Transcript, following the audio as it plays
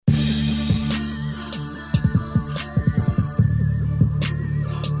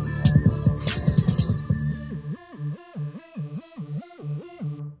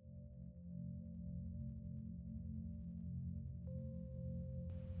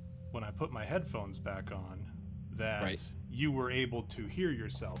when I put my headphones back on that Right. you were able to hear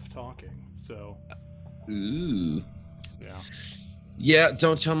yourself talking. So, Ooh. yeah. Yeah,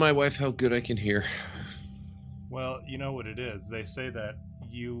 don't tell my wife how good I can hear. Well, you know what it is. They say that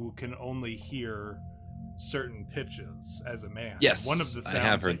you can only hear certain pitches as a man. Yes, One of the I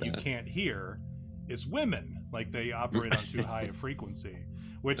have sounds heard that you that. can't hear is women. Like they operate on too high a frequency,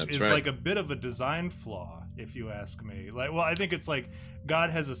 which That's is right. like a bit of a design flaw, if you ask me. Like, well, I think it's like God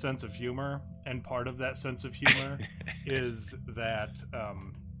has a sense of humor, and part of that sense of humor is that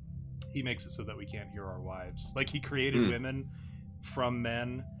he makes it so that we can't hear our wives. Like he created women from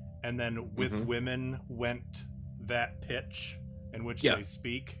men, and then with women went that pitch in which Yeah. they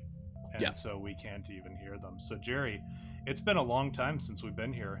speak, and Yeah. so we can't even hear them. So Jerry, it's been a long time since we've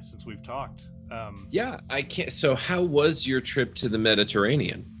been here, since we've talked. Yeah, I can't. So, how was your trip to the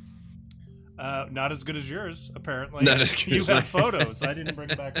Mediterranean? Not as good as yours, apparently. Not as good You as have mine. photos. I didn't bring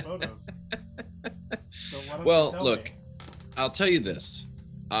back photos. So why don't you Well, tell look, me? I'll tell you this.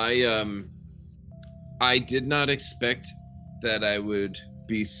 I did not expect that I would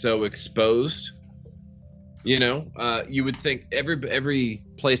be so exposed. You know, you would think every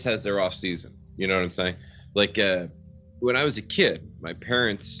place has their off season. You know what I'm saying? Like when I was a kid, my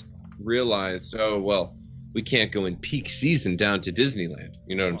parents realized, oh well, we can't go in peak season down to Disneyland.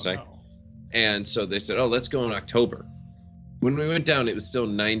 You know what I'm saying? No. And so they said, oh, let's go in October. When we went down, it was still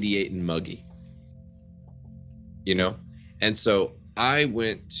 98 and muggy. You know? And so I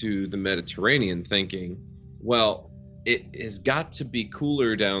went to the Mediterranean thinking, well, it has got to be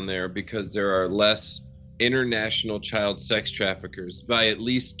cooler down there because there are less international child sex traffickers by at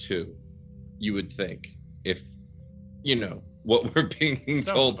least 2, you would think. If, you know, what we're being Sounds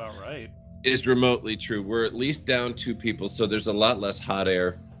told about right. is remotely true. We're at least down 2 people, so there's a lot less hot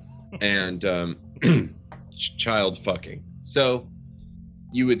air and child fucking. So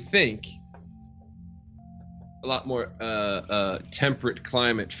you would think a lot more temperate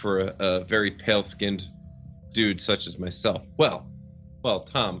climate for a very pale-skinned dude such as myself. Well,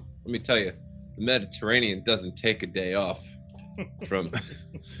 Tom, let me tell you, the Mediterranean doesn't take a day off from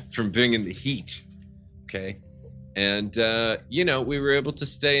being in the heat. Okay. And, you know, we were able to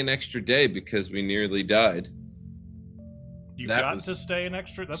stay an extra day because we nearly died. You That got was- to stay an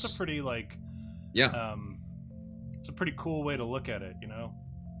extra. That's a pretty Yeah. It's a pretty cool way to look at it. You know,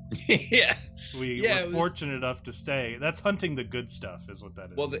 Yeah. we Yeah, were it was- fortunate enough to stay. That's hunting the good stuff, is what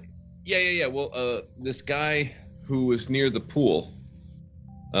that is. Well, yeah. Well, this guy who was near the pool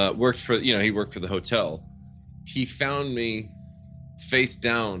worked for the hotel. He found me face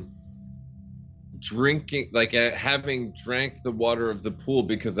down, drinking, like having drank the water of the pool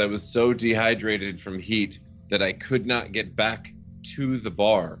because I was so dehydrated from heat that I could not get back to the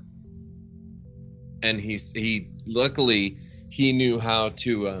bar. And he luckily he knew how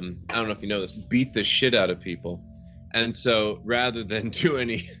to I don't know if you know this, beat the shit out of people. And so rather than do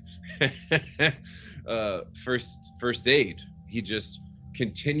any first aid, he just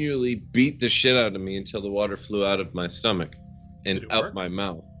continually beat the shit out of me until the water flew out of my stomach and Did it out work? my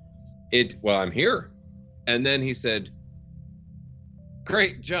mouth. Well, I'm here. And then he said,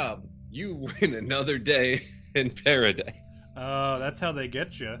 "Great job. You win another day in paradise." Oh, that's how they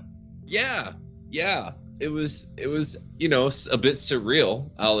get you. Yeah. It was, you know, a bit surreal,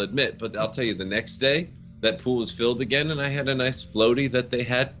 I'll admit, but I'll tell you, the next day, that pool was filled again, and I had a nice floaty that they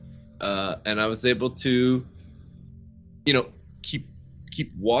had, and I was able to, you know, keep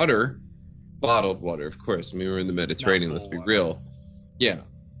water, bottled water, of course. I mean, we were in the Mediterranean, pool let's be water. real. Yeah,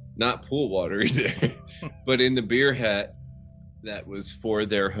 not pool water either, but in the beer hat that was for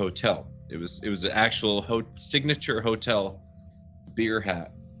their hotel. It was an actual signature hotel beer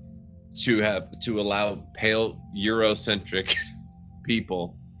hat to allow pale Eurocentric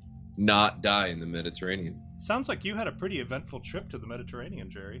people not die in the Mediterranean. Sounds like you had a pretty eventful trip to the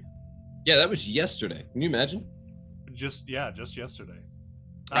Mediterranean, Jerry. Yeah, that was yesterday. Can you imagine? Just yesterday.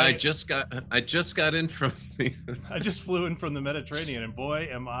 I just got in from the I just flew in from the Mediterranean, and boy,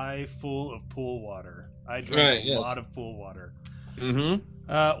 am I full of pool water. I drank Right, a yes. lot of pool water. Mm-hmm.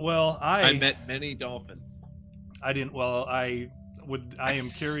 Well, I met many dolphins. I didn't. Well, I am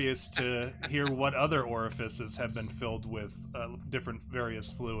curious to hear what other orifices have been filled with different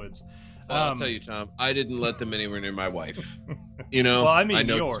various fluids. Well, I'll tell you, Tom, I didn't let them anywhere near my wife. You know. Well, I mean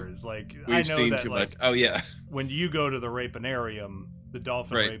know yours. Like We've I know seen that. too Like much. Oh yeah, when you go to the Rapanarium, the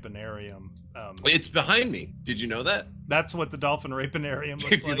dolphin Right. Rapanarium. it's behind me. Did you know that? That's what the dolphin Rapanarium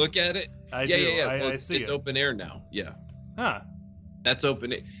looks If you like. look at it, I yeah, do. yeah. I Well, see it's it. open air now. Yeah. Huh. That's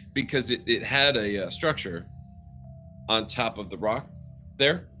open because it had a structure on top of the rock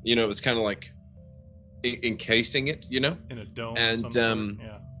there. You know, it was kind of like encasing it, you know? In a dome. And, of some sort.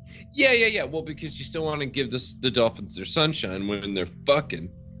 Yeah. Yeah. Well, because you still want to give the dolphins their sunshine when they're fucking,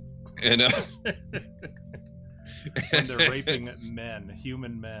 and When they're raping men,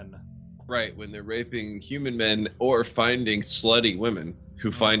 human men. right, when they're raping human men or finding slutty women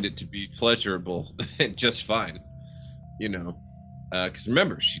who find it to be pleasurable just fine, you know. Because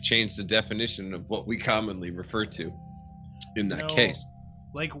remember, she changed the definition of what we commonly refer to in that case.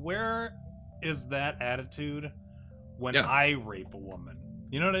 Like, where is that attitude when Yeah. I rape a woman?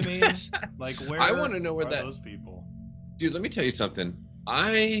 You know what I mean? Like, where I want to know where are that those people? Dude, let me tell you something.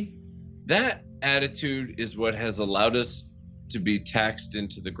 That attitude is what has allowed us to be taxed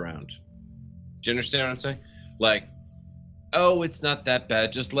into the ground. Do you understand what I'm saying? Like, oh, it's not that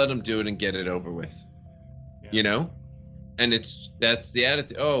bad. Just let them do it and get it over with. Yeah. You know? And that's the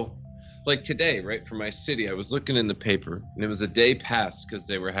attitude. Oh, like today, right, for my city, I was looking in the paper, and it was a day past because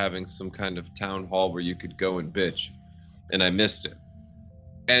they were having some kind of town hall where you could go and bitch, and I missed it.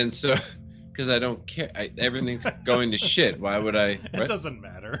 And so, because I don't care, everything's going to shit. Why would I? It Right? doesn't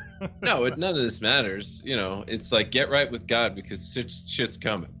matter. No, none of this matters. You know, it's like get right with God because shit's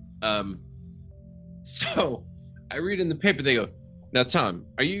coming. So I read in the paper, they go, now Tom,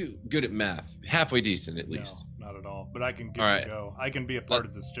 are you good at math? Halfway decent, at least. No, not at all. But I can give All it right. a go. I can be a part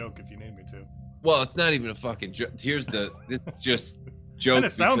of this joke if you need me to. Well, it's not even a fucking joke. It's just joke. And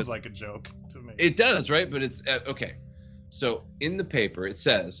it sounds because- like a joke to me. It does, right? But it's okay. So in the paper, it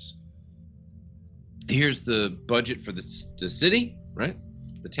says, here's the budget for the city, right?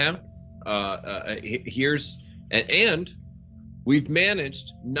 The town. Here's and we've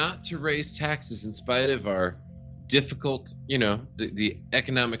managed not to raise taxes in spite of our difficult, you know, the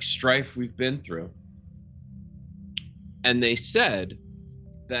economic strife we've been through. And they said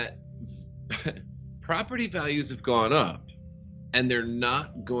that property values have gone up, and they're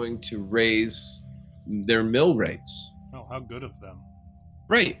not going to raise their mill rates. Oh, how good of them.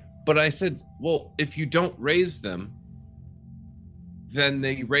 Right. But I said, well, if you don't raise them, then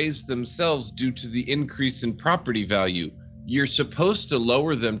they raise themselves due to the increase in property value. You're supposed to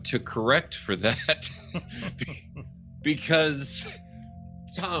lower them to correct for that. Because,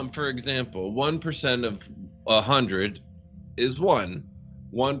 Tom, for example, 1% of 100 is 1.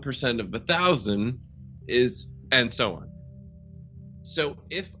 1% of 1,000 is, and so on. So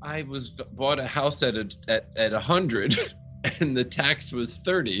if I bought a house at 100 and the tax was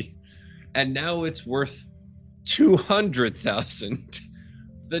 30, and now it's worth 200,000,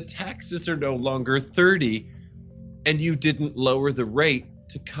 the taxes are no longer 30, and you didn't lower the rate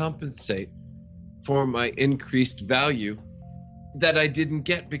to compensate for my increased value that I didn't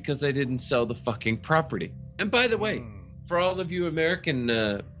get because I didn't sell the fucking property. And by the way, for all of you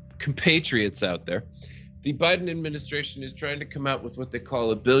American compatriots out there, the Biden administration is trying to come out with what they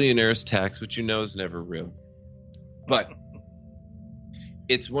call a billionaire's tax, which you know is never real. But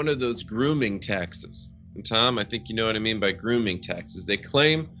it's one of those grooming taxes. And Tom, I think you know what I mean by grooming taxes. They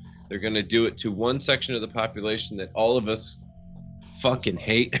claim they're going to do it to one section of the population that all of us fucking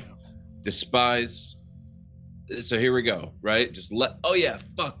hate, despise. So here we go, right? Just oh yeah,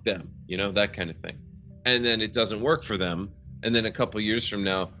 fuck them, you know, that kind of thing. And then it doesn't work for them. And then a couple years from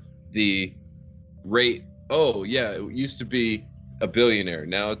now, the rate, oh yeah, it used to be a billionaire,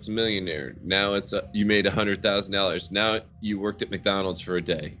 now it's a millionaire, now it's you made $100,000, now you worked at McDonald's for a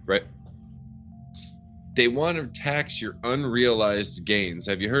day, right? They want to tax your unrealized gains.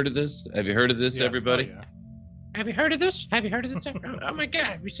 Have you heard of this? Have you heard of this, Yeah. everybody? Oh, yeah. Have you heard of this? Have you heard of this? Oh my God,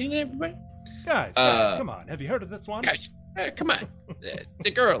 have you seen it, everybody? Guys, come on. Have you heard of this one? Gosh, come on.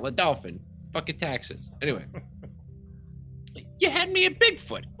 The girl, a dolphin, fucking taxes. Anyway. You had me at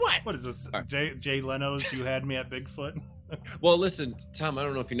Bigfoot. What? What is this? All right. Jay Leno's You Had Me at Bigfoot? Well, listen, Tom, I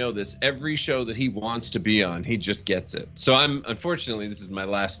don't know if you know this. Every show that he wants to be on, he just gets it. So unfortunately, this is my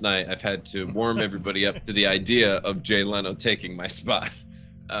last night. I've had to warm everybody up to the idea of Jay Leno taking my spot.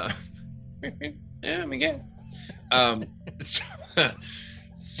 Yeah, me get it.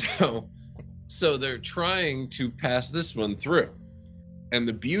 So they're trying to pass this one through. And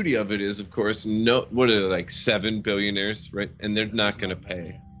the beauty of it is, of course, what are they, like 7 billionaires, right? And they're not going to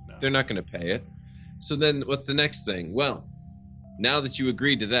pay. No. They're not going to pay it. So then what's the next thing? Well, now that you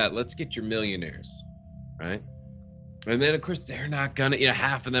agreed to that, let's get your millionaires, right? And then, of course, they're not going to,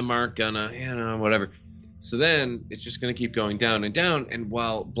 half of them aren't going to, whatever. So then it's just going to keep going down and down. And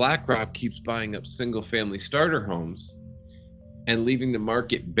while BlackRock keeps buying up single-family starter homes and leaving the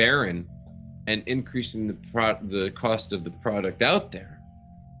market barren and increasing the cost of the product out there,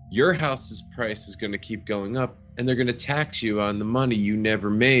 your house's price is going to keep going up, and they're going to tax you on the money you never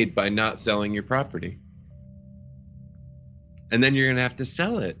made by not selling your property. And then you're going to have to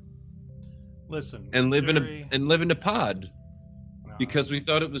sell it Listen. and live Jerry, in a pod. because we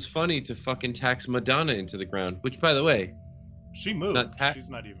thought it was funny to fucking tax Madonna into the ground. Which, by the way, she moved. Not she's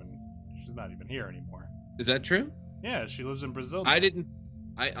not even here anymore. Is that true? Yeah, she lives in Brazil now.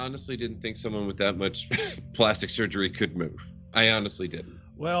 I honestly didn't think someone with that much plastic surgery could move. I honestly didn't.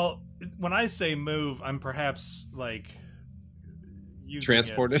 Well, when I say move, I'm perhaps like using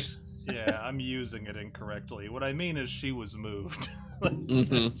transported. Yeah, I'm using it incorrectly. What I mean is she was moved.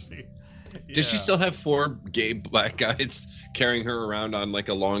 Does she still have 4 gay black guys carrying her around on like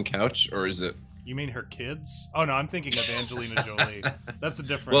a long couch, or is it? You mean her kids? Oh no, I'm thinking of Angelina Jolie. That's a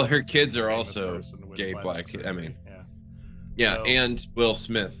different. Well, her kids are also gay black. Surgery. I mean, yeah, so, and Will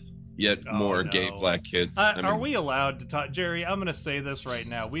Smith, yet more gay black kids. Are we allowed to talk, Jerry? I'm going to say this right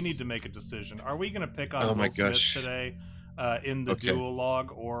now. We need to make a decision. Are we going to pick on Will Smith today in the duologue,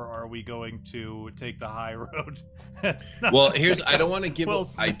 or are we going to take the high road? Well, I don't want to give.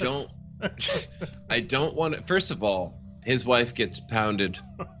 I don't want to. First of all, his wife gets pounded.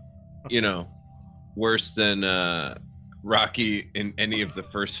 Worse than Rocky in any of the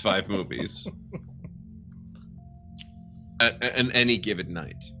first 5 movies. At any given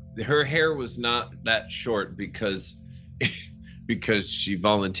night, her hair was not that short because she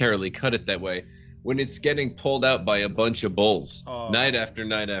voluntarily cut it that way. When it's getting pulled out by a bunch of bulls night after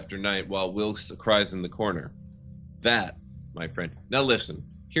night after night while Will cries in the corner, that, my friend. Now listen,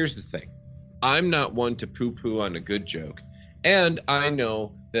 here's the thing. I'm not one to poo-poo on a good joke, and I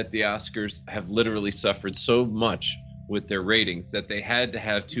know that the Oscars have literally suffered so much with their ratings that they had to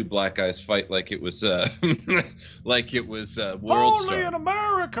have 2 black guys fight like it was World Only Star. in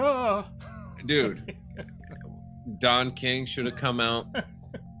America, dude. Don King should have come out.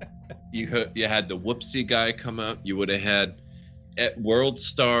 You had the Whoopsie guy come out. You would have had at World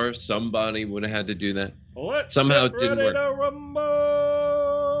Star. Somebody would have had to do that. Somehow it didn't work.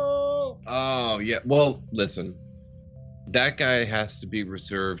 Oh yeah. Well, listen. That guy has to be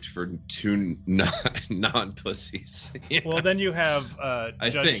reserved for 2 non-pussies. Yeah. Well, then you have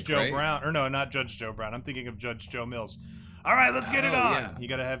Judge Joe right? Brown. Or no, not Judge Joe Brown. I'm thinking of Judge Joe Mills. All right, let's get it on. Yeah. You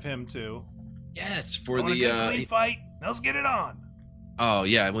got to have him, too. Yes, for a good clean fight. Let's get it on. Oh,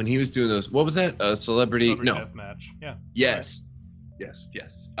 yeah, when he was doing those... What was that? Celebrity Death Match. Yeah. Yes. Right.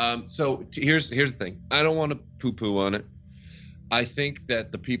 Yes. So here's the thing. I don't want to poo-poo on it. I think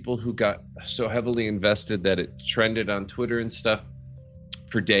that the people who got so heavily invested that it trended on Twitter and stuff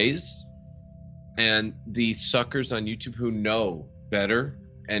for days, and the suckers on YouTube who know better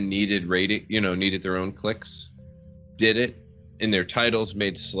and needed needed their own clicks, did it in their titles,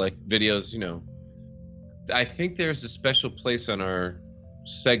 made select videos, I think there's a special place on our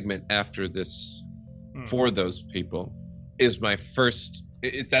segment after this for those people is my first,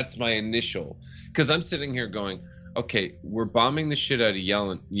 that's my initial, because I'm sitting here going, okay, we're bombing the shit out of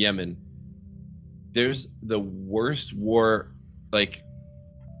Yemen. There's the worst war, like,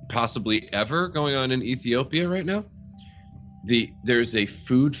 possibly ever going on in Ethiopia right now. There's a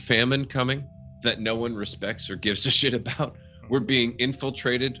food famine coming that no one respects or gives a shit about. We're being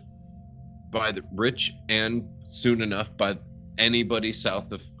infiltrated by the rich and soon enough by anybody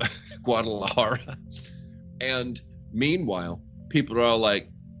south of Guadalajara. And meanwhile, people are all like,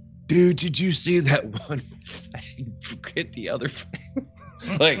 dude, did you see that one fang hit the other fang?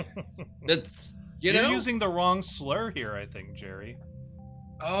 Like, that's, You're using the wrong slur here, I think, Jerry.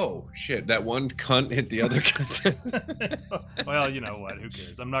 Oh, shit. That one cunt hit the other cunt. Well, you know what? Who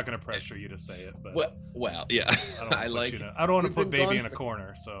cares? I'm not going to pressure you to say it. But well, yeah. I don't want to put baby in a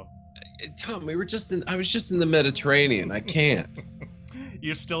corner, so. Tom, I was just in the Mediterranean. I can't.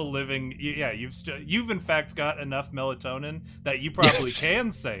 You're still living. Yeah, you've in fact got enough melatonin that you probably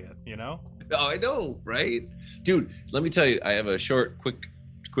can say it, Oh, I know, right? Dude, let me tell you, I have a short,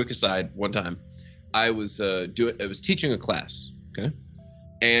 quick aside. One time, I was teaching a class, okay?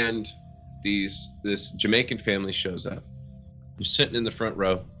 And this Jamaican family shows up. I'm sitting in the front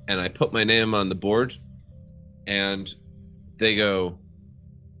row, and I put my name on the board, and they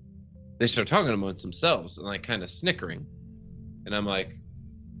start talking amongst themselves, and like kind of snickering. And I'm like,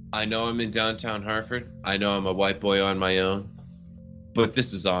 I know I'm in downtown Hartford. I know I'm a white boy on my own, but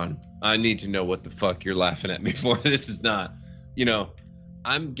this is on. I need to know what the fuck you're laughing at me for. This is not,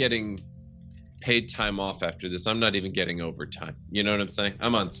 I'm getting paid time off after this. I'm not even getting overtime. You know what I'm saying?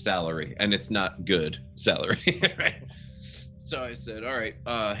 I'm on salary, and it's not good salary. Right? So I said, all right,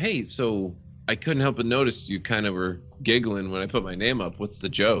 hey, so I couldn't help but notice you kind of were giggling when I put my name up. What's the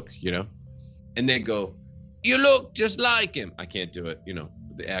joke, And they go, you look just like him. I can't do it,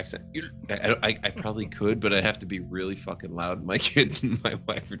 the accent. I probably could, but I'd have to be really fucking loud. My kid and my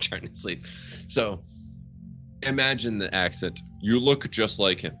wife are trying to sleep. So imagine the accent. You look just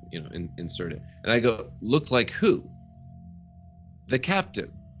like him, insert it. And I go, look like who? the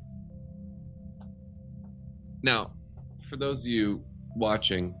captain. Now, for those of you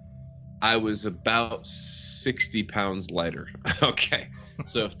watching, I was about 60 pounds lighter. Okay.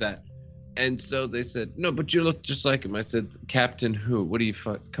 So if that, and so they said, no, but you look just like him. I said, Captain who? What do you,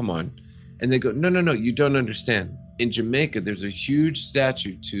 come on. And they go, no, you don't understand. In Jamaica, there's a huge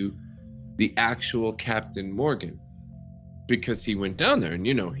statue to the actual Captain Morgan because he went down there and,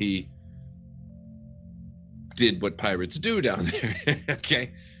 you know, he did what pirates do down there. Okay.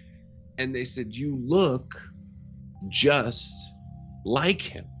 And they said, you look just like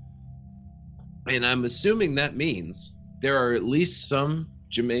him. And I'm assuming that means there are at least some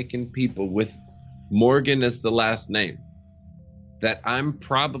Jamaican people with Morgan as the last name that I'm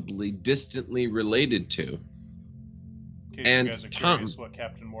probably distantly related to. In case And you guys are Tom, curious what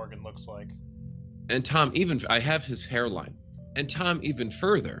Captain Morgan looks like. and Tom, even I have his hairline. And Tom, even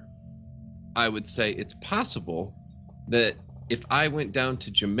further, I would say it's possible that if I went down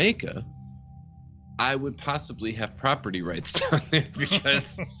to Jamaica, I would possibly have property rights down there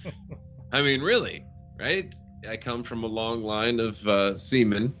because, I mean, really, right? I come from a long line of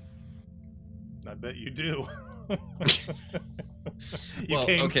seamen. I bet you do. You Well,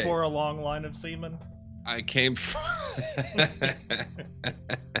 came okay. for a long line of seamen? I came from...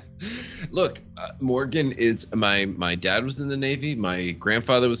 Look, Morgan is my dad was in the Navy. My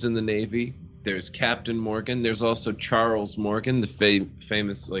grandfather was in the Navy. There's Captain Morgan. There's also Charles Morgan, the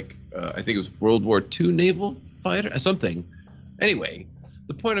famous, like, I think it was World War II naval fighter, something. Anyway,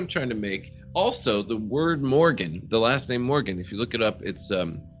 the point I'm trying to make, also the word Morgan, the last name Morgan, if you look it up, it's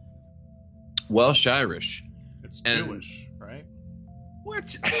Welsh Irish. It's And- Jewish, right? What?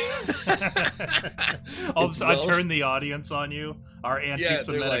 It's I Welsh. turned the audience on you, our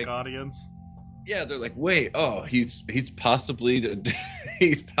anti-Semitic like- audience. Yeah, they're like, wait, oh, he's possibly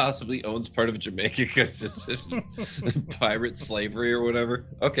he's possibly owns part of Jamaica because it's pirate slavery or whatever.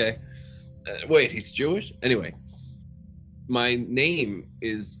 Okay, wait, he's Jewish. Anyway, my name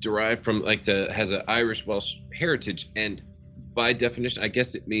is derived from has an Irish Welsh heritage, and by definition, I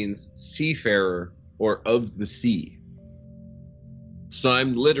guess it means seafarer or of the sea. So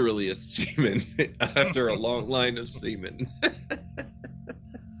I'm literally a seaman after a long line of seamen.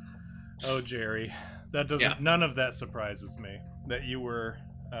 Oh, Jerry, that doesn't. Yeah. None of that surprises me. That you were.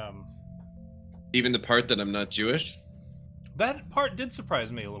 Even the part that I'm not Jewish. That part did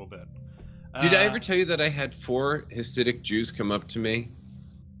surprise me a little bit. Did I ever tell you that I had 4 Hasidic Jews come up to me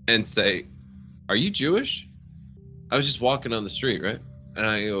and say, "Are you Jewish?" I was just walking on the street, right? And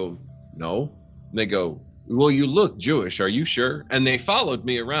I go, "No." And they go, "Well, you look Jewish. Are you sure?" And they followed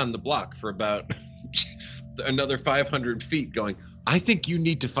me around the block for about another 500 feet going, "I think you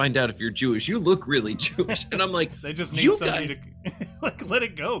need to find out if you're Jewish. You look really Jewish." And I'm like, They just need you somebody guys- to like let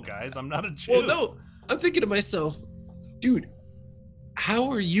it go, guys. I'm not a Jew. well, no. I'm thinking to myself, dude, how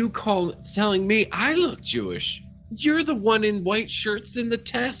are you telling me I look Jewish? You're the one in white shirts and the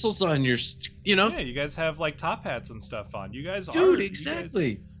tassels on your, Yeah, you guys have like top hats and stuff on. You guys are. Dude, you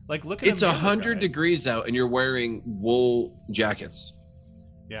exactly. guys- like, look at It's them younger 100 guys. degrees out and you're wearing wool jackets,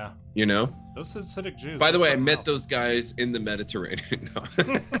 Yeah, you know? those Hasidic Jews. By the are way, I something met else. those guys in the Mediterranean.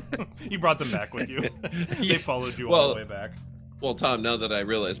 No. You brought them back with you. Yeah. They followed you all Well- the way back. Well, Tom, now that I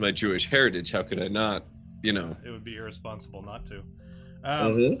realize my Jewish heritage, how could I not, you know? It would be irresponsible not to.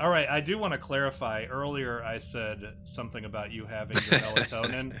 Mhm. All right, I do want to clarify. Earlier, I said something about you having your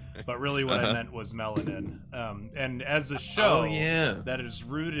melatonin, but really what I Uh-huh. meant was melanin. And as a show Oh, yeah. that is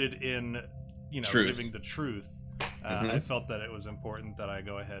rooted in, Truth. living the truth, Mhm. I felt that it was important that I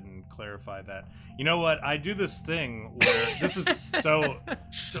go ahead and clarify that. You know what? I do this thing where this is so.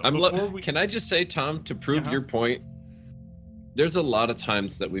 Before we, Can I just say, Tom, to prove Uh-huh. your point, there's a lot of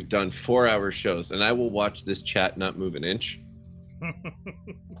times that we've done 4-hour shows, and I will watch this chat not move an inch.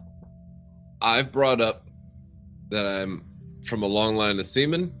 I've brought up that I'm from a long line of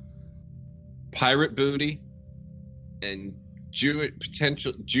seamen, pirate booty, and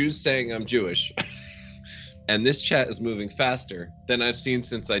potential Jews saying I'm Jewish. And this chat is moving faster than I've seen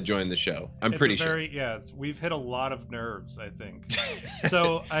since I joined the show. I'm It's pretty a sure. very, yeah, we've hit a lot of nerves, I think.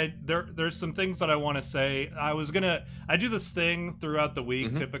 So there's some things that I want to say. I do this thing throughout the week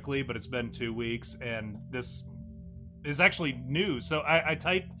Mhm. typically, but it's been 2 weeks, and this is actually new. So I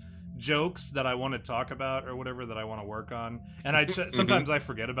type jokes that I want to talk about or whatever that I want to work on, and sometimes I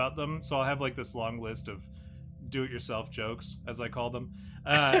forget about them. So I'll have like this long list of do-it-yourself jokes, as I call them,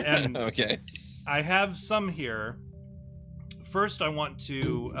 and Okay. I have some here. First, I want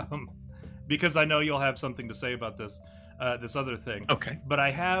to, because I know you'll have something to say about this other thing. Okay. But I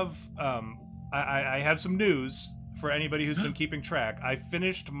have, I have some news for anybody who's been keeping track. I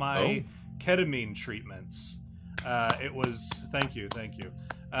finished my ketamine treatments. It was. Thank you.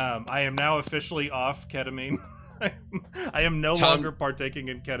 I am now officially off ketamine. I am no longer partaking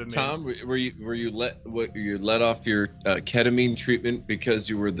in ketamine. Tom, were you let off your ketamine treatment because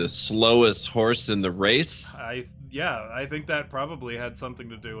you were the slowest horse in the race? I think that probably had something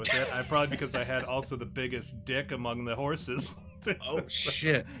to do with it. Probably because I had also the biggest dick among the horses. Oh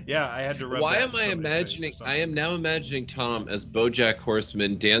shit! Yeah, I had to rub. Why am I imagining? I am now imagining Tom as BoJack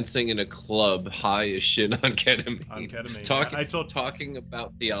Horseman dancing in a club, high as shit on ketamine. On ketamine. Talking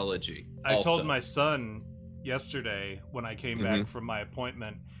about theology. I told my son yesterday when I came back from my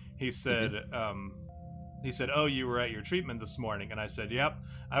appointment. He said, "Oh, you were at your treatment this morning," and I said, "Yep,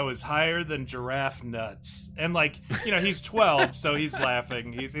 I was higher than giraffe nuts." And he's 12, so he's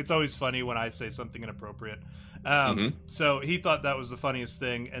laughing. It's always funny when I say something inappropriate. So he thought that was the funniest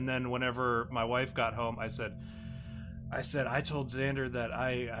thing. And then whenever my wife got home, I said, I told Xander that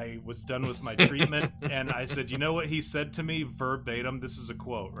I was done with my treatment, and I said, you know what he said to me verbatim? This is a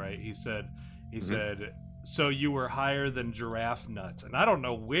quote, right? He said, "So you were higher than giraffe nuts." And I don't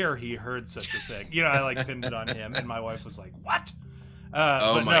know where he heard such a thing. I pinned it on him, and my wife was like, "What?"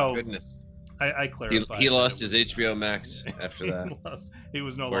 Goodness. I clarified. He lost his HBO Max after that. He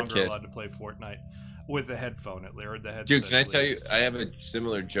was no longer allowed to play Fortnite with the headphone or the headset. Dude, can I tell you, I have a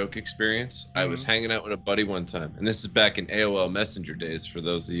similar joke experience. I was hanging out with a buddy one time, and this is back in AOL Messenger days for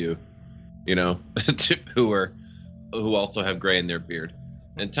those of you, who also have gray in their beard.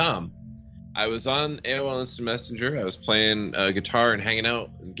 And Tom, I was on AOL Instant Messenger. I was playing guitar and hanging out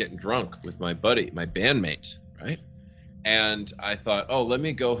and getting drunk with my buddy, my bandmate, right? And I thought, oh, let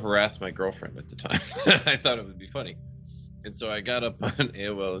me go harass my girlfriend at the time. I thought it would be funny. And so I got up on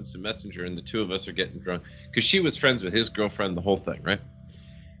AOL Instant Messenger, and the two of us are getting drunk because she was friends with his girlfriend, the whole thing, right?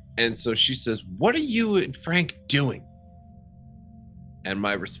 And so she says, "What are you and Frank doing?" And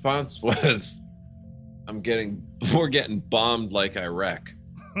my response was, we're getting bombed like Iraq.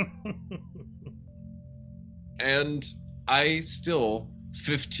 And I still,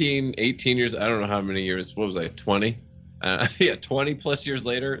 15, 18 years, I don't know how many years, what was I, 20? 20 plus years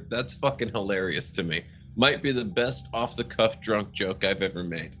later, that's fucking hilarious to me. Might be the best off-the-cuff drunk joke I've ever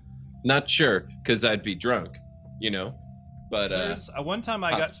made. Not sure, because I'd be drunk, But there's one time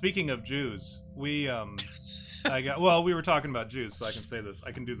I got. Speaking of Jews, we we were talking about Jews, so I can say this.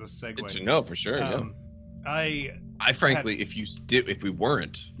 I can do this segue. No, for sure. I frankly, if we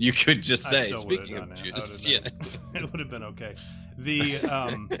weren't, you could just say. Speaking of Jews, it would have been okay.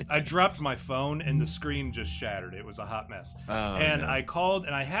 I dropped my phone and the screen just shattered. It was a hot mess. I called,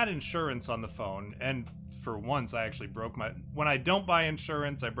 and I had insurance on the phone, and for once I actually broke when I don't buy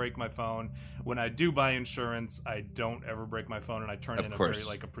insurance, I break my phone. When I do buy insurance, I don't ever break my phone, and I turn in a very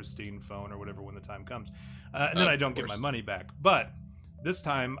a pristine phone or whatever when the time comes. And then I don't get my money back. But this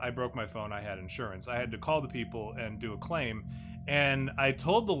time I broke my phone. I had insurance. I had to call the people and do a claim. And I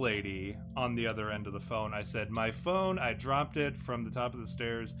told the lady on the other end of the phone, I said, my phone, I dropped it from the top of the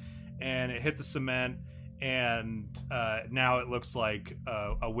stairs and it hit the cement. And now it looks like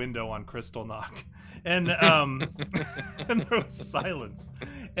a window on Crystal Knock. And and there was silence.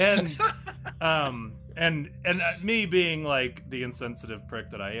 And me being like the insensitive prick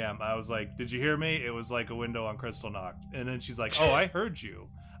that I am, I was like, did you hear me? It was like a window on Crystal Knock. And then she's like, oh, I heard you.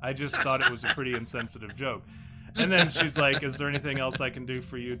 I just thought it was a pretty insensitive joke. And then she's like, is there anything else I can do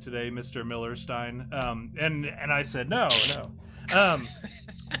for you today, Mr. Millerstein? And I said, no.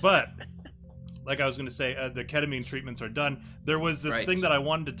 But like I was going to say, the ketamine treatments are done. There was this thing that I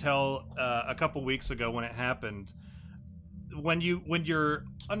wanted to tell a couple weeks ago when it happened. When you're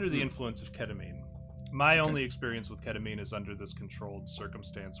under the influence of ketamine, my only experience with ketamine is under this controlled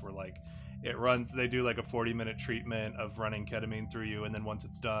circumstance where like they do like a 40-minute treatment of running ketamine through you, and then once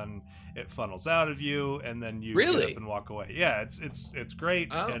it's done, it funnels out of you, and then you get up and walk away. Yeah, it's great.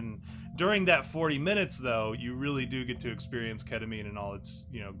 Oh. And during that 40 minutes, though, you really do get to experience ketamine in all its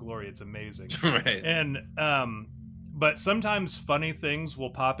glory. It's amazing. Right. And but sometimes funny things will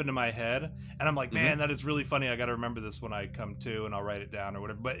pop into my head, and I'm like, man, that is really funny. I got to remember this when I come to, and I'll write it down or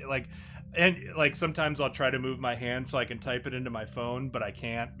whatever. But like sometimes I'll try to move my hand so I can type it into my phone, but I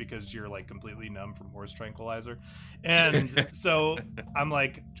can't because you're like completely numb from horse tranquilizer. And so I'm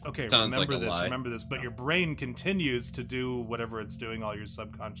like, okay, remember this. But your brain continues to do whatever it's doing, all your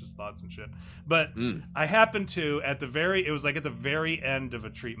subconscious thoughts and shit. But I happened to it was like at the very end of a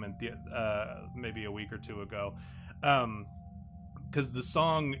treatment, maybe a week or two ago. Because the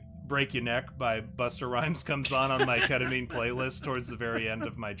song Break Your Neck by Busta Rhymes comes on my ketamine playlist towards the very end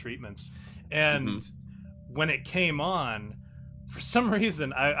of my treatments. And when it came on, for some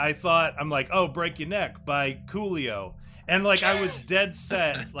reason, I thought, I'm like, oh, Break Your Neck by Coolio. And like I was dead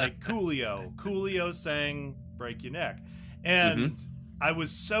set, like Coolio sang break your neck. And I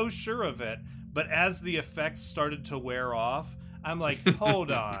was so sure of it, but as the effects started to wear off, I'm like,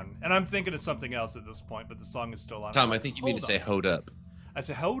 hold on. And I'm thinking of something else at this point, but the song is still on. Tom, I think you mean to say hold up. I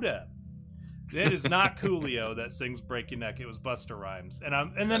said, hold up. It is not Coolio that sings Break Your Neck. It was Busta Rhymes.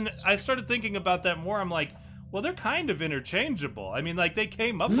 And then I started thinking about that more. I'm like, well, they're kind of interchangeable. I mean, like, they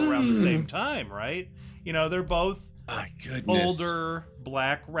came up around the same time, right? You know, they're both older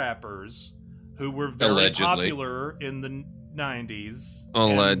black rappers who were very popular in the 90s.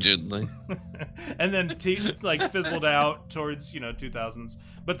 Allegedly. And then like fizzled out towards, 2000s.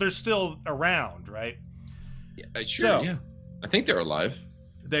 But they're still around, right? Yeah, sure, yeah. I think they're alive.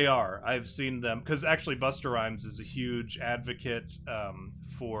 They are. I've seen them because actually Busta Rhymes is a huge advocate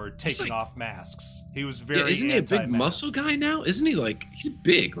for taking off masks. He was very isn't he a big muscle guy now? Isn't he like he's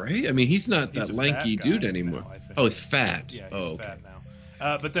big, right? I mean, he's not that lanky dude anymore. Now, he's fat. Yeah, he's fat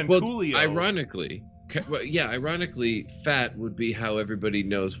now. But then Coolio. Ironically, fat would be how everybody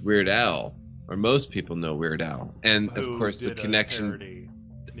knows Weird Al, or most people know Weird Al, and of course the connection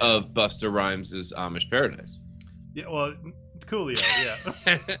of Busta Rhymes is Amish Paradise. Yeah, well. Coolio,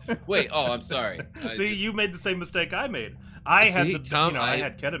 yeah. Wait, I'm sorry. You made the same mistake I made. I had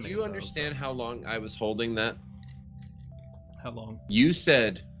ketamine. Do you understand how long I was holding that? How long? You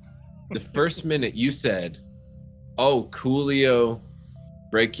said, the first minute you said, "Oh, Coolio,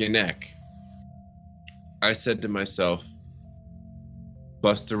 break your neck." I said to myself,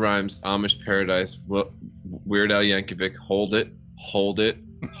 Busta Rhymes, Amish Paradise, Weird Al Yankovic, hold it.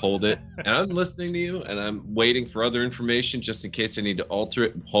 And I'm listening to you, and I'm waiting for other information just in case I need to alter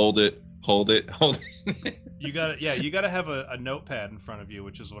it. Hold it. You gotta have a notepad in front of you,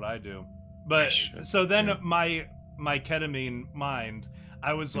 which is what I do. But so then my ketamine mind,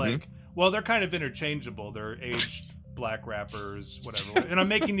 I was like, well, they're kind of interchangeable. They're aged black rappers, whatever. And I'm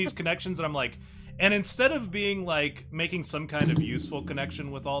making these connections, and I'm like, and instead of being like making some kind of useful connection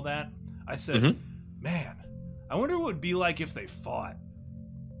with all that, I said, man, I wonder what it would be like if they fought.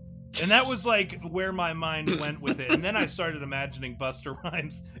 And that was like where my mind went with it. And then I started imagining Busta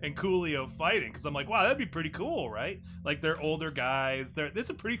Rhymes and Coolio fighting, because I'm like, wow, that'd be pretty cool, right? Like, they're older guys. It's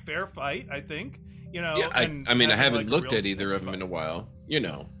a pretty fair fight, I think. Yeah, I mean, I haven't looked at either of them in a while.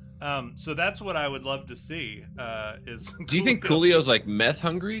 So that's what I would love to see. Do you think Coolio's like meth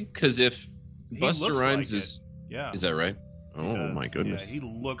hungry? Because if Busta Rhymes is that right? Oh my goodness. Yeah, he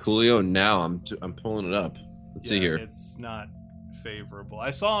looks Coolio now. I'm pulling it up. Let's see here. It's not favorable.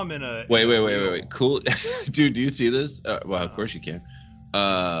 I saw him in a wait. Cool, dude. Do you see this? Well, of course you can.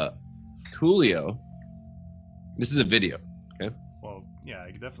 Coolio. This is a video. Okay. Well, yeah,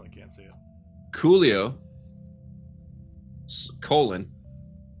 I definitely can't see it. Coolio. :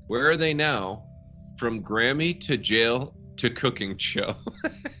 Where are they now? From Grammy to jail to cooking show.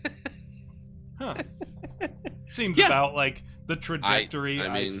 Huh. Seems about like the trajectory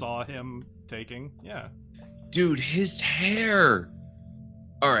I saw him taking. Yeah. Dude, his hair.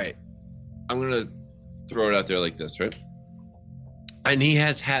 All right. I'm going to throw it out there like this, right? And he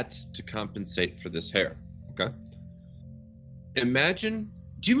has hats to compensate for this hair. Okay. Imagine.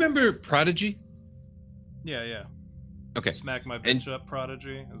 Do you remember Prodigy? Yeah. Okay. Smack My Bitch Up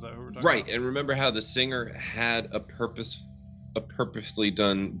Prodigy? Is that who we're talking about? Right. And remember how the singer had a purposely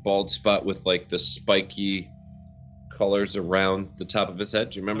done bald spot with like the spiky colors around the top of his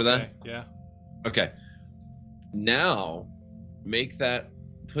head? Do you remember that? Yeah. Okay. Now,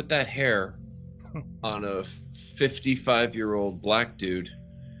 put that hair on a 55-year-old black dude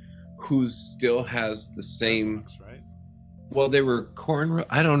who still has the same. Looks right. Well, they were cornrows.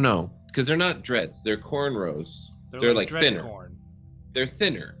 I don't know, because they're not dreads. They're cornrows. They're like thinner. Corn. They're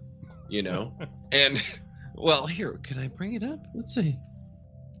thinner, And well, here, can I bring it up? Let's see.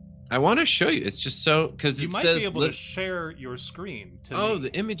 I want to show you. It's just so because you might be able to share your screen.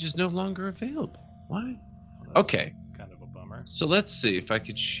 The image is no longer available. Why? Okay. Kind of a bummer. So let's see if I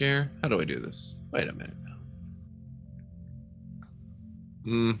could share. How do I do this? Wait a minute.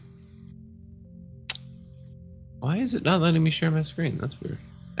 Why is it not letting me share my screen? That's weird.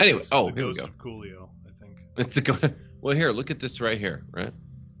 Anyway, it's here we go. Of Coolio, I think. It's well, here, look at this right here, right?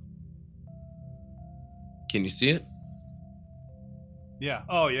 Can you see it? Yeah.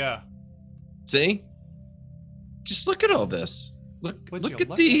 Oh, yeah. See? Just look at all this. Look at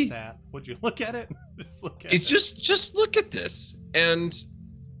that. Would you look at it? Just look at it. It's just look at this. And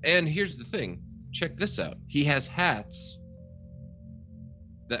here's the thing. Check this out. He has hats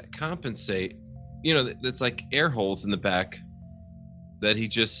that compensate. That's like air holes in the back that he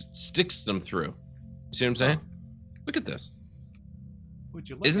just sticks them through. You see what I'm saying? Look at this. Would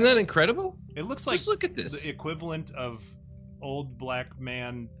you look Isn't that incredible? It looks like just look at this. The equivalent of old black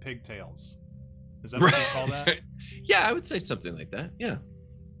man pigtails. Is that what you call that? Yeah, I would say something like that. Yeah.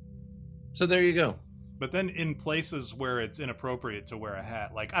 So there you go. But then in places where it's inappropriate to wear a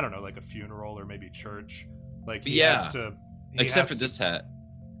hat, like, I don't know, like a funeral or maybe church, like he has to... Except for this hat.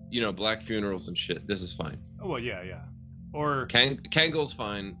 You know, black funerals and shit. This is fine. Oh, well, yeah. Or... Kangol's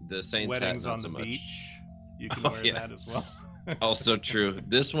fine. The Saints weddings hat, not on so the much. beach. You can wear that as well. Also true.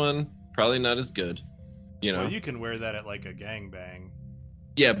 This one, probably not as good. You know? Well, you can wear that at like a gangbang.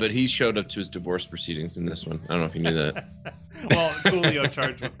 Yeah, but he showed up to his divorce proceedings in this one. I don't know if you knew that. Well, Coolio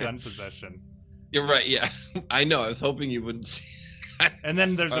charged with gun possession. You're right, yeah. I know, I was hoping you wouldn't see. And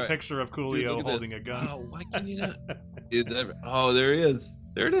then there's All a picture of Coolio Dude, holding a gun. Oh, why can you not? Oh, there he is.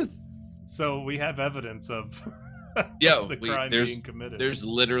 There it is. So we have evidence of, the crime being committed. There's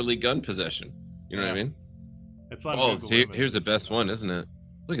literally gun possession. You know what I mean? It's on Oh, Google so here's the Images. best one, isn't it?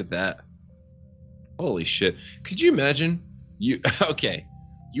 Look at that. Holy shit. Could you imagine? Okay,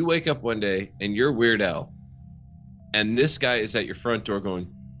 you wake up one day and you're Weird Al, and this guy is at your front door going,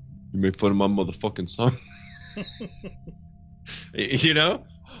 "You make fun of my motherfucking son." You know?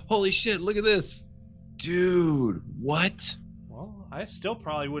 Holy shit, look at this. Dude, what? Well, I still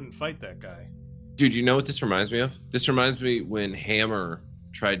probably wouldn't fight that guy. Dude, you know what this reminds me of? This reminds me when Hammer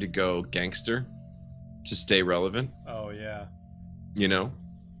tried to go gangster to stay relevant. Oh, yeah. You know?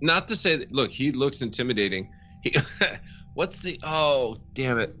 Not to say that, look, he looks intimidating. Oh,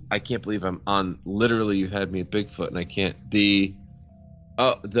 damn it. I can't believe I'm on, literally you had me at Bigfoot and I can't. The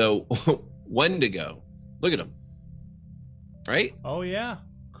Wendigo. Look at him. Right? Oh, yeah.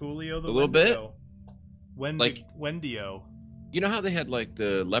 Coolio the A little Wendigo. Like- Wendio. You know how they had like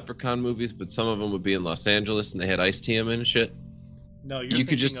the Leprechaun movies, but some of them would be in Los Angeles and they had Ice-T in and shit? No, you're You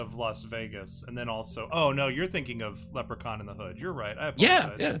could thinking just- of Las Vegas. And then also... Oh, no, you're thinking of Leprechaun in the Hood. You're right. I Yeah,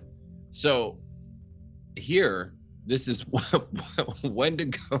 apologize. yeah. So here, this is Wendigo.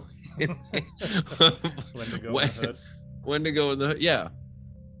 Wendigo in the Hood. Wendigo in the Hood, yeah.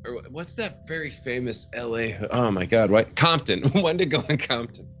 Or what's that very famous LA? Oh my God, what? Compton. Wendigo in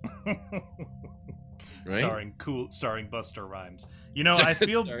Compton. Right? Starring Busta Rhymes. You know, I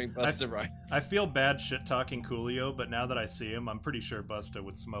feel Starring Busta Rhymes. I feel bad shit talking Coolio, but now that I see him, I'm pretty sure Busta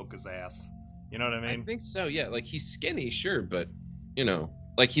would smoke his ass. You know what I mean? I think so, yeah. Like he's skinny, sure, but you know,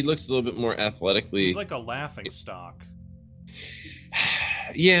 like he looks a little bit more athletically. He's like a laughing stock.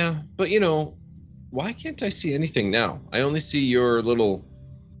 Yeah, but you know, why can't I see anything now? I only see your little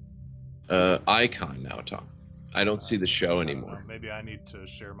icon now, Tom. I don't see the show I don't anymore. know. Maybe I need to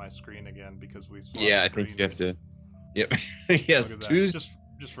share my screen again because we swapped Yeah, I screens. think you have to. Yep. Look Yes, at that. two just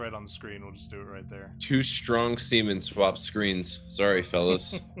right on the screen. We'll just do it right there. strong seamen swap screens. Sorry,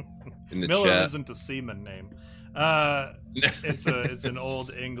 fellas, in the Miller chat. isn't a seaman name. It's an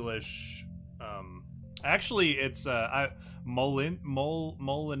old English. Actually, it's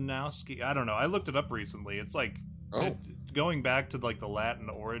Molinowski. I don't know. I looked it up recently. It's like Oh. going back to like the Latin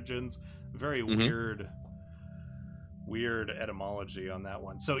origins. Very weird etymology on that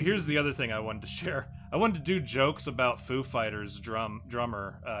one. So here's the other thing I wanted to share. I wanted to do jokes about Foo Fighters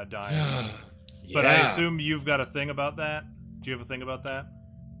drummer dying. But I assume you've got a thing about that. Do you have a thing about that?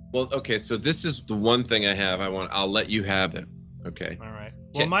 Well, okay, so this is the one thing I have. I'll let you have it. Okay. All right.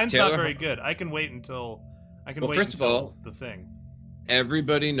 Well, mine's Taylor, not very good. I can wait until. First of all, the thing.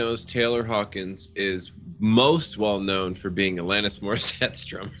 Everybody knows Taylor Hawkins is most well known for being Alanis Morissette's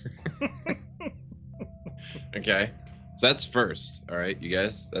drummer. Okay, so that's first. All right, you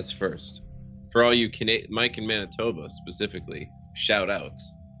guys, that's first. For all you Mike in Manitoba specifically, shout outs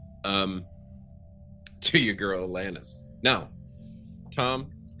to your girl Alanis. Now, Tom,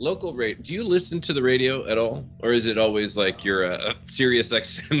 local radio. Do you listen to the radio at all, or is it always like you're a Sirius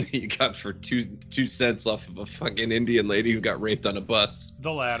XM that you got for two cents off of a fucking Indian lady who got raped on a bus?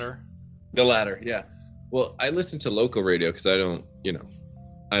 The latter. The latter, yeah. Well, I listen to local radio because I don't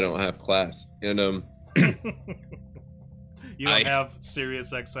have class, and You don't have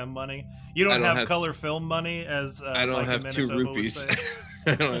Sirius XM money. You don't have color film money, as I don't Mike in have 2 Manitoba would rupees. say.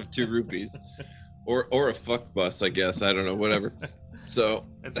 I don't have 2 rupees, or a fuck bus, I guess. I don't know, whatever. So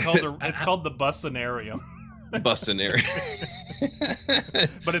it's called the Busanarium. Busanarium.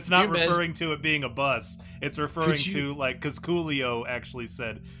 But it's not referring to it being a bus. It's referring to like because Coolio actually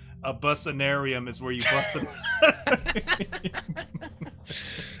said a busanarium is where you bus it.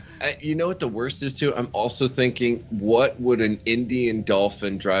 You know what the worst is too? I'm also thinking, what would an Indian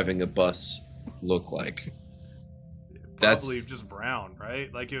dolphin driving a bus look like? Probably just brown,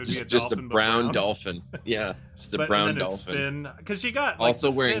 right? Like it would be a just dolphin, a brown dolphin. Yeah, just a brown dolphin. Because you got also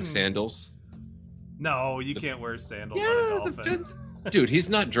wearing sandals. No, you can't wear sandals on a dolphin. Dude, he's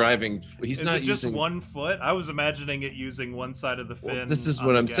not driving. He's Is not it just using. one foot? I was imagining it using one side of the fin. Well, this is on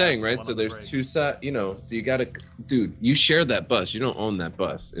what the I'm gas saying, and right? one So on the there's brakes. two sides, so you gotta, dude, you share that bus. You don't own that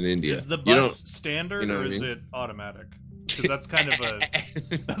bus in India. Is the You don't- bus standard you know or what I is mean? it automatic? Because that's kind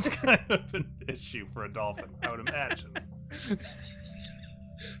of an issue for a dolphin, I would imagine.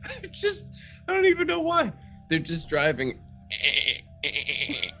 I don't even know why. They're just driving.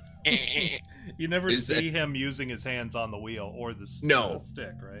 You never Is see him using his hands on the wheel or the No.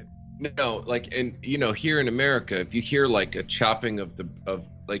 stick, right? No, like, and here in America, if you hear like a chopping of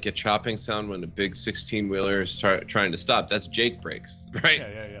a chopping sound when a big 16-wheeler is trying to stop, that's Jake brakes, right?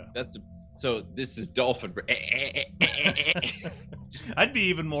 Yeah. So this is dolphin. I'd be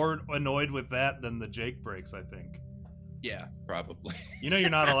even more annoyed with that than the Jake brakes, I think. Yeah, probably. You know,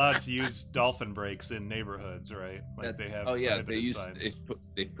 you're not allowed to use dolphin brakes in neighborhoods, right? Like they have. Oh yeah, prohibited signs.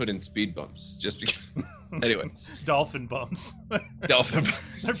 they put in speed bumps just because. Anyway, Dolphin bumps. dolphin.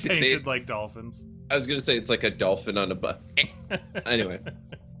 They're painted like dolphins. I was gonna say it's like a dolphin on a bus. Anyway,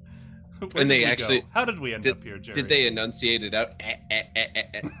 Where And they did we actually- go? How did we end up here, Jerry? did they enunciate it out?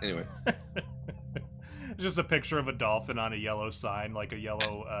 Anyway, Just a picture of a dolphin on a yellow sign, like a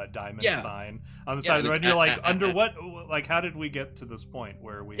yellow diamond Yeah. sign on the Yeah, side of and the road. it's And you're like, under what? Like, how did we get to this point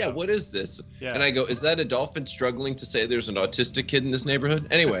where we? yeah, have, what is this? Yeah, And I go, is that a dolphin struggling to say there's an autistic kid in this neighborhood?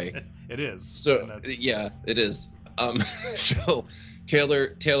 Anyway, it is. so And that's- yeah, it is. So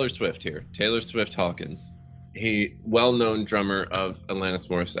Taylor Swift here, Taylor Swift Hawkins, he well-known drummer of Alanis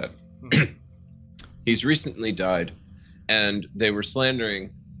Morissette. Mhm. He's recently died, and they were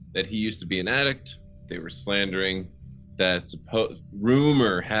slandering that he used to be an addict. They were slandering that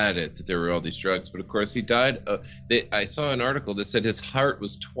rumor had it that there were all these drugs, but of course he died. I saw an article that said his heart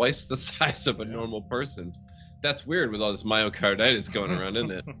was twice the size of a normal person's. That's weird with all this myocarditis going around,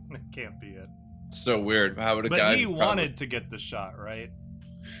 isn't it? It can't be it. So weird. How would a But guy? he wanted to get the shot, right?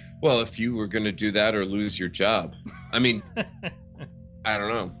 Well, if you were going to do that or lose your job, I mean, I don't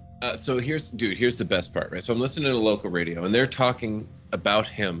know. So here's the best part, right? So I'm listening to the local radio, and they're talking about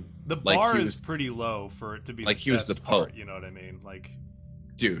him. The Like bar he is was- pretty low for it to be like the he was best the part, Pope. you know what I mean? Like,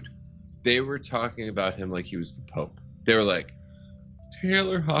 Dude, they were talking about him like he was the Pope. They were like,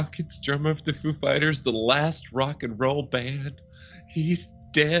 Taylor Hawkins, drummer of the Foo Fighters, the last rock and roll band, he's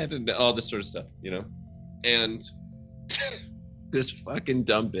dead, and all this sort of stuff, And this fucking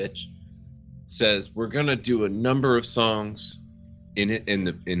dumb bitch says we're gonna do a number of songs in his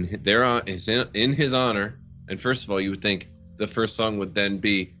honor. And first of all, you would think the first song would then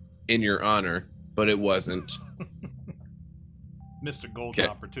be in your honor, but it wasn't. missed a golden Okay.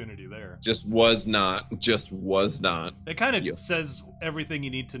 opportunity there. Just was not. It kind of Yeah. says everything you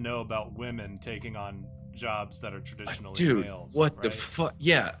need to know about women taking on jobs that are traditionally Dude, males. what the right? fuck?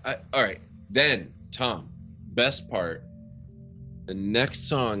 Yeah. All right. Then, Tom, best part. The next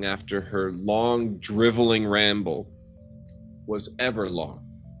song after her long, driveling ramble was Everlong.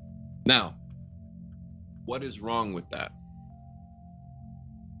 Now, what is wrong with that?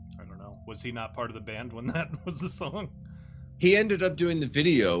 I don't know. Was he not part of the band when that was the song? He ended up doing the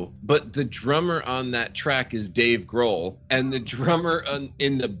video, but the drummer on that track is Dave Grohl, and the drummer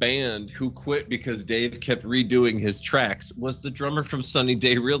in the band who quit because Dave kept redoing his tracks was the drummer from Sunny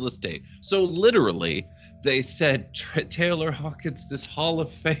Day Real Estate. So literally, they said Taylor Hawkins, this Hall of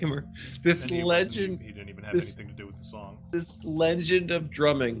Famer, this And he legend, he didn't even have this- anything to do with the song. this legend of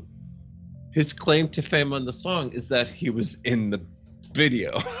drumming. His claim to fame on the song is that he was in the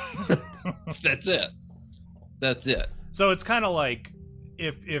video. That's it. So it's kind of like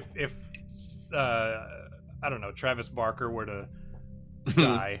if I don't know, Travis Barker were to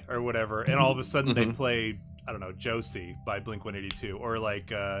die or whatever, and all of a sudden they Mhm. play, I don't know, Josie by Blink-182, or like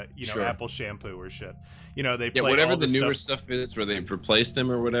Sure. Apple Shampoo or shit. They Yeah, play whatever all the this newer stuff. stuff is where they've replaced him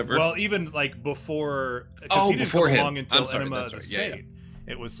or whatever. Well, even like before, because Oh, he didn't before come him. along until I'm sorry, Enema that's of the right. Yeah, State.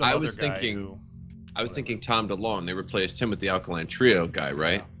 It was some I other was guy thinking- who, I was thinking Tom DeLonge. They replaced him with the Alkaline Trio guy,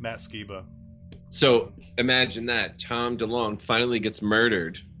 right? Matt Skiba. So imagine that. Tom DeLonge finally gets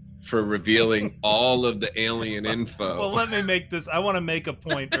murdered for revealing all of the alien info. Well, let me make this. I want to make a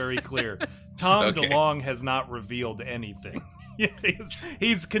point very clear. Tom Okay. DeLonge has not revealed anything.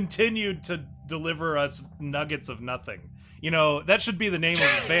 he's continued to deliver us nuggets of nothing. That should be the name of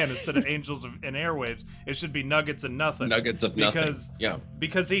his band instead of Angels and Airwaves. It should be Nuggets and Nothing. Nuggets of nothing. Because- Yeah.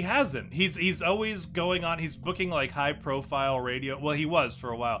 Because he hasn't. He's always going on. He's booking like high profile radio. Well, he was for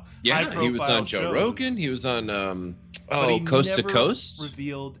a while. Yeah, he was High-profile on Joe shows. Rogan. He was on But he Coast to never Coast.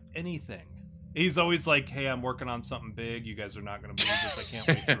 revealed anything. He's always like, "Hey, I'm working on something big. You guys are not going to believe this. I can't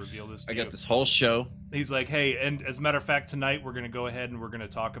wait to reveal this to I you." got this whole show. He's like, "Hey, and as a matter of fact, tonight we're going to go ahead and we're going to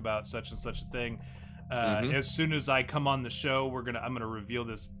talk about such and such a thing." As soon as I come on the show, I'm gonna reveal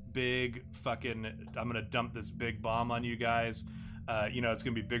this big I'm gonna dump this big bomb on you guys. It's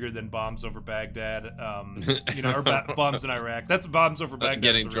gonna be bigger than bombs over Baghdad. Or bombs in Iraq. That's bombs over Baghdad.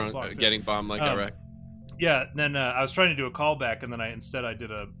 Getting drunk, getting bombed like Iraq. Yeah. Then I was trying to do a callback, and then I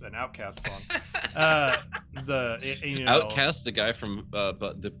did an Outkast song. Outkast, the guy from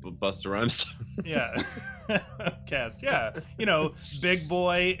Busta Rhymes. Yeah. Outkast. Yeah. Big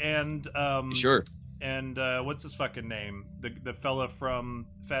Boy and sure. And what's his fucking name? The fella from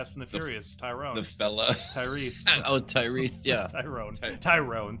Fast and the Furious, Tyrone. The fella. Tyrese. Tyrese, yeah.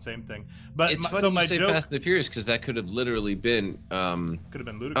 Tyrone, same thing. But it's funny you say Fast and the Furious because that could have literally been. Could have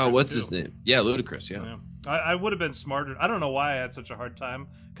been Ludacris. Oh, what's his name? Yeah, Ludacris. Yeah. I would have been smarter. I don't know why I had such a hard time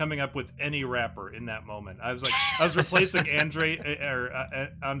coming up with any rapper in that moment. I was replacing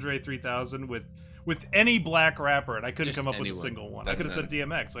Andre 3000 with any black rapper, and I couldn't come up with a single one. I could have said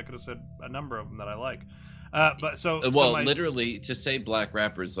DMX. I could have said a number of them that I like. Literally, to say black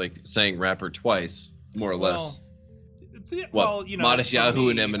rapper is like saying rapper twice, more or less. Modest Yahoo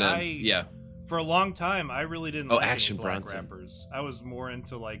and Eminem. For a long time, I really didn't like Action any black Bronson. rappers. I was more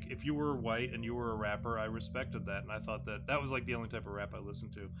into, like, if you were white and you were a rapper, I respected that, and I thought that was like the only type of rap I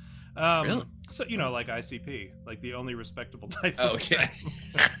listened to. Really? So like ICP, like the only respectable type. Oh, okay.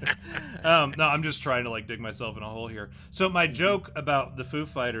 No, I'm just trying to like dig myself in a hole here. So my joke about the Foo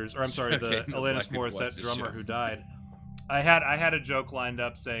Fighters, or I'm sorry, the Alanis Morissette drummer who died. I had a joke lined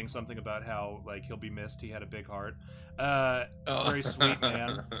up saying something about how like he'll be missed. He had a big heart. Very sweet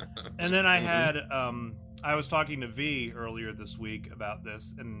man. And then I had I was talking to V earlier this week about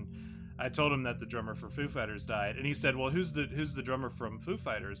this, and I told him that the drummer for Foo Fighters died, and he said, "Well, who's the drummer from Foo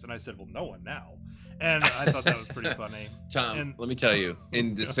Fighters?" And I said, "Well, no one now." And I thought that was pretty funny. Tom, let me tell you,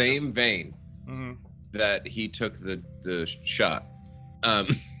 in the same vein that he took the shot,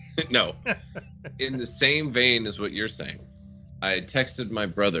 no, in the same vein as what you're saying, I had texted my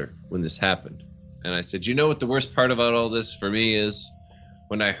brother when this happened, and I said, "You know what the worst part about all this for me is?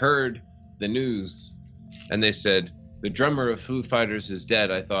 When I heard the news, and they said the drummer of Foo Fighters is dead,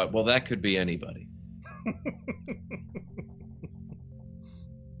 I thought, well, that could be anybody."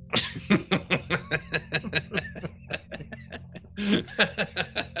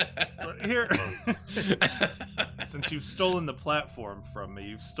 So here, since you've stolen the platform from me,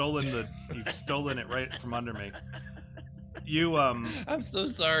 you've stolen it right from under me. I'm so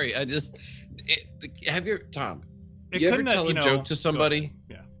sorry. Tom, you ever tell a joke to somebody?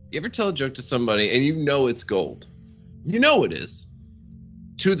 Yeah. You ever tell a joke to somebody and you know it's gold? You know it is.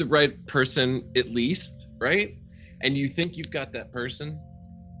 To the right person, at least, right? And you think you've got that person,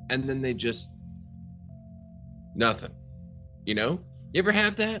 and then they just nothing. You ever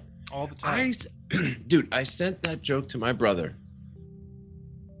have that? All the time. Dude, I sent that joke to my brother.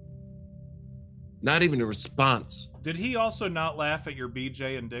 Not even a response. Did he also not laugh at your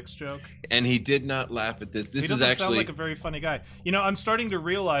BJ and Dick's joke? And he did not laugh at this. This he is doesn't actually sound like a very funny guy. I'm starting to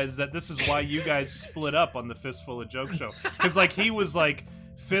realize that this is why you guys split up on the Fistful of Joke show. Because he was like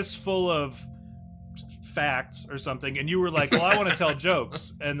fistful of facts or something, and you were like, "Well, I want to tell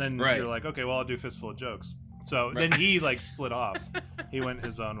jokes," and then you're like, "Okay, well, I'll do Fistful of Jokes." So then he split off. He went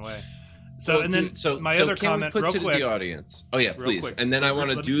his own way. So well, and then my other comment, real quick, the audience. Oh yeah, please. Quick. And then I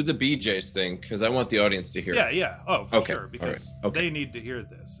want to do the BJ's thing because I want the audience to hear. Yeah. Oh, for sure, because they need to hear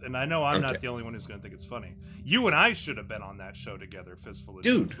this, and I know I'm not the only one who's going to think it's funny. You and I should have been on that show together, Fistful of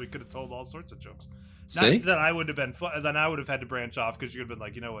Jokes. We could have told all sorts of jokes. Not that I would have been fun. Then I would have had to branch off because you would have been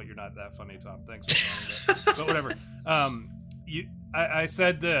like, you know what, you're not that funny, Tom. Thanks for that. But whatever. I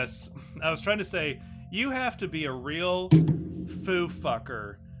said this. I was trying to say you have to be a real foo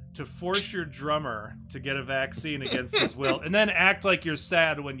fucker to force your drummer to get a vaccine against his will, and then act like you're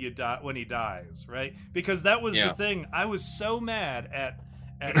sad when he dies, right? Because that was the thing. I was so mad at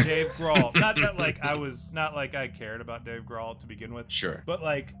Dave Grohl. Not like I cared about Dave Grohl to begin with. Sure. But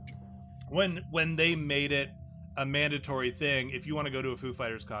like when they made it a mandatory thing, if you want to go to a Foo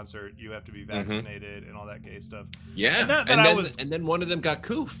Fighters concert, you have to be vaccinated and all that gay stuff. Yeah. And then one of them got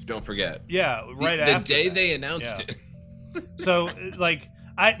coof, don't forget. Yeah, after the day they announced it. So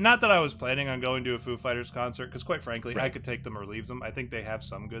not that I was planning on going to a Foo Fighters concert, because quite frankly, I could take them or leave them. I think they have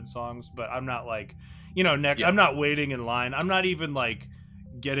some good songs, but I'm not like, I'm not waiting in line. I'm not even like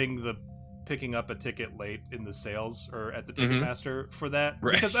picking up a ticket late in the sales or at the Ticketmaster for that,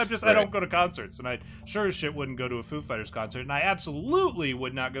 because I don't go to concerts, and I sure as shit wouldn't go to a Foo Fighters concert, and I absolutely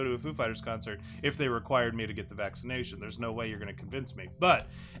would not go to a Foo Fighters concert if they required me to get the vaccination. There's no way you're going to convince me. But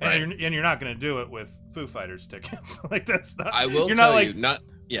and you're not going to do it with Foo Fighters tickets. Like that's not. I will you're tell not like, you, not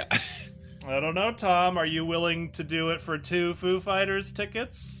yeah. I don't know, Tom. Are you willing to do it for 2 Foo Fighters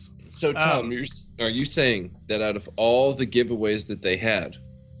tickets? So Tom, are you saying that out of all the giveaways that they had,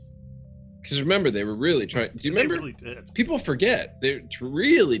 because remember they were really trying. Do you remember? They really did. People forget they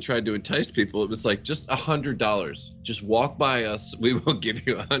really tried to entice people. It was like just $100. Just walk by us, we will give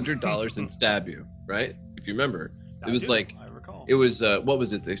you $100 and stab you. Right? If you remember, it was I recall. It was what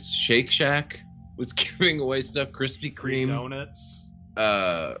was it? The Shake Shack was giving away stuff. Krispy Free Kreme. donuts.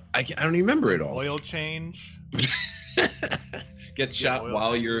 I don't even remember it all. Oil change. Get shot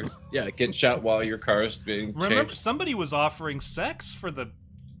while your car is being Remember, changed. somebody was offering sex for the.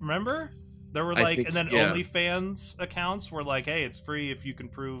 Remember, there were I think and then so, yeah. OnlyFans accounts were like, "Hey, it's free if you can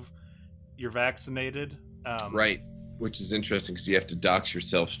prove you're vaccinated." Right, which is interesting because you have to dox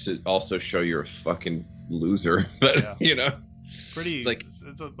yourself to also show you're a fucking loser. But Yeah. Pretty. It's like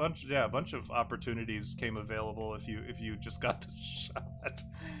it's a bunch. Yeah, a bunch of opportunities came available if you just got the shot.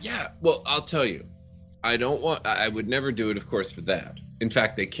 Yeah. Well, I'll tell you. I would never do it, of course, for that. In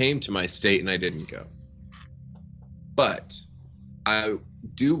fact, they came to my state and I didn't go. But I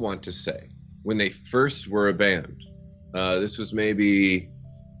do want to say, when they first were a band, this was maybe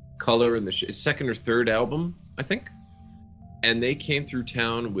Color in the second or third album, I think. And they came through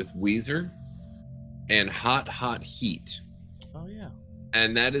town with Weezer and Hot Hot Heat. Oh, yeah.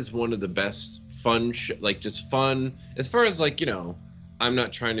 And that is one of the best fun, just fun, as far as I'm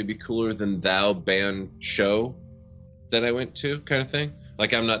not trying to be cooler than thou band show that I went to kind of thing.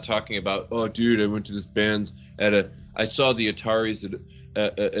 Like, I'm not talking about, oh, dude, I went to this band's I saw the Ataris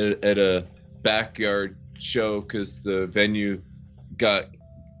at a backyard show because the venue got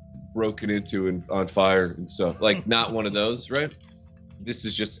broken into and on fire and stuff. Like, not one of those, right? This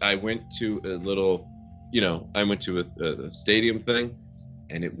is just, I went to a little, I went to a stadium thing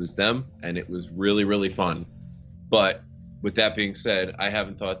and it was them and it was really, really fun. But with that being said, I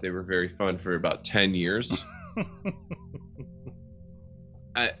haven't thought they were very fun for about 10 years.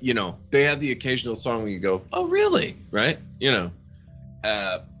 They have the occasional song where you go, oh, really? Right? No.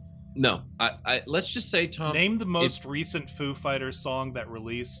 Let's just say, Tom. Name the most recent Foo Fighters song that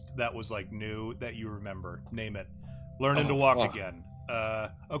released that was new that you remember. Name it. Learning to Walk Again.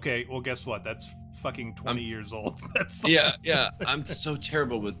 Okay, well, guess what? That's fucking 20 years old. That's yeah. I'm so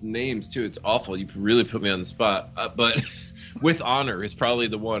terrible with names too. It's awful. You really put me on the spot. But With Honor is probably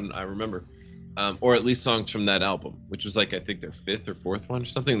the one I remember, or at least songs from that album, which was I think their fifth or fourth one or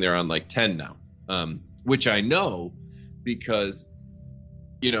something. They're on 10 now, which I know because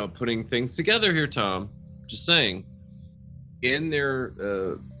putting things together here, Tom. Just saying, in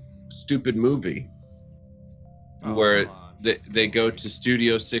their stupid movie where they go to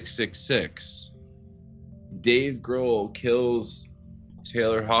Studio 666. Dave Grohl kills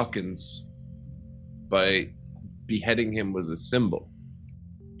Taylor Hawkins by beheading him with a cymbal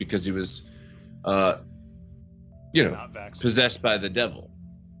because he was, possessed by the devil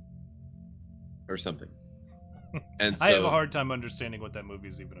or something. And so, I have a hard time understanding what that movie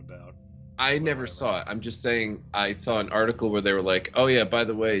is even about. I never saw it. I'm just saying I saw an article where they were like, oh yeah, by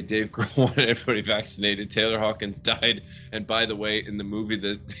the way, Dave Grohl wanted everybody vaccinated. Taylor Hawkins died. And by the way, in the movie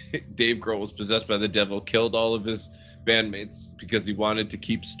that Dave Grohl was possessed by the devil, killed all of his bandmates because he wanted to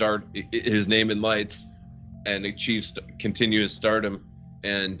keep his name in lights and achieve continuous stardom.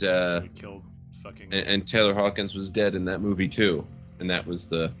 And killed fucking. And Taylor Hawkins was dead in that movie too. And that was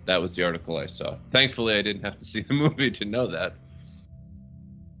the article I saw. Thankfully, I didn't have to see the movie to know that.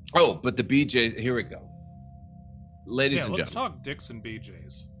 Oh, but the BJs, here we go. Ladies and gentlemen. Let's talk Dicks and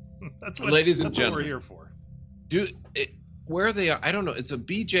BJs. That's what we're here for. Where are they? I don't know. It's a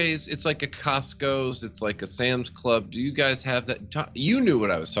BJ's. It's like a Costco's. It's like a Sam's Club. Do you guys have that? You knew what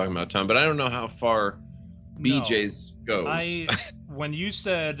I was talking about, Tom, but I don't know how far BJ's goes. When you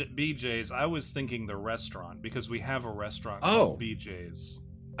said BJ's, I was thinking the restaurant because we have a restaurant called BJ's.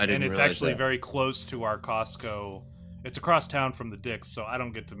 I didn't realize and it's actually that. very close to our Costco. It's across town from the Dicks, so I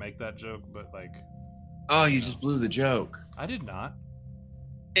don't get to make that joke, but Oh, you just blew the joke. I did not.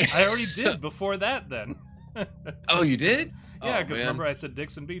 I already did before that then. Oh, you did? Yeah, because remember I said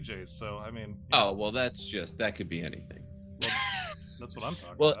Dicks and BJ's, so I mean... Oh, well, that could be anything. Well, that's what I'm talking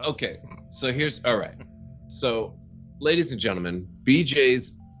about. Well, okay, so all right. So, ladies and gentlemen,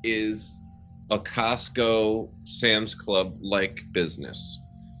 BJ's is a Costco, Sam's Club-like business.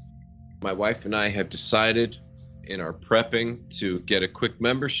 My wife and I have decided in our prepping to get a quick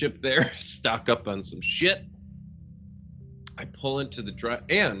membership there, stock up on some shit. I pull into the drive,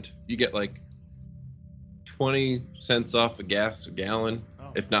 and you get 20 cents off a gallon,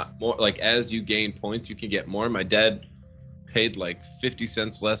 if not more. As you gain points, you can get more. My dad paid 50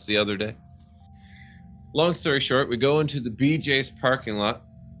 cents less the other day. Long story short, we go into the BJ's parking lot.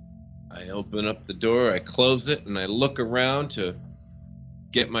 I open up the door, I close it, and I look around to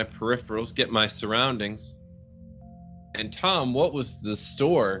get my peripherals, get my surroundings. And Tom, what was the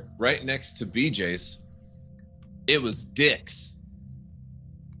store right next to BJ's? It was Dick's.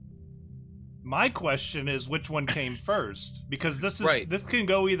 My question is, which one came first? Because this can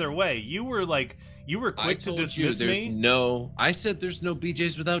go either way. You were quick to dismiss me. I said there's no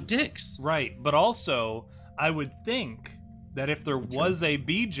BJ's without Dick's. Right, but also I would think that if there was a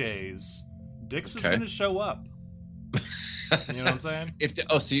BJ's, Dick's is going to show up. You know what I'm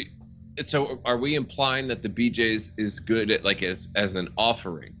saying? So are we implying that the BJ's is good at as an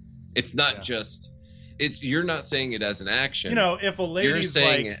offering? It's not just. You're not saying it as an action. You know, if a lady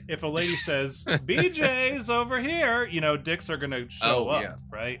says BJ's over here, you know, Dicks are gonna show up,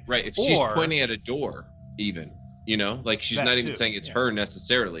 right? Right. If she's pointing at a door, even, you know, like she's not even saying it's her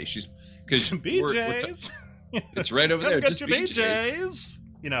necessarily. She's because BJ's. It's right over there. Get just your BJ's.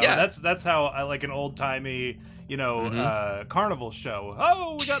 You know, that's how I like an old timey, you know, carnival show.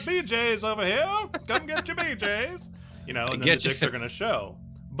 Oh, we got BJ's over here. Come get your BJ's. You know, and then the Dicks are gonna show.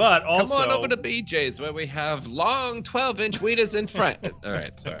 But also, come on over to BJ's where we have long 12-inch Wheaties in front. All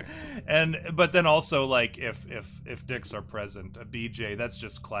right, sorry. But then also, like, if Dicks are present, a BJ, that's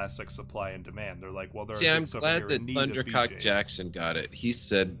just classic supply and demand. They're like, well, I'm glad that Thundercock Jackson got it. He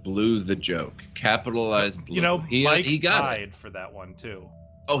said blew the joke, capitalized blew. You know, Mike he got tied it for that one too.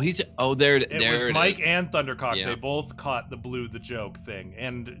 There it was Mike is. and Thundercock. Yeah. They both caught the blew the joke thing,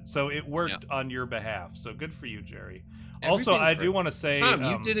 and so it worked on your behalf. So good for you, Jerry. Also, I do want to say, Tom,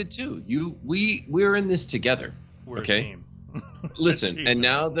 you did it too. We're in this together. We're a team. Listen, and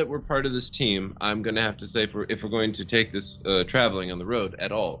now that we're part of this team, I'm going to have to say, if we're going to take this traveling on the road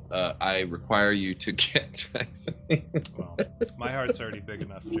at all, I require you to get vaccinated. Well, my heart's already big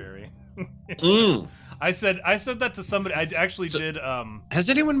enough, Jerry. Mm. I said that to somebody. I actually did.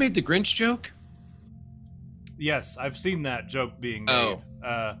 Has anyone made the Grinch joke? Yes, I've seen that joke being made. Oh,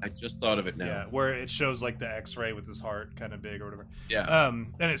 I just thought of it now. Yeah, where it shows like the X-ray with his heart kind of big or whatever. Yeah.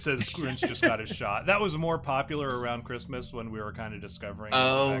 And it says Grinch just got his shot. That was more popular around Christmas when we were kind of discovering.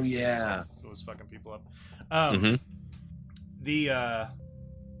 Oh yeah. It was fucking people up. Mm-hmm.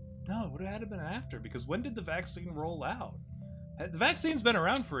 No, it would have had to been after, because when did the vaccine roll out? The vaccine's been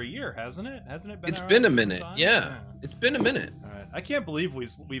around for a year, hasn't it? Hasn't it been? It's been a minute. Yeah, it's been a minute. All right. I can't believe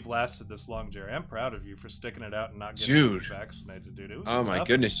we've lasted this long, Jerry. I'm proud of you for sticking it out and not getting vaccinated, dude. It was my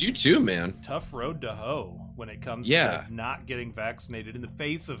goodness, you too, man. Tough road to hoe when it comes to not getting vaccinated in the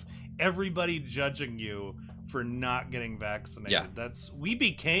face of everybody judging you for not getting vaccinated. Yeah. We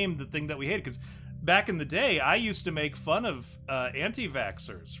became the thing that we hated, because back in the day, I used to make fun of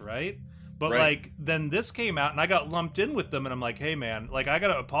anti-vaxxers, right? But like, then this came out and I got lumped in with them, and I'm like, hey man, like, I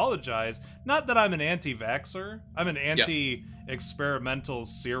gotta apologize. Not that I'm an anti-vaxxer. I'm an anti-experimental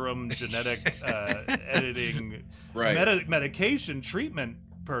serum genetic editing medication treatment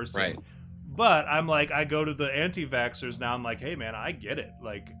person. Right. But I'm like, I go to the anti-vaxxers now. I'm like, hey man, I get it.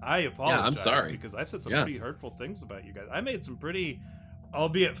 Like, I apologize. Yeah, I'm sorry, because I said some pretty hurtful things about you guys. I made some pretty,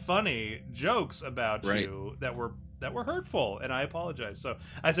 albeit funny, jokes about you that were hurtful, and I apologize. So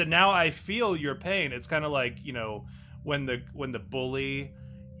I said, now I feel your pain. It's kind of like, you know, when the bully,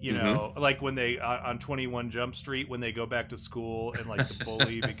 you know, like when they on 21 Jump Street, when they go back to school and like the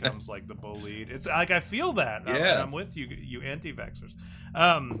bully becomes like the bullied. It's like, I feel that. I'm with you, you anti-vaxxers.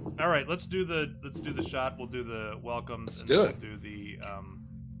 All right, let's do the shot. We'll do the welcomes. We'll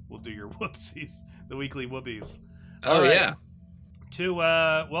do your whoopsies, the weekly whoopies. All right. To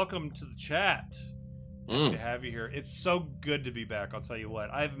welcome to the chat. Happy to have you here. It's so good to be back. I'll tell you what,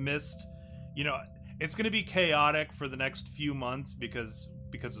 I've missed, you know, it's going to be chaotic for the next few months because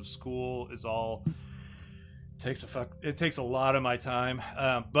of school is all it takes a lot of my time.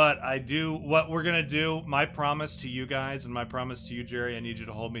 But I do what we're going to do. My promise to you guys and my promise to you, Jerry, I need you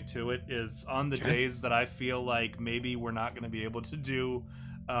to hold me to it, is on the days that I feel like maybe we're not going to be able to do,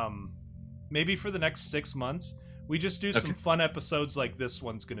 maybe for the next 6 months, we just do some fun episodes like this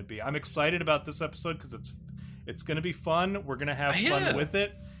one's going to be. I'm excited about this episode because it's going to be fun. We're going to have fun with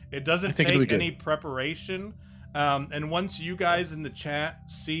it. It doesn't take any preparation. And once you guys in the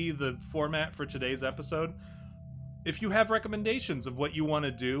chat see the format for today's episode, if you have recommendations of what you want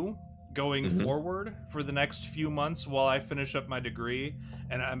to do going forward for the next few months while I finish up my degree,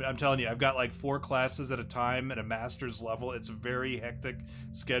 and I'm telling you, I've got like 4 classes at a time at a master's level. It's a very hectic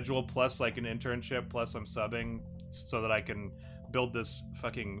schedule, plus like an internship, plus I'm subbing so that I can build this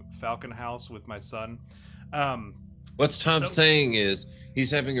fucking Falcon house with my son. What's Tom saying is he's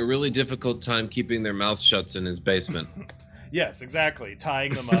having a really difficult time keeping their mouths shut in his basement. Yes, exactly.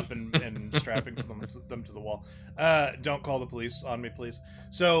 Tying them up and strapping them to the wall. Don't call the police on me, please.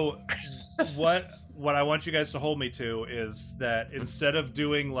 So what what I want you guys to hold me to is that instead of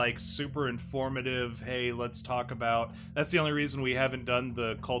doing like super informative, hey, let's talk about. That's the only reason we haven't done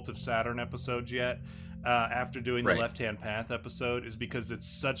the Cult of Saturn episodes yet. After doing the Right. Left Hand Path episode, is because it's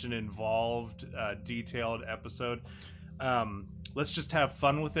such an involved, detailed episode. Let's just have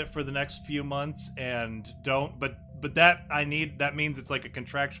fun with it for the next few months, and don't. But that means it's like a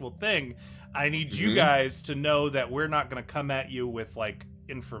contractual thing. I need you Mhm. guys to know that we're not going to come at you with like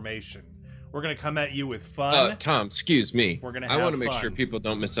information. We're going to come at you with fun. Tom, excuse me. We're gonna I have want to make sure fun. people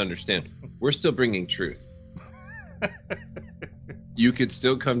don't misunderstand. We're still bringing truth. You could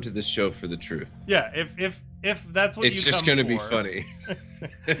still come to this show for the truth. Yeah, if that's what It's you just come going to be for, funny.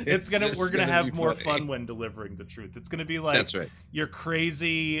 It's gonna just we're gonna be have more funny. fun when delivering the truth. It's gonna be like That's right. your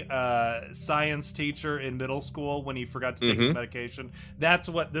crazy science teacher in middle school when he forgot to take his Mhm. medication. That's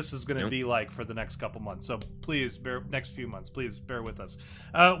what this is gonna Yep. be like for the next couple months. So please next few months, please bear with us.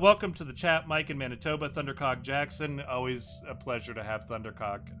 Welcome to the chat, Mike in Manitoba, Thundercock Jackson. Always a pleasure to have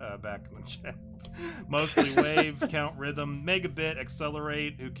Thundercock back in the chat. Mostly Wave, Count Rhythm, Megabit,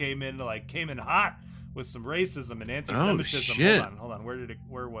 Accelerate, who came in hot with some racism and anti-Semitism. shit. Hold on.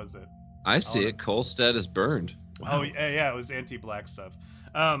 Where was it? I see wanna- it. Kolstad is burned. Oh yeah, it was anti-black stuff.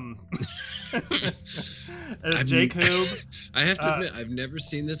 I'm- Jake Hoob. I have to admit, I've never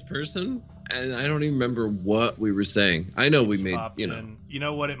seen this person, and I don't even remember what we were saying. I know we just made, popped in. You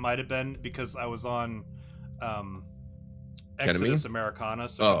know what it might have been, because I was on Exodus Americana a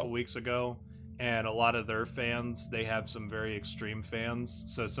couple weeks ago, and a lot of their fans, they have some very extreme fans,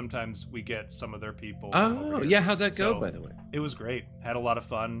 so sometimes we get some of their people. over Oh, here. yeah. How'd that go, So, by the way? It was great. Had a lot of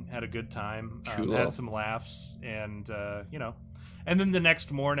fun. Had a good time. Cool. Had some laughs, and and then the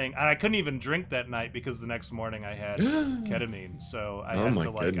next morning, I couldn't even drink that night because the next morning I had ketamine, so I Oh had my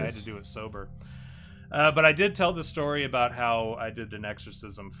to I had goodness. to do it sober. But I did tell the story about how I did an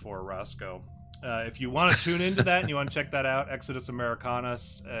exorcism for Roscoe. If you want to tune into that and you want to check that out, Exodus Americana,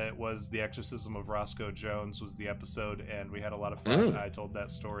 it was the exorcism of Roscoe Jones was the episode, and we had a lot of fun. I told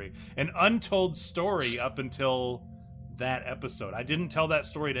that story, an untold story up until that episode. I didn't tell that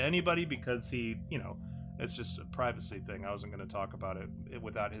story to anybody because he, it's just a privacy thing. I wasn't going to talk about it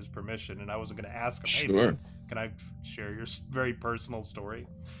without his permission, and I wasn't going to ask him, hey, Sure. man, can I share your very personal story?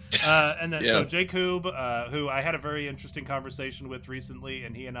 And then, so Jake Hoob, who I had a very interesting conversation with recently,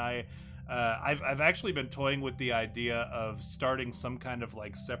 and he and I've actually been toying with the idea of starting some kind of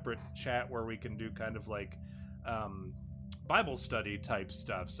like separate chat where we can do kind of like Bible study type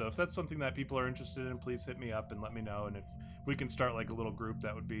stuff. So if that's something that people are interested in, please hit me up and let me know. And if we can start like a little group,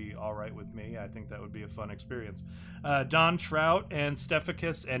 that would be all right with me. I think that would be a fun experience. Don Trout and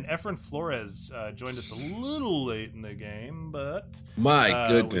Stephicus and Efren Flores joined us a little late in the game, but My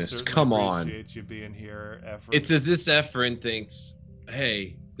we goodness, certainly come on. appreciate you being here, Efren. It's as if Efren thinks,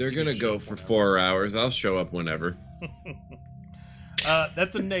 hey, they're You going to can go show up for whenever. 4 hours. I'll show up whenever.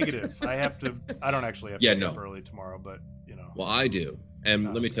 That's a negative. I don't actually have to Yeah, get no. up early tomorrow, but Well, I do.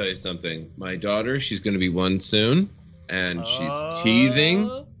 And let me tell you something. My daughter, she's going to be 1 soon, and she's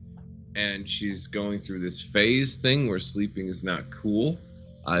teething, and she's going through this phase thing where sleeping is not cool.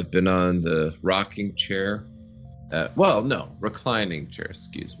 I've been on the rocking chair. Reclining chair,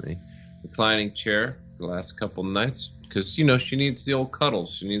 excuse me. Reclining chair the last couple nights because, she needs the old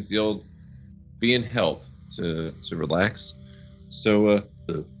cuddles. She needs the old being held to relax. So,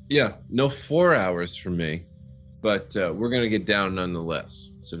 no 4 hours for me. But we're gonna get down nonetheless.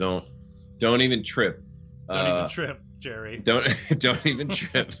 So don't even trip. Don't even trip, Jerry. Don't even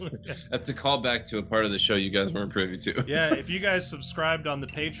trip. That's a callback to a part of the show you guys weren't privy to. Yeah, if you guys subscribed on the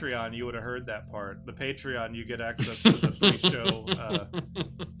Patreon, you would have heard that part. The Patreon, you get access to the pre-show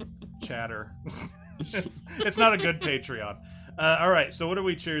chatter. It's not a good Patreon. All right, so what are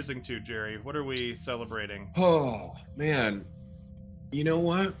we cheersing to, Jerry? What are we celebrating? Oh man, you know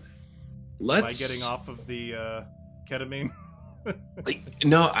what? By getting off of the ketamine.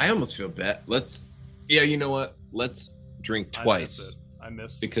 No, I almost feel bad. You know what? Let's drink twice. I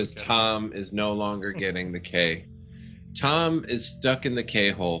miss because ketamine. Tom is no longer getting the K. Tom is stuck in the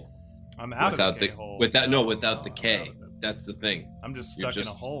K hole. I'm out without of the K-hole. without I'm the out K. of it. That's the thing. I'm just stuck in a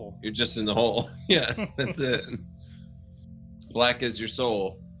hole. You're just in the hole. Yeah, that's it. Black as your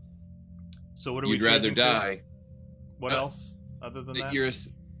soul. So what are You'd we rather choosing to? die. What else other than that? Your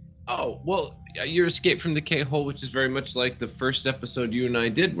escape from the K-hole, which is very much like the first episode you and I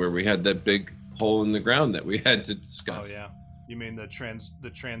did, where we had that big hole in the ground that we had to discuss. Oh yeah, you mean the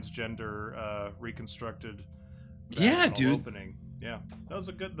transgender reconstructed? Yeah, vaginal dude. Opening. Yeah, that was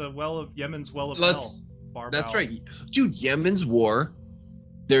a good. The Yemen's well of Let's- hell. That's right, dude. Yemen's war.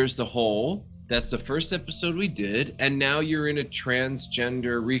 There's the hole, That's the first episode we did, and now you're in a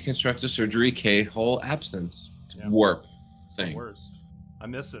transgender reconstructive surgery K-hole absence warp It's thing. the worst. I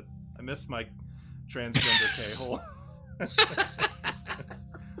miss it. I miss my transgender K-hole.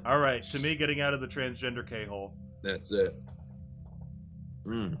 All right, to me, getting out of the transgender K-hole. That's it.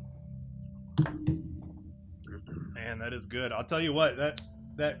 Mm. Man, that is good. I'll tell you what,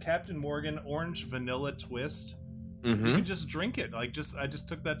 that Captain Morgan orange vanilla twist, you can just drink it. Like, I just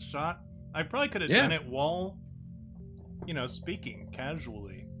took that shot. I probably could have done it while, speaking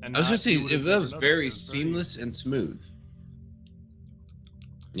casually. And I was gonna say, if that was very seamless and smooth.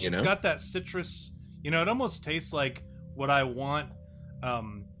 It's got that citrus. It almost tastes like what I want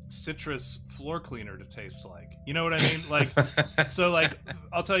citrus floor cleaner to taste like. You know what I mean? Like, so like,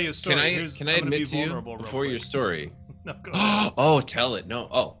 I'll tell you a story. Can I admit to you before your story? No, go ahead. Oh, tell it. No.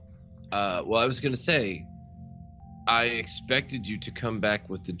 Oh, well, I was gonna say, I expected you to come back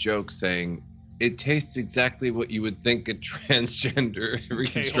with the joke saying it tastes exactly what you would think a transgender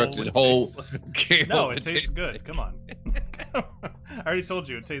reconstructed hole. Like. No, it tastes good. Like. Come on. I already told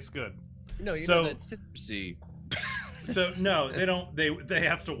you it tastes good. No, you know that citrusy. So no, they don't. They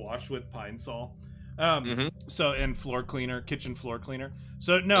have to wash with Pine Sol. So and floor cleaner, kitchen floor cleaner.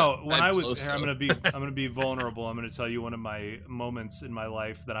 So no, when I was here, I'm gonna be vulnerable. I'm gonna tell you one of my moments in my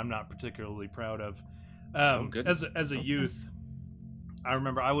life that I'm not particularly proud of. As a youth, I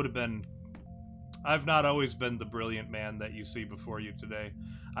remember I've not always been the brilliant man that you see before you today.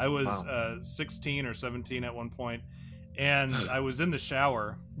 I was 16 or 17 at one point, and I was in the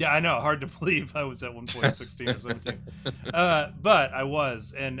shower. Yeah, I know, hard to believe I was at one point 16 or 17. But I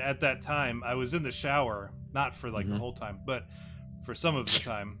was, and at that time, I was in the shower, not for like the whole time, but for some of the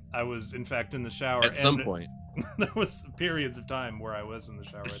time, I was in fact in the shower. At some point. There was periods of time where I was in the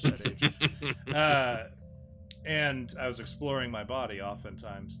shower at that age. And I was exploring my body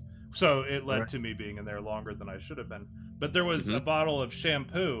oftentimes. So it led to me being in there longer than I should have been. But there was a bottle of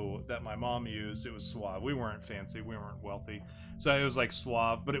shampoo that my mom used. It was Suave. We weren't fancy. We weren't wealthy. So it was like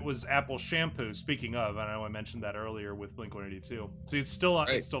Suave, but it was apple shampoo. Speaking of, I know I mentioned that earlier with Blink-182. See, it's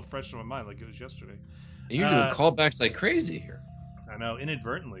still fresh in my mind like it was yesterday. You're doing callbacks like crazy here. I know,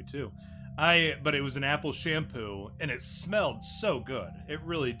 inadvertently too. But it was an apple shampoo, and it smelled so good. It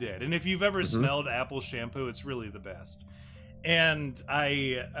really did. And if you've ever smelled apple shampoo, it's really the best. And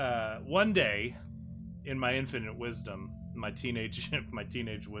I, one day, in my infinite wisdom, my teenage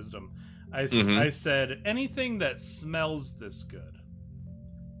wisdom, I said, anything that smells this good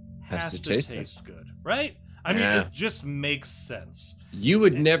has to taste good, right? I mean, it just makes sense. You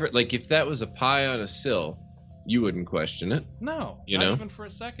would never, like, if that was a pie on a sill, you wouldn't question it. No, not even for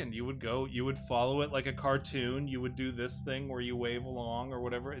a second. You would follow it like a cartoon. You would do this thing where you wave along or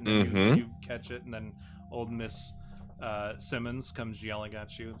whatever, and then you catch it, and then old Miss Simmons comes yelling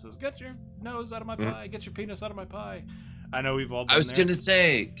at you and says, "Get your nose out of my pie! Get your penis out of my pie!" I know we've all been I was gonna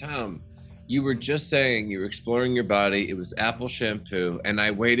say, Tom, you were just saying you were exploring your body. It was apple shampoo, and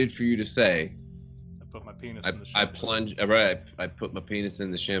I waited for you to say, I put my penis in the shampoo. I plunged. I put my penis in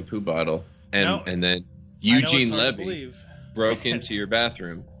the shampoo bottle, and then Eugene Levy broke into your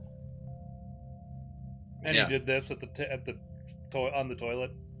bathroom. And he did this on the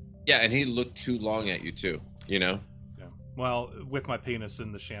toilet. Yeah, and he looked too long at you too. Yeah. Well, with my penis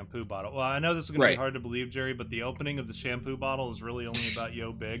in the shampoo bottle. Well, I know this is going to be hard to believe, Jerry, but the opening of the shampoo bottle is really only about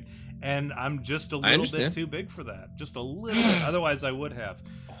yo big, and I'm just a little bit too big for that. Just a little bit. Otherwise, I would have.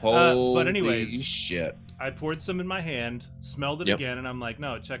 But anyways, shit. I poured some in my hand, smelled it again, and I'm like,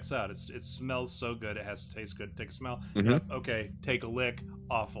 no, it checks out. It smells so good. It has to taste good. Take a smell. Yep, okay, take a lick.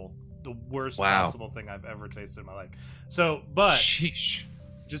 Awful. The worst possible thing I've ever tasted in my life. So, but... Sheesh.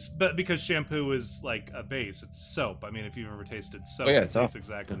 But because shampoo is like a base, it's soap. I mean, if you've ever tasted soap, it tastes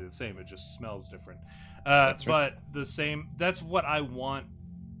exactly the same. It just smells different. That's right. But the same. That's what I want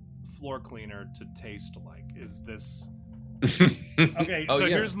floor cleaner to taste like. Is this? Okay,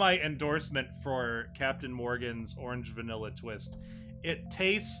 here's my endorsement for Captain Morgan's Orange Vanilla Twist. It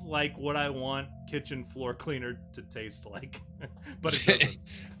tastes like what I want kitchen floor cleaner to taste like, but it doesn't.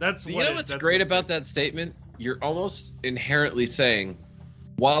 That's what. You know what's great about that statement? You're almost inherently saying,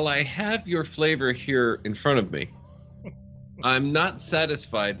 while I have your flavor here in front of me, I'm not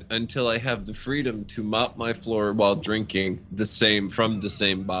satisfied until I have the freedom to mop my floor while drinking from the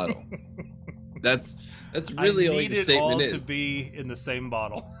same bottle. That's really all your statement is. To be in the same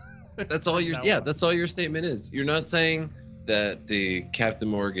bottle. That's all your that's all your statement is. You're not saying that the Captain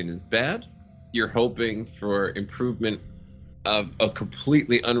Morgan is bad. You're hoping for improvement of a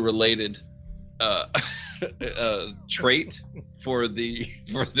completely unrelated trait for the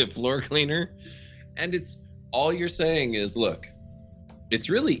floor cleaner, and it's all you're saying is, look, it's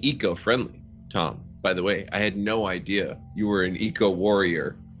really eco-friendly. Tom. By the way, I had no idea you were an eco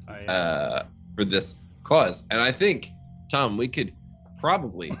warrior for this cause. And I think, Tom, we could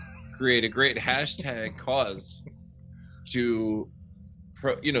probably create a great hashtag cause to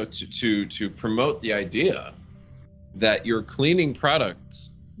promote the idea that your cleaning products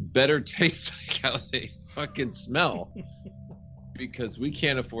better taste like how they fucking smell, because we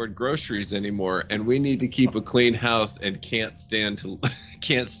can't afford groceries anymore and we need to keep a clean house and can't stand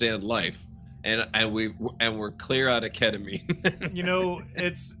life. And we're clear out of ketamine. You know,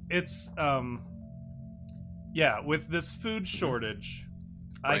 it's with this food shortage,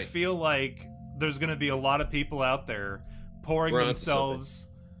 right. I feel like there's going to be a lot of people out there pouring themselves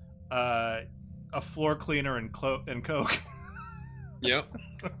a floor cleaner and Coke. Yep,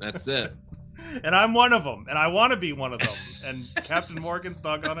 that's it. And I'm one of them, and I want to be one of them. And Captain Morgan's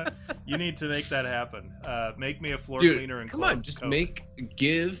not gonna. You need to make that happen. Make me a floor cleaner and come on, just Coke.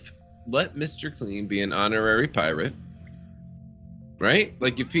 Let Mr. Clean be an honorary pirate, right?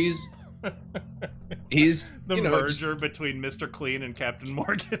 Like if he's the merger between Mr. Clean and Captain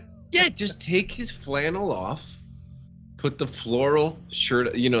Morgan. Yeah, just take his flannel off, put the floral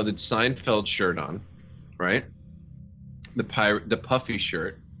shirt, the Seinfeld shirt on, right? The puffy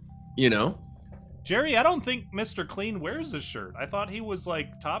shirt, Jerry, I don't think Mr. Clean wears a shirt. I thought he was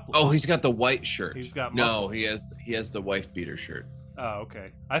like topless. Oh, he's got the white shirt. He's got muscles. No, he has the wife beater shirt. Oh,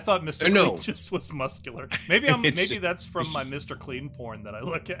 okay. I thought Mr. Clean just was muscular. Maybe that's from my Mr. Clean porn that I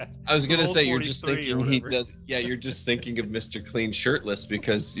look at. I was gonna say you're just thinking he does. Yeah, you're just thinking of Mr. Clean shirtless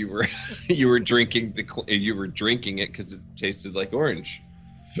because you were drinking it because it tasted like orange.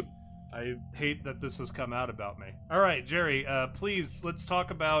 I hate that this has come out about me. All right, Jerry, please let's talk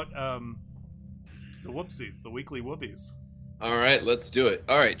about the whoopsies, the weekly whoopies. All right, let's do it.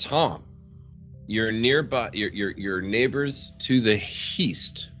 All right, Tom. You're nearby. Your neighbors to the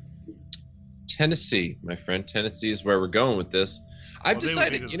east, Tennessee, my friend. Tennessee is where we're going with this. I've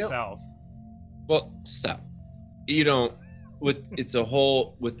decided, south. Well, stop. It's a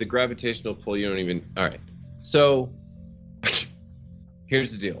whole with the gravitational pull. You don't even. All right. So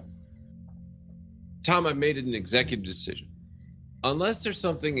here's the deal, Tom. I've made an executive decision. Unless there's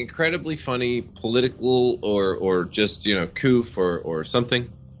something incredibly funny, political, or just coof or something,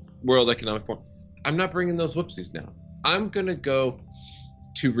 World Economic Forum. I'm not bringing those whoopsies now. I'm going to go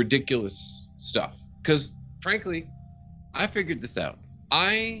to ridiculous stuff. Because, frankly, I figured this out.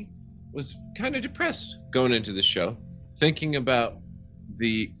 I was kind of depressed going into the show, thinking about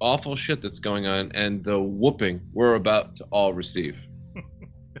the awful shit that's going on and the whooping we're about to all receive.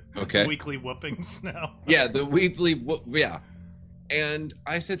 Okay? Weekly whoopings now. Yeah, the weekly yeah. And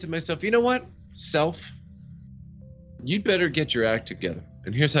I said to myself, you know what? Self, you'd better get your act together.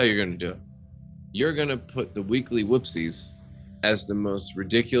 And here's how you're going to do it. You're going to put the weekly whoopsies as the most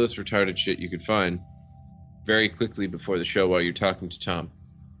ridiculous, retarded shit you could find very quickly before the show while you're talking to Tom.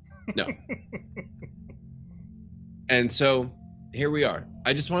 No. And so here we are.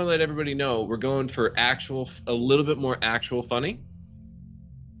 I just want to let everybody know we're going for a little bit more actual funny.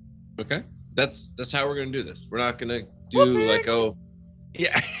 Okay? That's how we're going to do this. We're not going to do like, oh,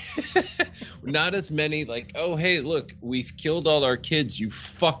 yeah. Not as many like, oh, hey, look, we've killed all our kids, you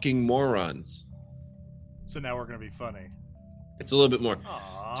fucking morons. So now we're going to be funny. It's a little bit more.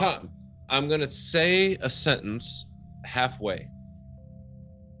 Aww. Tom, I'm going to say a sentence halfway.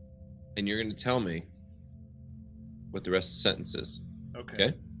 And you're going to tell me what the rest of the sentence is.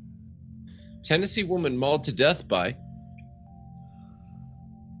 Okay? Tennessee woman mauled to death by...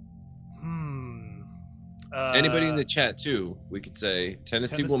 Anybody in the chat, too, we could say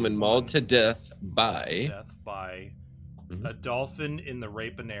Tennessee woman mauled to death by... a dolphin in the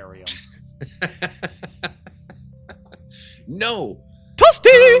rapenarium. No.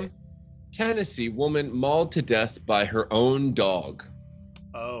 Toasty! Tennessee woman mauled to death by her own dog.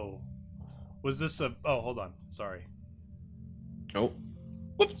 Oh. Was this a... Oh, hold on. Sorry. Oh.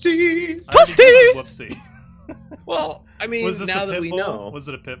 Whoopsies! Toasty! Whoopsie. Well, I mean, was this now a pit that we bull? know... Was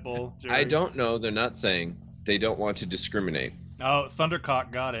it a pit bull, Jerry? I don't know. They're not saying. They don't want to discriminate. Oh,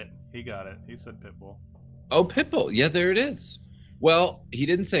 Thundercock got it. He got it. He said pit bull. Oh, pit bull. Yeah, there it is. Well, he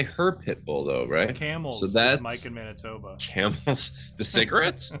didn't say her pit bull, though, right? Camels. So that's Mike in Manitoba. Camels? The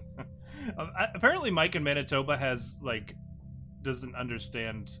cigarettes? Apparently, Mike in Manitoba doesn't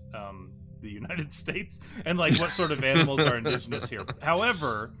understand the United States and what sort of animals are indigenous here.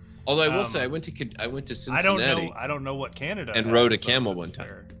 However, although I will say I went to Cincinnati. I don't know what Canada and has, rode a camel one time.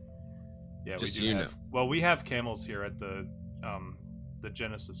 Fair. Yeah, just we do have. Well, we have camels here at the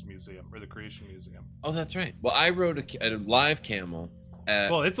Genesis Museum or the Creation Museum. Oh, that's right. Well, I rode a live camel.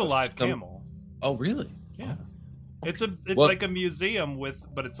 Well, it's a live camel. Oh, really? Yeah. It's Well- like a museum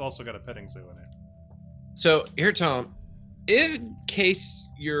but it's also got a petting zoo in it. So here, Tom, in case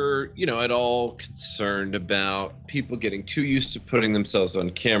you're, at all concerned about people getting too used to putting themselves on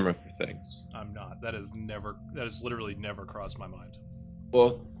camera for things. I'm not. That has literally never crossed my mind.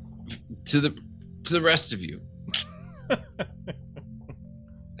 Well, to the rest of you.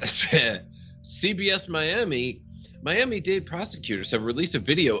 CBS Miami-Dade prosecutors have released a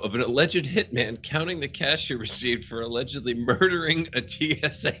video of an alleged hitman counting the cash he received for allegedly murdering a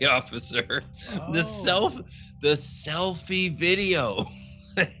TSA officer. Oh. The selfie video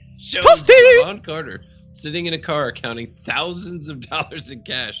shows Javon Carter sitting in a car counting thousands of dollars in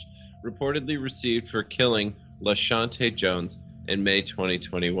cash reportedly received for killing LaShante Jones in May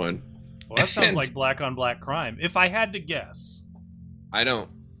 2021. Well, that sounds And- like black on black crime. If I had to guess. I don't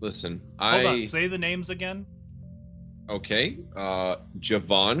listen. Hold on, say the names again. Okay,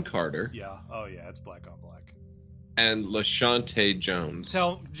 Javon Carter Yeah. Oh yeah, it's black on black. and LaShante Jones.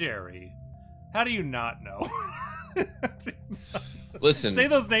 Tell Jerry, how do you not know? Listen, Say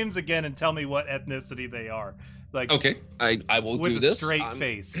those names again and tell me what ethnicity they are. Like, okay, I will with do a this. straight I'm-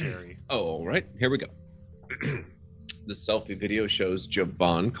 face, Jerry. Oh, all right, here we go. The selfie video shows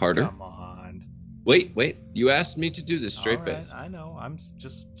Javon Carter. Come on. Wait, you asked me to do this straight All right, face. I know. I'm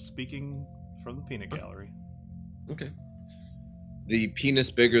just speaking from the peanut gallery. Okay. The penis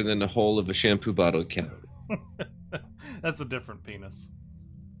bigger than the whole of a shampoo bottle can. That's a different penis.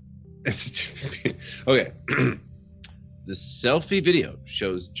 Okay. The selfie video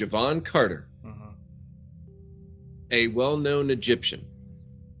shows Javon Carter, Mhm. a well-known Egyptian,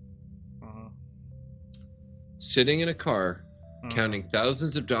 Mhm. sitting in a car Mhm. counting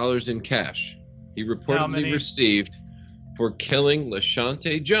thousands of dollars in cash he reportedly many? received for killing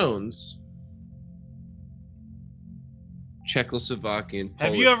LaShante Jones, Czechoslovakian.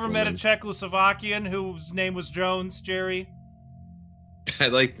 Have you Polish ever met a woman. Czechoslovakian whose name was Jones, Jerry? I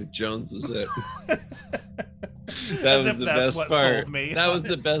like that Jones was it. That As was if the that's best what part. sold me. That was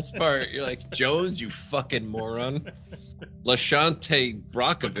the best part. You're like, Jones, you fucking moron. LaShante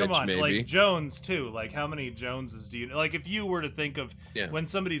But Brockovich, come on, maybe. like Jones too. Like, how many Joneses do you know? Like, if you were to think of when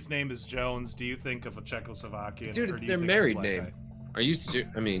somebody's name is Jones, do you think of a Czechoslovakian? Dude, or it's do you their think of a married black name. guy? Are you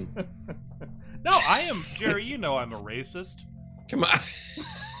I mean, No, I am Jerry. You know I'm a racist. come on.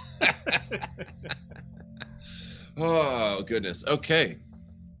 Oh, goodness. Okay.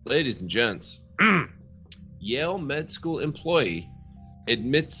 Ladies and gents, Yale Med School employee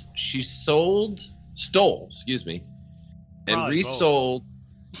admits she stole, and Probably resold,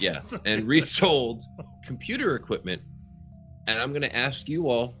 and resold computer equipment. And I'm going to ask you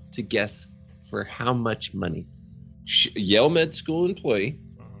all to guess for how much money. Yale Med School employee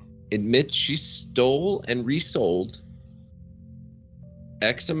admits she stole and resold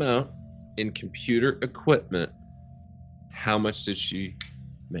X amount in computer equipment. How much did she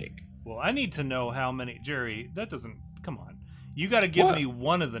make? Well, I need to know how many. Jerry, that doesn't. Come on. You got to give What? me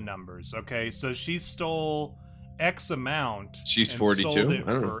one of the numbers, okay? So she stole X amount. She's and 42? Sold it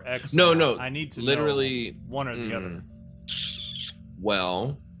I don't know. for X No, amount. no, I need to literally, know one or the other.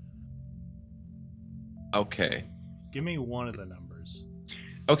 Well, okay. Give me one of the numbers.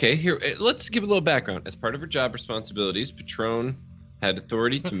 Okay, here, let's give a little background. As part of her job responsibilities, Patron had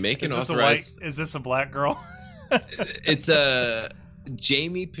authority to make and authorize... Is this a black girl? It's a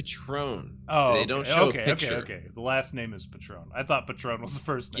Jamie Patron. Oh, they don't show a picture. Okay. The last name is Patron. I thought Patron was the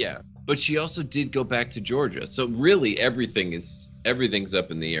first name. Yeah, but she also did go back to Georgia. So really, everything's up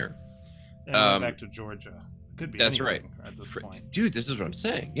in the air. And went back to Georgia. Could be. That's anything right. At this point. Dude, this is what I'm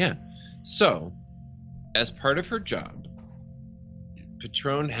saying. Yeah. So, as part of her job,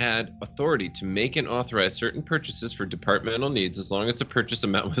 Patron had authority to make and authorize certain purchases for departmental needs as long as the purchase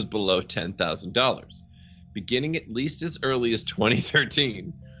amount was below $10,000. Beginning at least as early as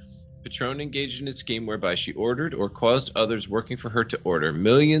 2013, Patron engaged in a scheme whereby she ordered or caused others working for her to order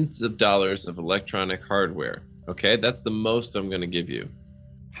millions of dollars of electronic hardware. Okay, that's the most I'm going to give you.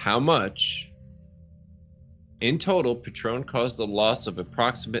 How much? In total, Patron caused the loss of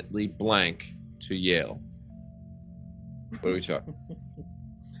approximately blank to Yale. What are we talking?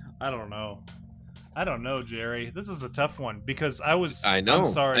 I don't know, Jerry. This is a tough one because I know. I'm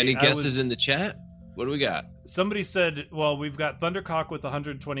sorry. Any guesses in the chat? What do we got? Somebody said, well, we've got Thundercock with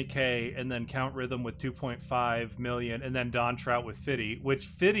 120K and then Count Rhythm with 2.5 million and then Don Trout with 50, which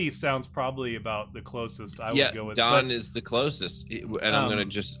 50 sounds probably about the closest I would go with. Don is the closest. And I'm going to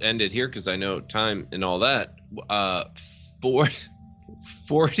just end it here because I know time and all that.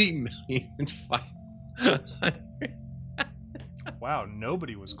 40 million. Wow,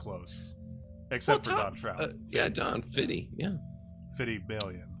 nobody was close. Except for Don Trout. Don, 50. Yeah. 50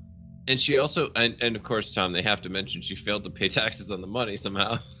 billion. And she also, and of course, Tom, they have to mention she failed to pay taxes on the money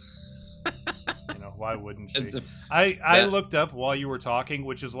somehow. You know, why wouldn't she? And so I looked up while you were talking,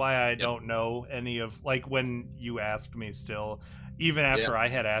 which is why I don't know any of, like, when you asked me still, even after I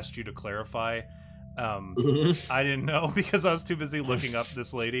had asked you to clarify, I didn't know because I was too busy looking up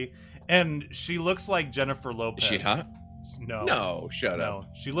this lady. And she looks like Jennifer Lopez. Is she hot? No. No, shut up.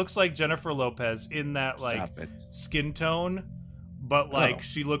 She looks like Jennifer Lopez in that, like, skin tone, but, like,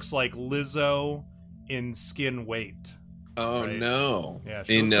 she looks like Lizzo in skin weight. Oh, right? No. Yeah,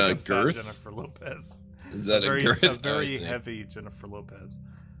 she looks like a girth? fat Jennifer Lopez. Is that a very heavy Jennifer Lopez.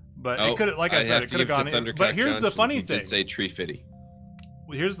 But it could, like I said, it could have gone in. But here's the funny thing. Say Tree Fitty.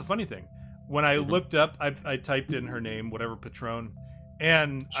 Well, here's the funny thing. When I looked up, I typed in her name, whatever, Patron,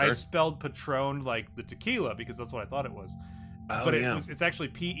 and I spelled Patron like the tequila because that's what I thought it was. Oh, but it's actually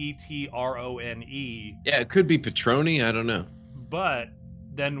Petrone. Yeah, it could be Petroni. I don't know. But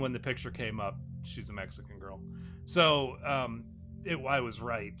then when the picture came up, she's a Mexican girl. So I was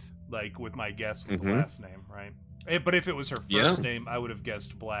right, like, with my guess with the last name, right? But if it was her first name, I would have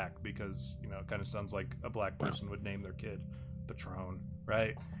guessed Black because, you know, it kind of sounds like a black person would name their kid Patron,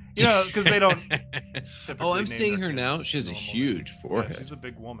 right? You know, because they don't. Oh, I'm seeing her now. She has a huge forehead. Yeah, she's a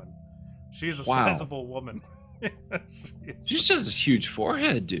big woman. She's a sizable woman. She just has a huge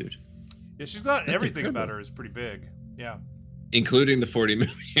forehead, dude. Yeah, she's got everything about her is pretty big. Yeah, including the 40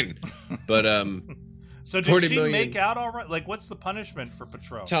 million. But so did she make out all right? Like, what's the punishment for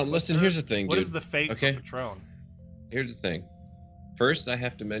Patron? Tom, listen. Here's the thing, dude. What is the fate for Patron? Here's the thing. First, I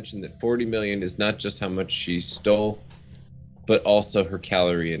have to mention that 40 million is not just how much she stole, but also her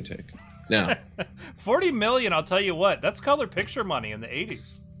calorie intake. Now, 40 million, I'll tell you what, that's color picture money in the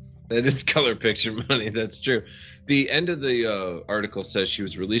 80s. That is color picture money, that's true. The end of the article says she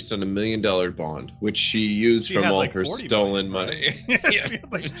was released on $1 million bond, which she used from all her stolen money.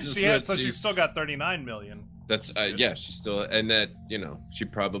 Right? She's still got 39 million. That's she still, and that, you know, she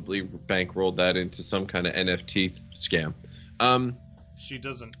probably bankrolled that into some kind of NFT scam. She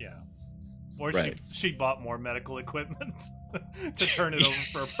doesn't, or she bought more medical equipment to turn it over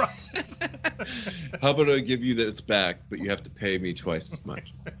for a profit. How about I give you this back, but you have to pay me twice as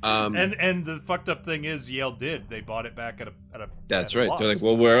much. And the fucked up thing is Yale did. They bought it back at a That's right. They're like,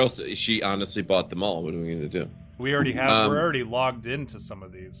 well, where else? She honestly bought them all. What are we going to do? We already have. We're already logged into some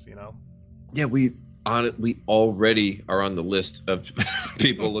of these, you know. Yeah, we already are on the list of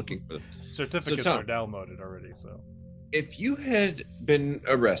people looking for them. Certificates are downloaded already. So, if you had been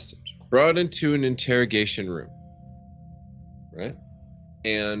arrested, brought into an interrogation room, right,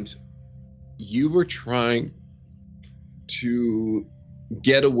 and you were trying to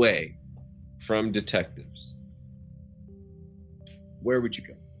get away from detectives, where would you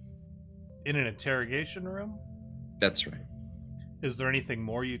go? In an interrogation room? That's right. Is there anything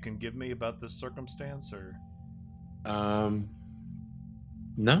more you can give me about this circumstance, or?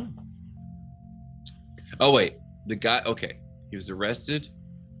 No. Oh, wait. The guy, okay. He was arrested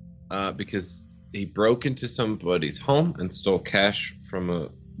because he broke into somebody's home and stole cash from a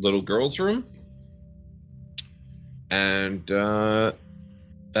little girl's room. And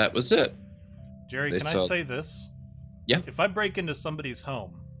that was it. Jerry, can I say this? Yeah. If I break into somebody's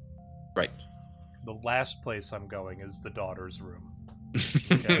home, right, the last place I'm going is the daughter's room.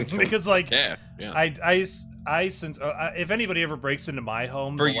 Okay? Because, like, I since if anybody ever breaks into my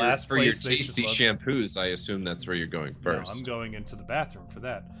home, the last place for your tasty shampoos, I assume that's where you're going first. No, I'm going into the bathroom for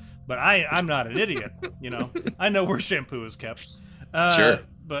that. But I'm not an idiot, you know. I know where shampoo is kept. Sure.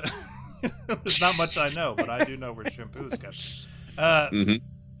 But there's not much I know, but I do know where shampoo is kept.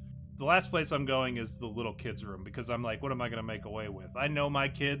 The last place I'm going is the little kids' room because I'm like, what am I going to make away with? I know my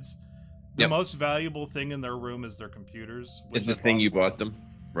kids. The most valuable thing in their room is their computers. Is the thing you bought them,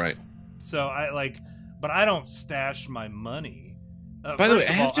 right? So but I don't stash my money. By the way,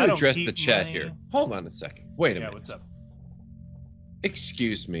 I have to address the chat here. Hold on a second. Wait a minute. Yeah, what's up?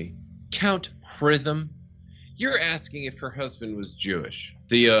 Excuse me, Count Rhythm. You're asking if her husband was Jewish,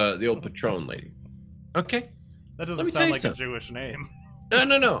 the old Patron lady. Okay. That doesn't sound like a Jewish name.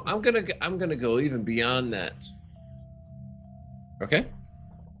 No. I'm gonna go even beyond that. Okay.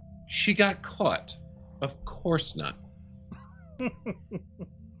 She got caught. Of course not.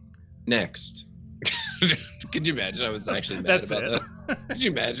 Next. Could you imagine? I was actually mad about that. Could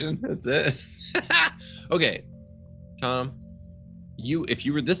you imagine? That's it. Okay, Tom, if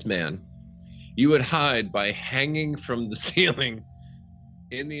you were this man, you would hide by hanging from the ceiling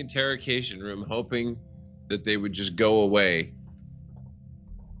in the interrogation room, hoping that they would just go away,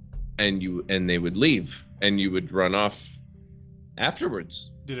 and they would leave, and you would run off afterwards.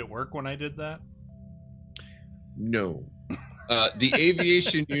 Did it work when I did that? No. The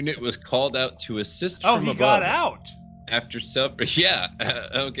aviation unit was called out to assist Oh, from he above got out. after yeah.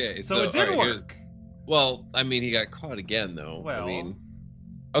 Okay. So it did all right, work. Well, I mean, he got caught again, though. Well,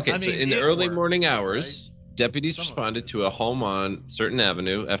 okay. I So mean, in the it early worked, morning hours, deputies Some of it responded did. to a home on certain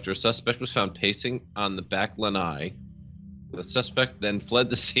avenue after a suspect was found pacing on the back lanai. The suspect then fled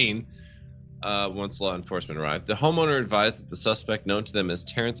the scene once law enforcement arrived. The homeowner advised that the suspect, known to them as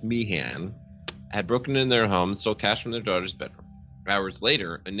Terrence Meehan, had broken into their home and stole cash from their daughter's bedroom. Hours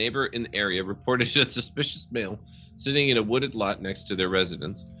later, a neighbor in the area reported a suspicious male sitting in a wooded lot next to their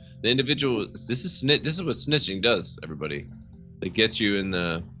residence. The individual, this is what snitching does, everybody. They get you in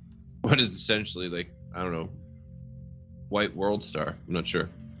the, what is essentially like, I don't know, White World Star. I'm not sure.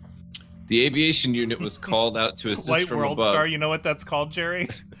 The aviation unit was called out to assist White from World above. Star, you know what that's called, Jerry?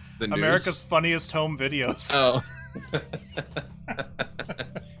 The news. America's Funniest Home Videos. Oh.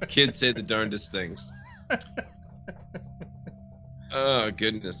 Kids say the darndest things. Oh,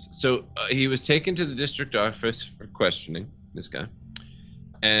 goodness. So he was taken to the district office for questioning, this guy.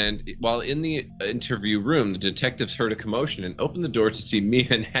 And while in the interview room, the detectives heard a commotion and opened the door to see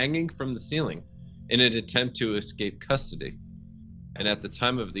Meehan hanging from the ceiling in an attempt to escape custody. And at the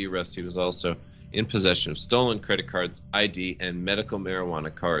time of the arrest, he was also in possession of stolen credit cards, ID, and medical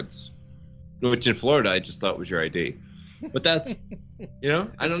marijuana cards. Which in Florida, I just thought was your ID. But that's, I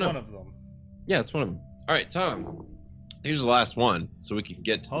don't know. One of them. Yeah, it's one of them. All right, Tom. Here's the last one, so we can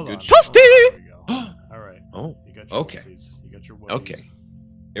get to Hold the on. good shit. There we go. All right. Oh, You got your okay. whoopsies. You got your woodies. Okay.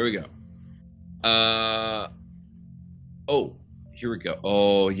 Here we go. Here we go.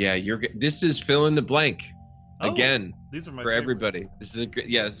 Oh, yeah, this is fill in the blank. Oh, Again, these are my for favorites. everybody. This is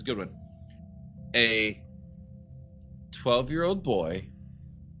this is a good one. A 12-year-old boy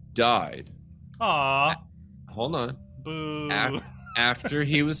died. Aw. Hold on. Boo. After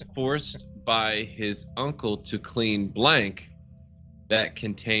he was forced by his uncle to clean blank that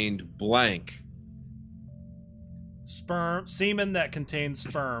contained blank. Sperm. Semen that contains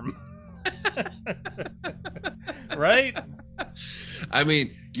sperm. Right? I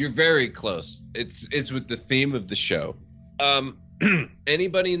mean, you're very close. It's with the theme of the show.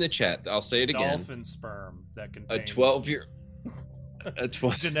 Anybody in the chat, I'll say it again. Dolphin sperm that A contains 12-year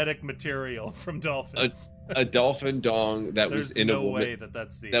genetic material from dolphins. a dolphin dong that There's was in no a woman way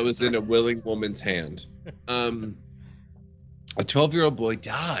that's the that was answer. in a willing woman's hand. A 12-year-old boy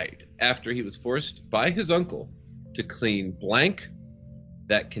died after he was forced by his uncle to clean blank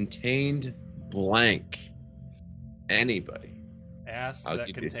that contained blank. Anybody? Ass I'll that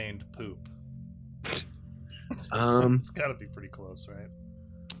give you- contained poop. Um, It's got to be pretty close, right?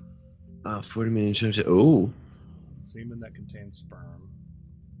 40 million. Oh, Semen that contains sperm.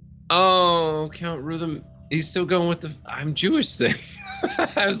 oh, Count Rhythm. He's still going with the "I'm Jewish" thing.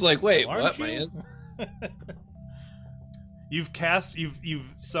 I was like, wait, Aren't what, you? man? You've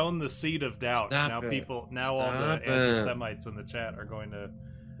sown the seed of doubt. Stop Now it. all Stop the it. anti-Semites in the chat are going to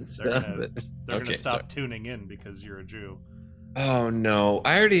Stop gonna- it. they're Okay, going to stop sorry. tuning in because you're a Jew. Oh no,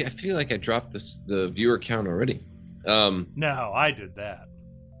 I feel like I dropped the viewer count already. No, I did that.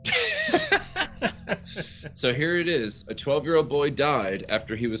 So here it is. A 12-year-old boy died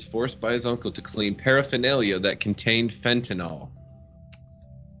after he was forced by his uncle to clean paraphernalia that contained fentanyl.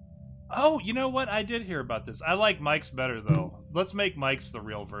 Oh, you know what? I did hear about this. I like Mike's better though. Let's make Mike's the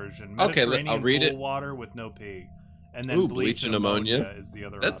real version. Okay, I'll Mediterranean read pool it. water with no pee, and then Ooh, bleach and ammonia is the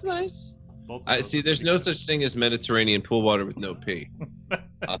other. That's option. nice. Both of I those see. are There's pretty no good. such thing as Mediterranean pool water with no pee.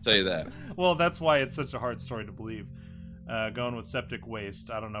 I'll tell you that. Well, that's why it's such a hard story to believe. Going with septic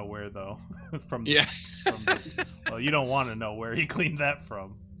waste. I don't know where though. From Yeah. well, you don't want to know where he cleaned that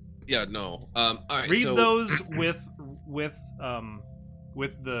from. Yeah. No. All right. Read so, those with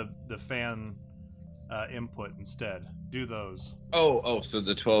the fan input instead. Do those. Oh. So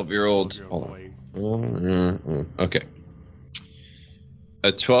the 12-year-old. Your Hold boy. on. Okay.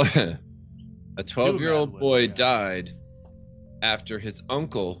 A 12-year-old lib, boy yeah. died after his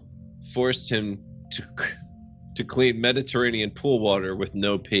uncle forced him to clean Mediterranean pool water with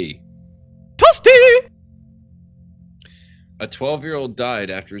no pee. Toasty! A 12-year-old died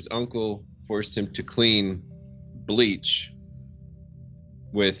after his uncle forced him to clean bleach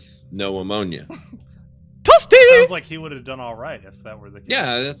with no ammonia. Toasty! Sounds like he would have done all right if that were the case.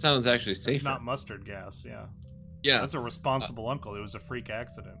 Yeah, that sounds actually It's safer. not mustard gas. Yeah, Yeah, that's a responsible uncle. It was a freak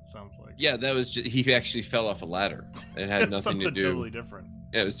accident. Sounds like. yeah, that was he actually fell off a ladder. It had nothing Something to do. totally different.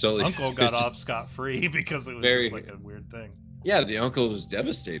 Yeah, it was totally. Uncle it got was off just- scot-free because it was very- just like a weird thing. Yeah, the uncle was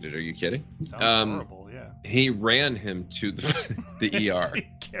devastated. Are you kidding? Sounds horrible. Yeah. He ran him to the ER. He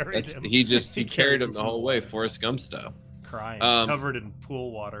carried him. He carried him the from whole way, water. Forrest Gump style. Crying, Um, covered in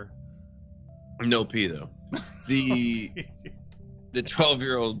pool water. No pee though. the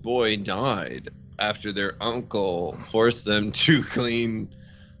 12-year-old boy died after their uncle forced them to clean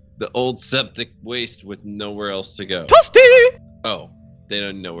the old septic waste with nowhere else to go. Toasty! Oh, they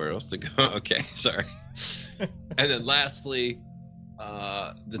don't know where else to go. Okay, sorry. And then lastly,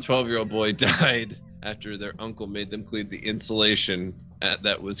 the 12-year-old boy died after their uncle made them clean the insulation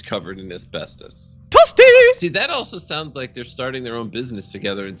that was covered in asbestos. Toasty! See, that also sounds like they're starting their own business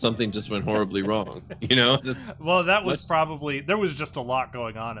together and something just went horribly wrong. You know? Well, that was much- probably there was just a lot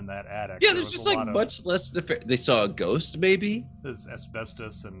going on in that attic. Yeah, There there's was just a like lot of- much less. They saw a ghost, maybe. There's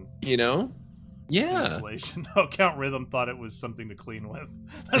asbestos and You know? Yeah. insulation. Oh, Count Rhythm thought it was something to clean with.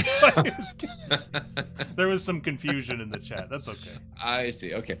 That's why he was there was some confusion in the chat. That's okay. I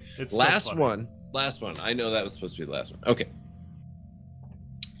see. Okay. It's still Last funny. one. Last one. I know that was supposed to be the last one. Okay.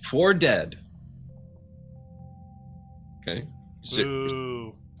 4 Dead. Okay.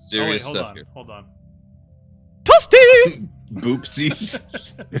 Boo. Serious hold stuff on. here. Hold on. Toasty! Boopsies.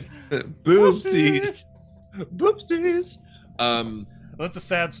 Boopsies. Boopsies. That's a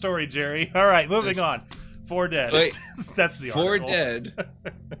sad story, Jerry. All right, moving on. 4 Dead. Wait. That's the 4 article. Dead.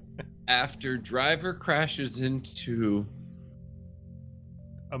 After driver crashes into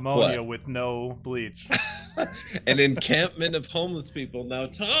Ammonia What? with no bleach. an encampment of homeless people. Now,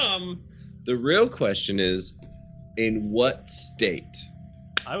 Tom, the real question is, in what state?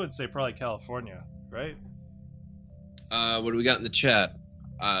 I would say probably California, right? What do we got in the chat?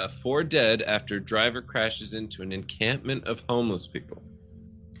 4 dead after driver crashes into an encampment of homeless people.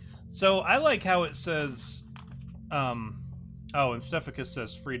 So I like how it says, oh, and Stephicus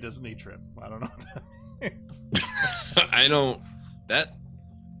says free Disney trip. I don't know what that means. I don't. That.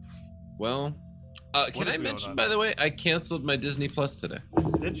 Well, can What I is going mention, on? by the way, I canceled my Disney Plus today.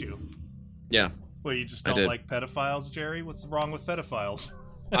 Did you? Yeah. Well, you just I don't did. like pedophiles, Jerry? What's wrong with pedophiles?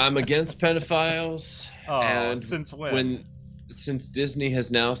 I'm against pedophiles. Oh, and since when? Since Disney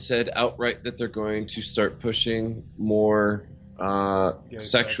has now said outright that they're going to start pushing more sex in their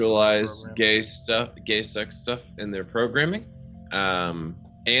sexualized programs. gay sex stuff in their programming,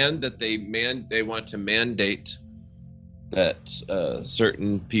 and that they want to mandate that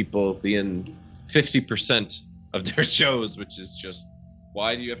certain people be in 50% of their shows, which is just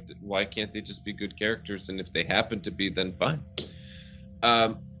why can't they just be good characters, and if they happen to be, then fine.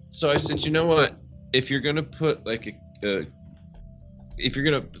 So I said, you know what, if you're gonna put like if you're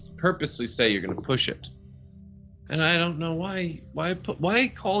gonna purposely say you're gonna push it, and I don't know why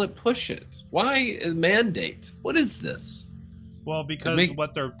call it push it, why mandate, what is this? Well, because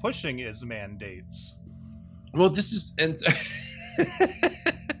what they're pushing is mandates. Well, this is and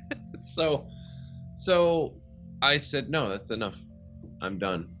so I said, no, that's enough, I'm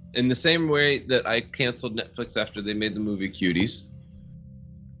done. In the same way that I canceled Netflix after they made the movie Cuties,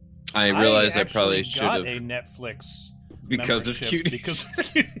 I realized I probably should have, a Netflix because of membership Cuties. Because of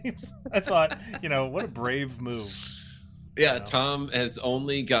Cuties. I thought, what a brave move. Yeah, You know? Tom has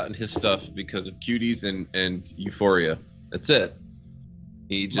only gotten his stuff because of Cuties and Euphoria. That's it.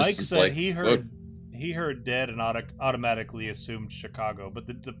 He just Mike is said like, he "Look, heard dead and automatically assumed Chicago, but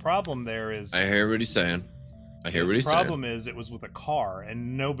the problem there is I hear what he's saying. the problem is it was with a car,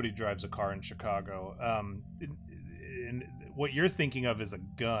 and nobody drives a car in Chicago. And what you're thinking of is a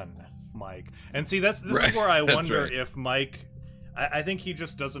gun, Mike. And see, this Right, is where I that's wonder right. if Mike. I think he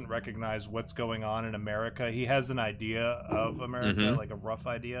just doesn't recognize what's going on in America. He has an idea of America, Mhm. like a rough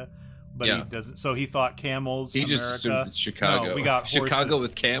idea, but Yeah. he doesn't. So he thought camels. He just America. assumes it's Chicago. No, we got Chicago horses.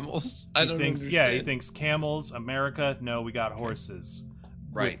 with camels. I don't He understand. thinks camels, America. No, we got horses. with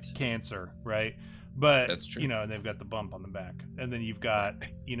Right. cancer, right? But That's true. and they've got the bump on the back, and then you've got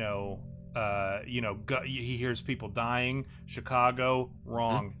he hears people dying. Chicago,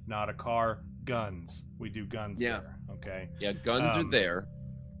 wrong, not a car. Guns. We do guns. Yeah. there, okay. Yeah, guns are Um, there.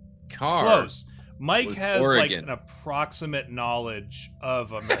 Car. Close. Mike was has Oregon. like an approximate knowledge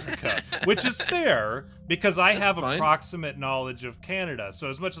of America, which is fair because I That's have fine. approximate knowledge of Canada. So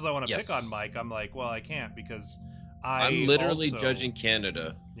as much as I want to Yes. pick on Mike, I'm like, well, I can't because I'm literally also, judging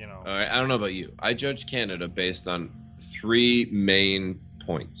Canada. You know, All right, I don't know about you. I judge Canada based on 3 main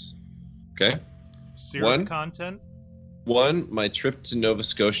points. Okay? syrup one- content. 1, my trip to Nova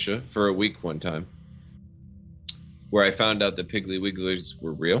Scotia for a week one time, where I found out that Piggly Wigglers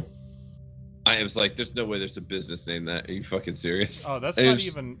were real. I was like, there's no way there's a business named that. Are you fucking serious? Oh, that's And not it was-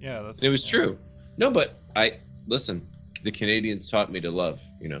 even. Yeah, that's. It was yeah. true. No, but listen, the Canadians taught me to love,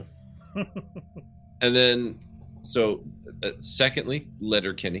 And then, so, secondly,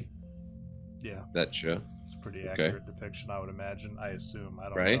 Letterkenny, Yeah, that show, it's a pretty Okay. accurate depiction, I would imagine. I assume. I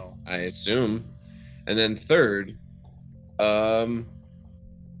don't right? know. I assume. And then third,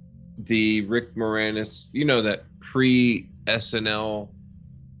 the Rick Moranis, you know, that pre-SNL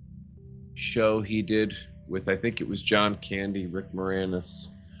show he did with, I think it was John Candy, Rick Moranis.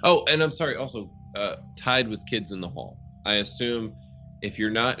 Oh, and I'm sorry, also tied with Kids in the Hall. I assume if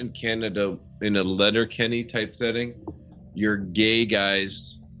you're not in Canada in a Letterkenny type setting, you're gay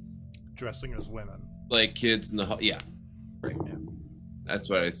guys Dressing as women. like Kids in the Hall. Yeah, right. Yeah. That's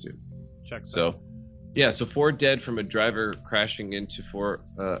what I assume. Checks out. So, yeah, so 4 dead from a driver crashing into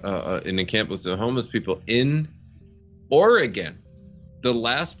 4 in a camp with the homeless people in Oregon. The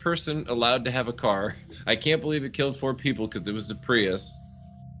last person allowed to have a car. I can't believe it killed 4 people because it was a Prius.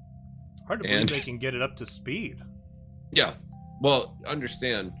 Hard to believe they can get it up to speed. Yeah. Well,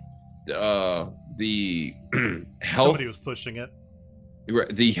 understand the health. Somebody was pushing it.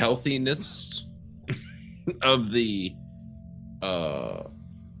 The healthiness of the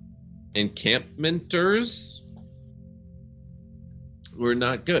encampmenters were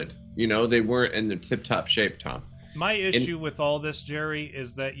not good. You know, they weren't in the tip-top shape, Tom. My issue with all this, Jerry,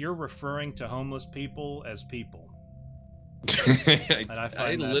 is that you're referring to homeless people as people. And I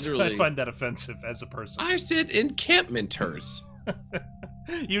find that offensive as a person. I said encampmenters.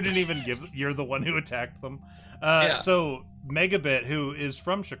 You didn't even you're the one who attacked them. Yeah. So Megabit, who is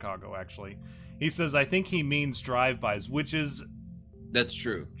from Chicago, actually, he says, I think he means drive-bys, which is That's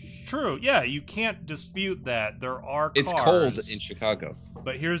true. true. Yeah, you can't dispute that. There are cars. It's cold in Chicago.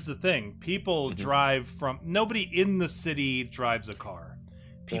 But here's the thing. People drive from... Nobody in the city drives a car.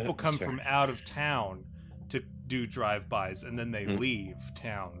 People come from out of town to do drive-bys, and then they leave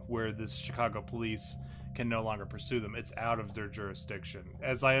town, where the Chicago police can no longer pursue them. It's out of their jurisdiction.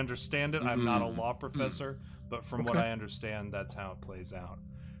 As I understand it, I'm not a law professor, but from what I understand, that's how it plays out.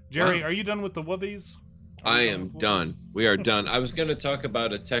 Jerry, are you done with the whoobies? I am done. We are done. I was going to talk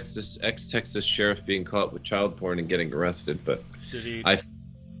about a ex-Texas sheriff being caught with child porn and getting arrested, but Did he?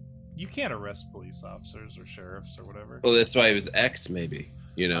 You can't arrest police officers or sheriffs or whatever. Well, that's why he was ex, maybe.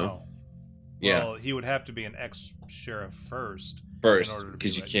 You know. Oh. Yeah. Well, he would have to be an ex-sheriff first. Because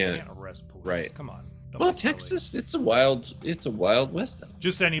you You can't. can't arrest police. Right. Come on. Don't Well, be silly. Texas, it's a wild west.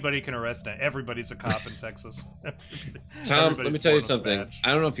 Just anybody can arrest. Everybody's a cop in Texas. Tom, let me tell you Everybody's born something. with a badge.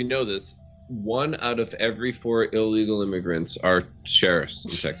 I don't know if you know this. 1 out of every 4 illegal immigrants are sheriffs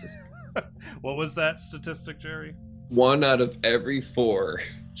in Texas. What was that statistic, Jerry? 1 out of every 4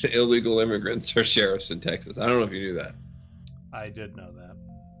 illegal immigrants are sheriffs in Texas. I don't know if you knew that. I did know that.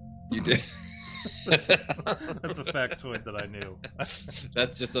 You did. That's a factoid that I knew.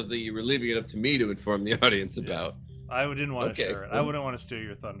 That's just something you were leaving it up to me to inform the audience about. I didn't want to share it. I wouldn't want to steal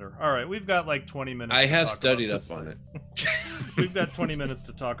your thunder. All right, we've got like 20 minutes. I to have talk studied about up this on thing. it. We've got 20 minutes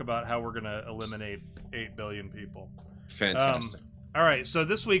to talk about how we're going to eliminate 8 billion people. Fantastic. All right, so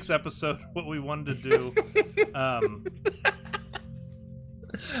this week's episode, what we wanted to do... I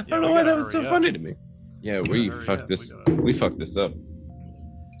don't know why that was so funny to me. Yeah, we fucked this up.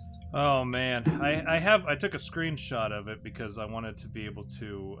 Oh man, I took a screenshot of it because I wanted to be able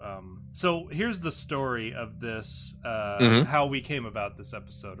to. So here's the story of this, how we came about this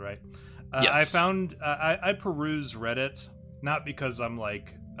episode, right? Yes. I found I peruse Reddit, not because I'm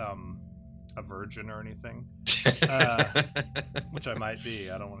like a virgin or anything, which I might be.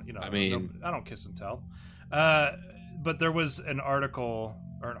 I don't want, I don't kiss and tell. But there was a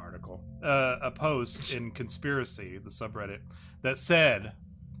post in Conspiracy, the subreddit, that said,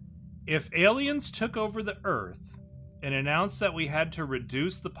 if aliens took over the Earth and announced that we had to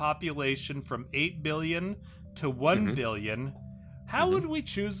reduce the population from 8 billion to 1 billion, how would we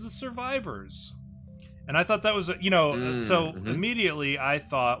choose the survivors? And I thought that was, immediately I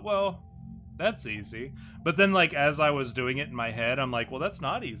thought, well, that's easy. But then, like, as I was doing it in my head, I'm like, well, that's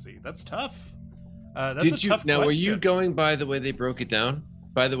not easy. That's tough. That's a tough question. Were you going by the way they broke it down,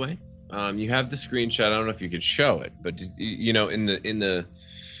 by the way? You have the screenshot. I don't know if you could show it, but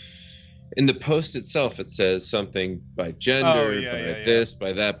in the post itself, it says something by gender, this,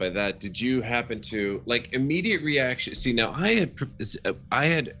 by that. Did you happen to, like, immediate reaction? See, now I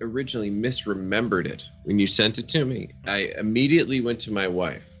had originally misremembered it when you sent it to me. I immediately went to my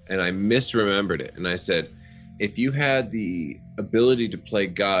wife and I misremembered it, and I said, if you had the ability to play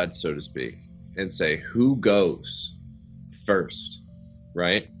God, so to speak, and say who goes first,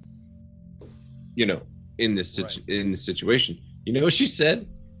 right? In this situation, you know what she said?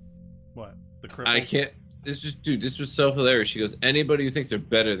 What? The cripples? I can't. This was so hilarious. She goes, anybody who thinks they're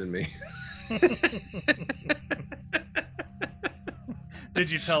better than me. Did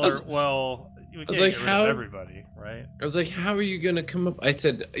you tell her? Well, you can't get rid of everybody, right? I was like, how are you gonna come up? I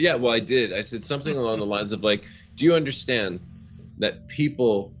said, yeah, well, I did. I said something along the lines of like, do you understand that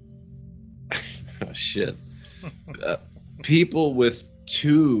people? Oh, shit. People with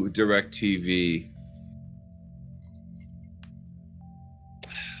 2 DirecTV.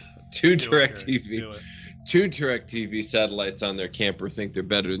 Two Do it, Gary. DirecTV. Do it. 2 DirecTV satellites on their camper think they're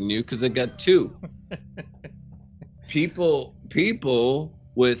better than you because they got 2. People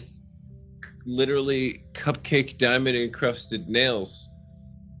with literally cupcake diamond encrusted nails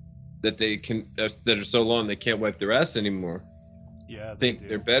that are so long they can't wipe their ass anymore. Yeah, Think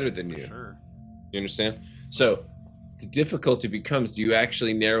they're better than For you. sure. You understand? So the difficulty becomes: do you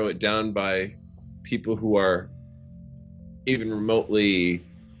actually narrow it down by people who are even remotely,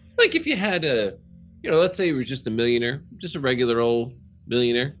 like if you had let's say you were just a millionaire, just a regular old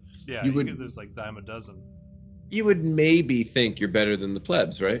millionaire, Yeah, there's like dime a dozen. you would maybe think you're better than the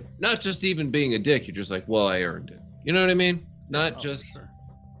plebs, right? Not just even being a dick. You're just like, well, I earned it. You know what I mean? Not Oh, just, for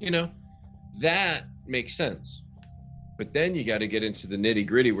sure. that makes sense. But then you got to get into the nitty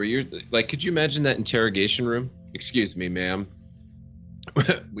gritty where you're like, could you imagine that interrogation room? Excuse me, ma'am.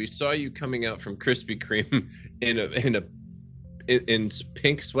 We saw you coming out from Krispy Kreme in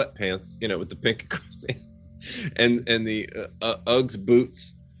pink sweatpants, with the pink crossing, and the Uggs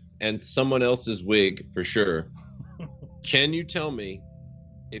boots and someone else's wig for sure. Can you tell me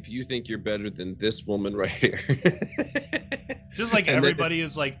if you think you're better than this woman right here? Just like And everybody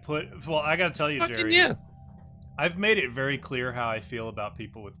is like well, I gotta tell you, Fucking Jerry. yeah. I've made it very clear how I feel about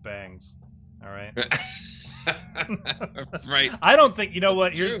people with bangs. All right. Right. I don't think, you know what?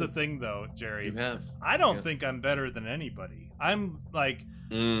 That's Here's true. the thing, though, Jerry. You have. I don't Yeah. think I'm better than anybody. I'm like,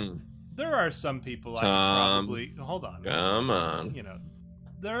 Mm, there are some people I Tom. could probably hold on. come on.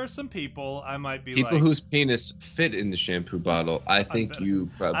 There are some people I might be People like, whose penis fit in the shampoo bottle. I think better. you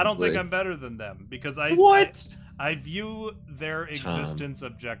probably. I don't think I'm better than them because What? I view their Tom. existence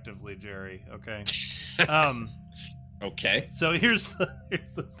objectively, Jerry. Okay. Okay. So here's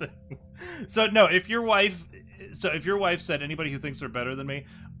the thing. So no, if your wife said anybody who thinks they're better than me,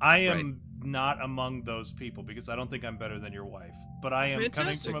 I am not among those people because I don't think I'm better than your wife. But I am coming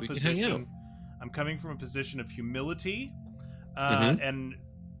Fantastic. from a We can hang out. position. I'm coming from a position of humility, Mhm. and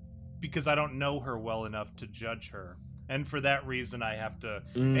because I don't know her well enough to judge her, and for that reason I have to.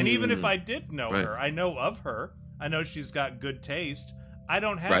 And even if I did know Right. her, I know of her. I know she's got good taste. I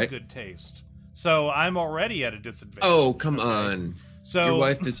don't have Right. good taste, so I'm already at a disadvantage. Oh, come okay? on. So Your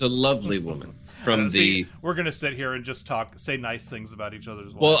wife is a lovely woman. From see, we're gonna sit here and just say nice things about each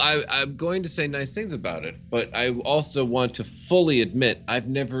other's Well, wives. I'm going to say nice things about it, but I also want to fully admit I've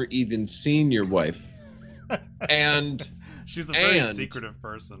never even seen your wife. And She's a very and- secretive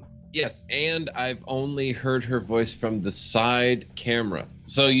person. yes, and I've only heard her voice from the side camera.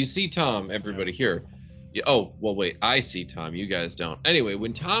 So you see Tom, everybody here. Oh, well, wait, I see Tom. You guys don't. Anyway,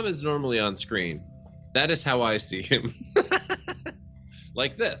 when Tom is normally on screen, that is how I see him.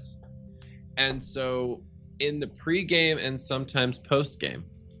 Like this. And so in the pregame and sometimes postgame,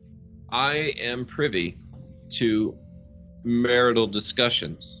 I am privy to marital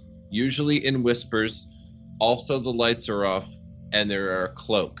discussions, usually in whispers. Also, the lights are off and there are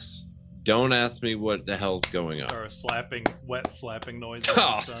cloaks. Don't ask me what the hell's going on. Or wet slapping noises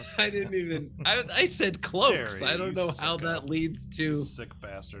Oh, and stuff. I didn't even. I said cloaks. Jerry, I don't you know suck how up. that leads to. Sick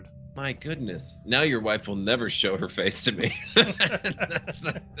bastard. My goodness. Now your wife will never show her face to me. That's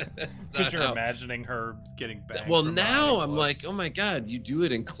not Because you're how- imagining her getting banged. Well, from now behind I'm clothes. like, oh my god, you do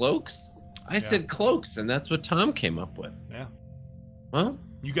it in cloaks? I Yeah. said cloaks, and that's what Tom came up with. Yeah. Well,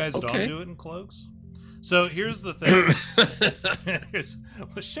 You guys don't Okay. do it in cloaks? So here's the thing.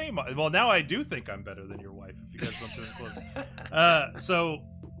 Well, shame on. Well, now I do think I'm better than your wife if you guys don't do it in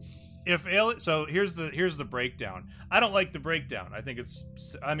cloaks. So here's the breakdown. I don't like the breakdown. I think it's.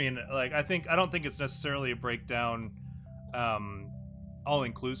 I don't think it's necessarily a breakdown, all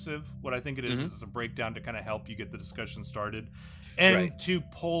inclusive. What I think it is Mhm. is a breakdown to kind of help you get the discussion started, and Right. to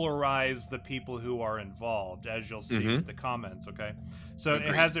polarize the people who are involved, as you'll see Mhm. with the comments. Okay, so it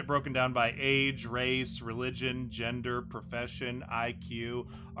Agreed. has it broken down by age, race, religion, gender, profession, IQ.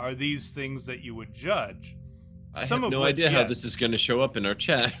 Are these things that you would judge? I Some have of no which, idea how yes. this is going to show up in our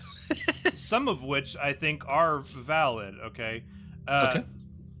chat. Some of which I think are valid. Okay. Okay.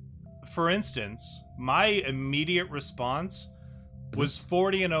 For instance, my immediate response was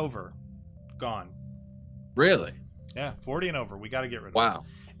 40 and over. Gone. Really? Yeah, 40 and over. We got to get rid of it. Wow.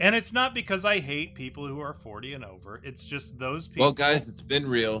 And it's not because I hate people who are 40 and over. It's just those people. Well, guys, it's been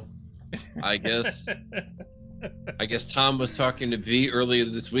real. I guess Tom was talking to V earlier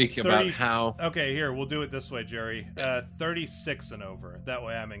this week about 30 how. Okay, here, we'll do it this way, Jerry. Yes. 36 and over. That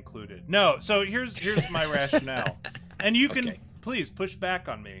way I'm included. No, so here's my rationale. And you can Okay. please push back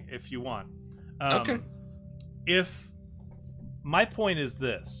on me if you want. Okay. If my point is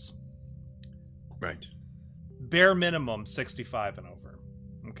this, Right. bare minimum 65 and over.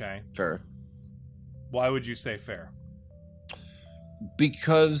 Okay. Fair. Why would you say fair?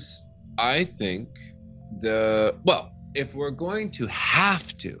 Because I think if we're going to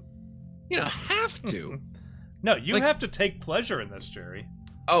have to, have to. No, you Like- have to take pleasure in this, Jerry.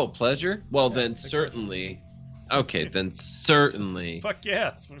 Oh, pleasure? Well, Yeah, then take certainly. Okay, then certainly. Fuck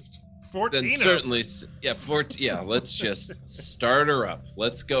yes. 14 Then of certainly, let's just start her up.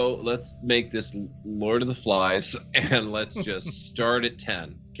 Let's go. Let's make this Lord of the Flies, and let's just start at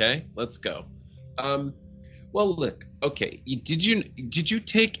 10. Okay, let's go. Well, look. Okay, did you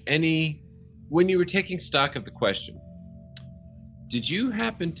take any when you were taking stock of the question? Did you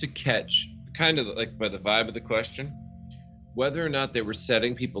happen to catch, kind of like by the vibe of the question, whether or not they were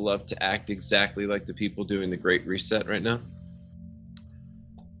setting people up to act exactly like the people doing the Great Reset right now?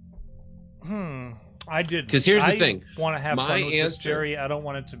 I did. 'Cause here's the thing. I want to have My fun with this, answer- Jerry. I don't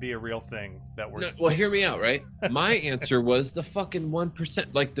want it to be a real thing that we're. No, well, hear me out, right? My answer was the fucking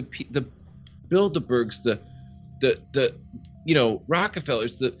 1%, like the Bilderbergs, the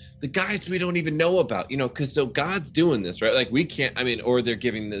Rockefellers, the guys we don't even know about, because so God's doing this, right? Like we can't, or they're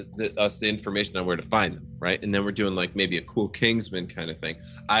giving us the information on where to find them, right? And then we're doing like maybe a cool Kingsman kind of thing.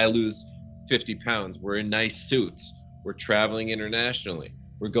 I lose 50 pounds. We're in nice suits. We're traveling internationally.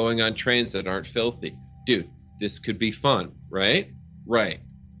 We're going on trains that aren't filthy. Dude, this could be fun, right? Right.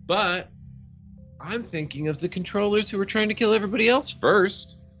 But I'm thinking of the controllers who are trying to kill everybody else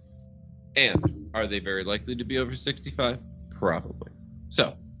first. And are they very likely to be over 65? Probably.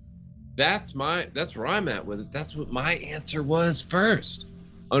 So that's where I'm at with it. That's what my answer was first.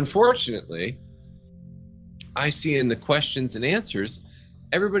 Unfortunately, I see in the questions and answers,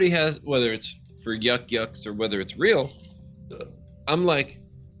 everybody has, whether it's for yucks or whether it's real, I'm like,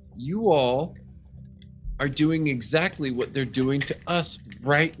 you all are doing exactly what they're doing to us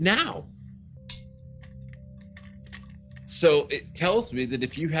right now. So it tells me that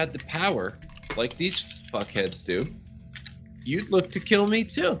if you had the power, like these fuckheads do, you'd look to kill me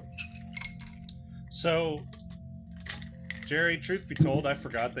too. So, Jerry, truth be told, I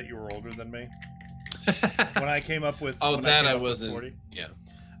forgot that you were older than me when I came up with. Oh, when that came I up with wasn't. 40. Yeah.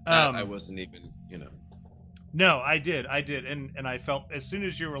 That Um, I wasn't even. No, I did, and I felt as soon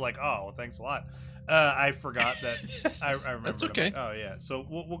as you were like, "Oh, well, thanks a lot," I forgot that. I remember. That's okay. Oh yeah, so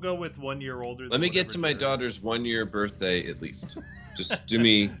we'll go with 1 year older. Let than me get whatever to my Jerry- daughter's 1-year birthday at least. Just do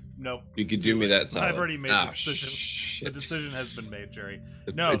me. Nope. You could do me that solid. I've already made the Ah, decision. shit. The decision has been made, Jerry.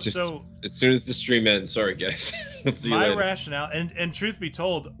 It- No, it just- so as soon as the stream ends, sorry guys. See you my later. rationale, and truth be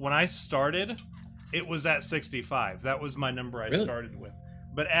told, when I started, it was at 65. That was my number I Really? started with.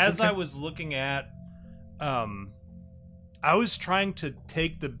 But as Okay. I was looking at, I was trying to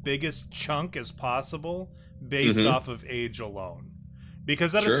take the biggest chunk as possible based Mhm. off of age alone,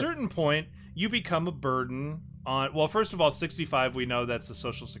 because at a Sure. certain point you become a burden on. Well, first of all, 65, we know that's the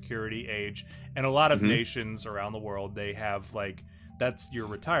Social Security age, and a lot of Mhm. nations around the world, they have like that's your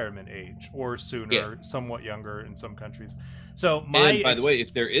retirement age or sooner, Yeah. somewhat younger in some countries. So And by the way,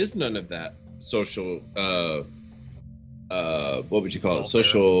 if there is none of that social, what would you call it? Welfare.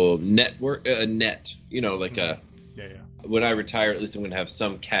 Social network, net. Like yeah, when I retire, at least I'm going to have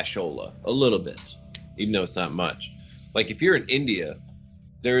some cashola, a little bit, even though it's not much. Like if you're in India,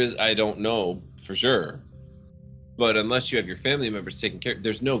 there is, I don't know for sure, but unless you have your family members taking care,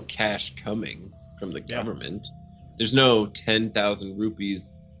 there's no cash coming from the Yeah. government. There's no 10,000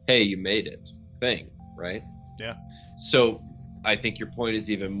 rupees, hey, you made it thing, right? Yeah. So I think your point is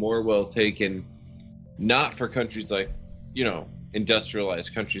even more well taken, not for countries like,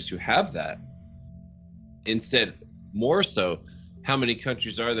 industrialized countries who have that. Instead, more so, how many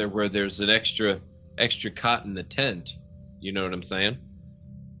countries are there where there's an extra cot in the tent? You know what I'm saying?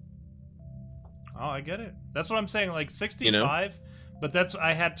 Oh, I get it. That's what I'm saying. Like 65, but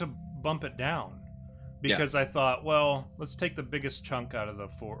I had to bump it down because I thought, well, let's take the biggest chunk out of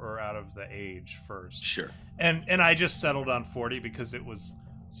the age first. Sure. And I just settled on 40 because it was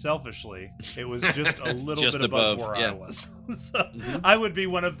selfishly, it was just a little Just bit above above, where yeah. I was. So Mhm. I would be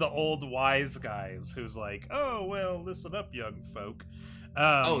one of the old wise guys who's like, oh, well, listen up, young folk.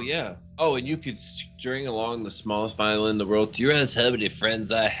 Oh yeah. Oh, and you could string along the smallest violin in the world. Do you realize how many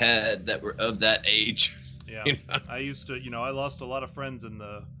friends I had that were of that age? Yeah. You know? I used to, I lost a lot of friends in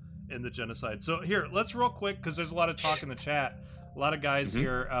the genocide. So here, let's real quick, because there's a lot of talk in the chat. A lot of guys Mhm.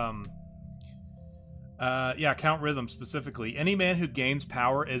 here. Count Rhythm specifically. Any man who gains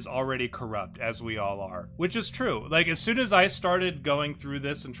power is already corrupt, as we all are, which is true. Like as soon as I started going through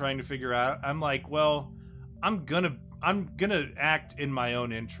this and trying to figure out, I'm like, well, I'm gonna act in my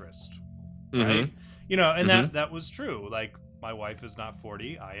own interest, right? Mhm. And that was true. Like my wife is not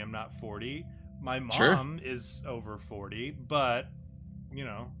 40. I am not 40. My mom Sure. is over 40, but you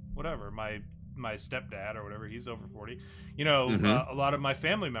know, whatever, my stepdad or whatever, he's over 40. You know, Mhm. a lot of my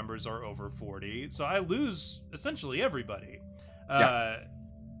family members are over 40, so I lose essentially everybody. Yeah.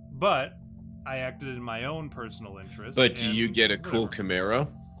 But I acted in my own personal interest. But do you and get a cool whatever.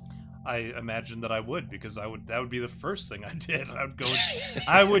 Camaro? I imagine that I would, because that would be the first thing I did.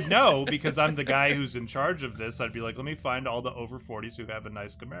 I would know, because I'm the guy who's in charge of this. I'd be like, let me find all the over 40s who have a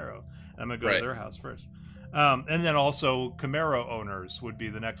nice Camaro. And I'm gonna go Right. to their house first. And then also Camaro owners would be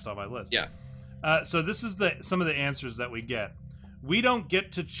the next on my list. Yeah. So this is some of the answers that we get. We don't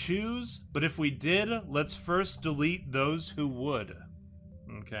get to choose, but if we did, let's first delete those who would.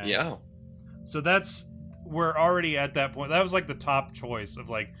 Okay. Yeah. So we're already at that point. That was like the top choice of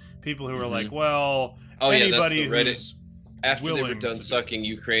like people who are like, well, Oh yeah, that's anybody the Reddit. who's After they were willing done to do sucking this.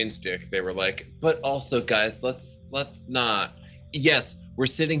 Ukraine's dick, they were like, but also, guys, let's not. Yes, we're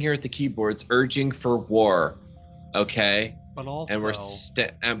sitting here at the keyboards urging for war, okay? But also,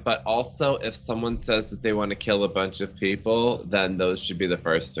 And but also, if someone says that they want to kill a bunch of people, then those should be the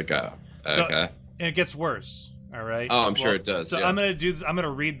first to go. So- Okay. and it gets worse. All right. Oh, I'm sure it does, So yeah. I'm gonna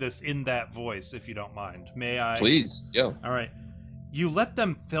read this in that voice, if you don't mind. May I? Please, yeah. All right. You let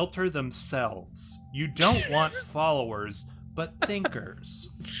them filter themselves. You don't want followers, but thinkers.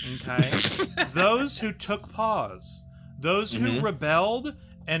 Okay? Those who took pause. Those who Mhm. rebelled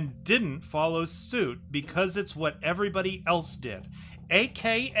and didn't follow suit because it's what everybody else did.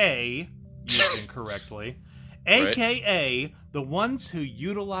 AKA, used incorrectly, AKA the ones who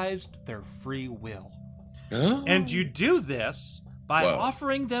utilized their free will. And you do this by Whoa.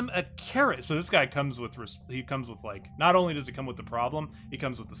 offering them a carrot. So this guy comes with like, not only does he come with the problem, he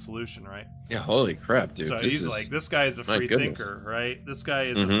comes with the solution, right? Yeah, holy crap, dude. So this he's is- like, this guy is a my free goodness. thinker, right? This guy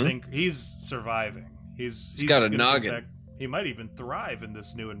is a Mhm. thinker. He's surviving. He's got a gonna noggin. he might even thrive in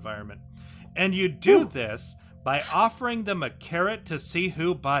this new environment. And you do this by offering them a carrot to see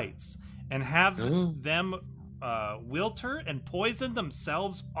who bites, and have Ooh. them wilter and poison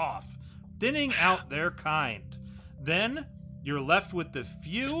themselves off, thinning out their kind. Then you're left with the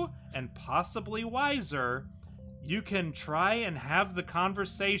few and possibly wiser. You can try and have the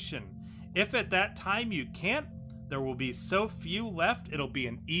conversation. If at that time you can't, there will be so few left, it'll be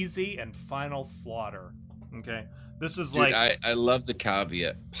an easy and final slaughter. Okay? This is Dude, like I love the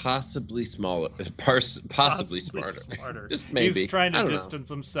caveat. Possibly smaller. Possibly smarter. Just maybe. He's trying I to don't know. distance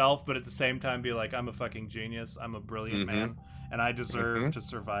himself, but at the same time be like, I'm a fucking genius. I'm a brilliant Mhm. man, and I deserve Mhm. to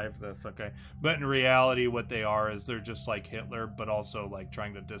survive this. Okay, but in reality, what they are is they're just like Hitler, but also like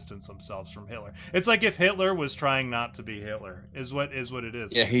trying to distance themselves from Hitler. It's like if Hitler was trying not to be Hitler, is what it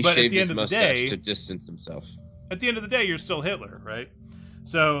is. Yeah, he but shaved at the his end of the mustache day, to distance himself. at the end of the day, you're still Hitler, right?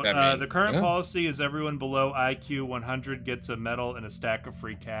 So I mean, the current yeah. policy is everyone below IQ 100 gets a medal and a stack of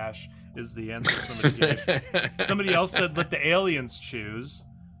free cash. Is the answer somebody gave. Somebody else said let the aliens choose.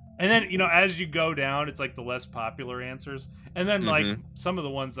 And then, you know, as you go down, it's like the less popular answers. And then like Mhm. some of the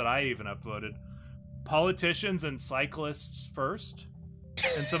ones that I even upvoted. Politicians and cyclists first.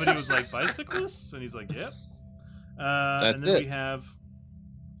 And somebody was like, bicyclists? And he's like, yep. And That's then it. we have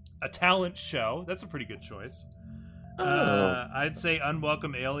a talent show. That's a pretty good choice. Oh. I'd say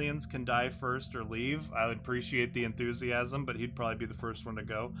unwelcome aliens can die first or leave. I would appreciate the enthusiasm, but he'd probably be the first one to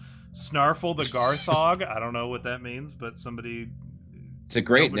go. Snarfle the Garthog. I don't know what that means, but It's a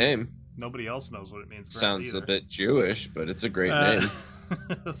great nobody- name. nobody else knows what it means. Sounds a either. bit Jewish, but it's a great Uh, name.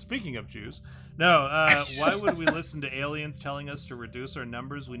 Speaking of Jews, no. Why would we listen to aliens telling us to reduce our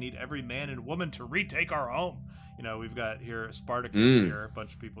numbers? We need every man and woman to retake our home. You know, we've got here Spartacus here, a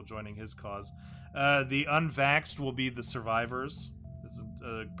bunch of people joining his cause. The unvaxxed will be the survivors. This is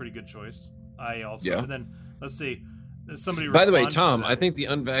a pretty good choice. I also. Yeah. And then let's see. Somebody. By the way, responded to Tom, that. I think the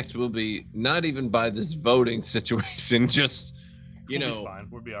unvaxxed will be not even by this voting situation, just you We'll be know, fine.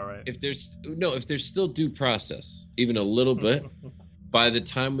 We'll be all right. if there's still due process, even a little bit, by the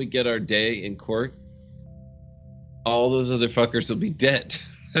time we get our day in court, all those other fuckers will be dead.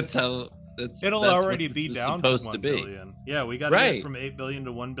 That's how. It'll that's already what be this was down supposed to to 1 be. billion. Yeah, we got to Right. get from 8 billion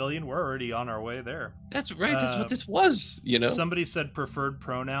to 1 billion. We're already on our way there. That's right. That's Uh, what this was. You know. Somebody said preferred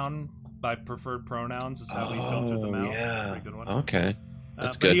pronoun. By preferred pronouns is how we filtered them out. That's a Yeah. pretty good one. Okay.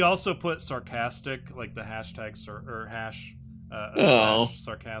 That's But good. he also put sarcastic, like the hashtag hash Oh. slash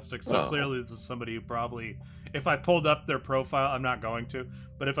sarcastic. So Oh. clearly, this is somebody who probably, if I pulled up their profile, I'm not going to,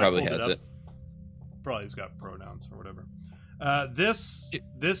 but if Probably I pulled has it up, it. probably has got pronouns or whatever. This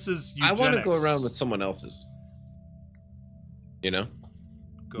is. I want to go eugenics. around with someone else's. You know,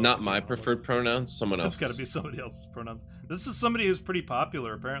 Go not my around with- preferred pronouns. Someone It's else's. got to be somebody else's pronouns. This is somebody who's pretty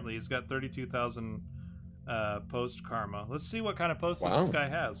popular. Apparently, he's got 32,000 post karma. Let's see what kind of posts that Wow. this guy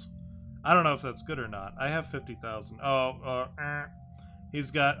has. I don't know if that's good or not. I have 50,000.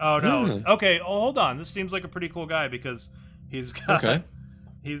 He's got. Oh no. Okay. Oh, hold on. This seems like a pretty cool guy because he's got. Okay.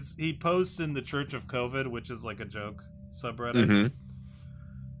 He posts in the Church of COVID, which is like a joke subreddit.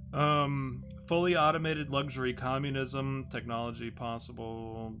 Fully automated luxury communism, technology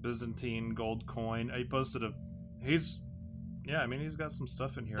possible, Byzantine gold coin. He posted a. Yeah, I mean, he's got some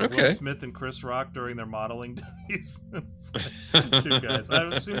stuff in here. Okay. Will Smith and Chris Rock during their modeling days. It's like two guys.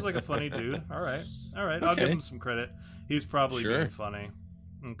 Seems like a funny dude. All right. I'll give him some credit. He's probably being funny.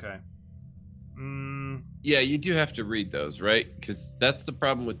 Okay. Yeah, you do have to read those, right? Because that's the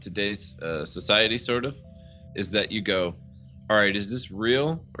problem with today's society, sort of, is that you go, all right, is this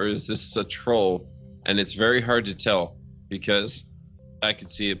real or is this a troll? And it's very hard to tell because I could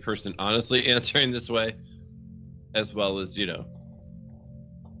see a person honestly answering this way as well as, the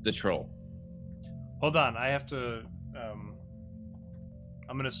troll. Hold on. I have to...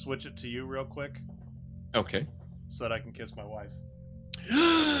 I'm going to switch it to you real quick. Okay. So that I can kiss my wife.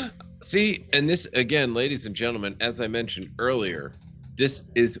 See, and this, again, ladies and gentlemen, as I mentioned earlier, this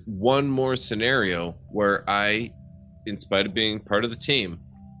is one more scenario where I, in spite of being part of the team,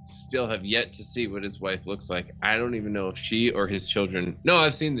 still have yet to see what his wife looks like. I don't even know if she or his children... No,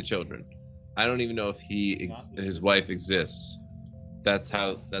 I've seen the children. I don't even know if his wife exists. That's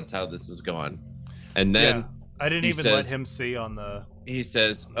how this has gone. And then I didn't even let him see on the... He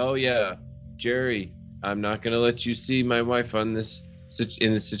says, "Oh yeah, Jerry, I'm not going to let you see my wife in this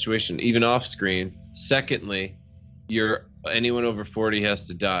situation, even off screen. Secondly, anyone over 40 has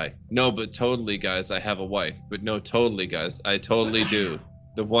to die. No, but totally, guys, I have a wife. But no, totally, guys, I totally do.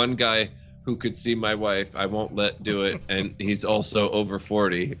 The one guy who could see my wife, I won't let do it, and he's also over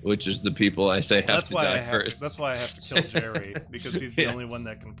 40, which is the people I say have to die first. That's why I have to kill Jerry, because he's the only one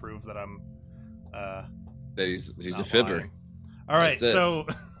that can prove that I'm... that he's a fibber. Lying. All right, so...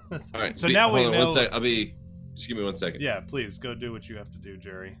 All right, so now we know... Just give me 1 second. Yeah, please, go do what you have to do,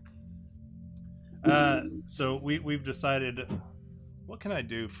 Jerry. So we've decided... What can I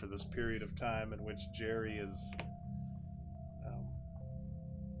do for this period of time in which Jerry is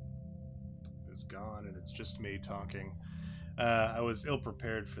gone and it's just me talking? I was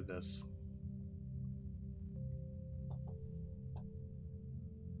ill-prepared for this.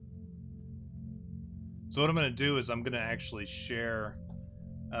 So what I'm going to do is I'm going to actually share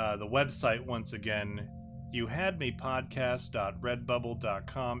the website once again,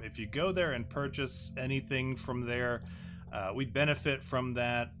 youhadmepodcast.redbubble.com. If you go there and purchase anything from there, we benefit from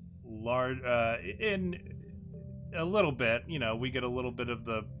that in a little bit. We get a little bit of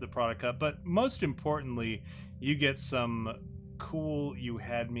the product cut, but most importantly, you get some cool You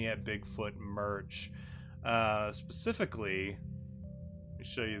Had Me at Bigfoot merch. Specifically, let me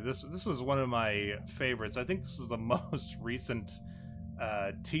show you this. This is one of my favorites. I think this is the most recent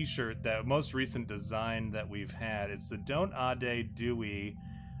t-shirt, that most recent design that we've had. It's the Don't Ade Dewey.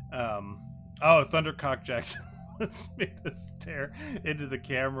 Thundercock Jackson. Let's make us stare into the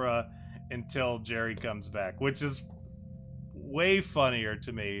camera until Jerry comes back, which is way funnier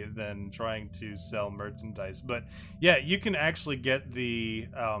to me than trying to sell merchandise. But yeah, you can actually get the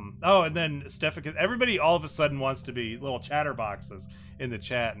and then Stefficus, everybody all of a sudden wants to be little chatterboxes in the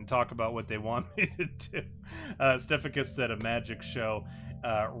chat and talk about what they want me to do. Stefficus said a magic show.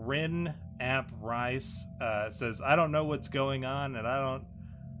 Rin App Rice says, I don't know what's going on, and I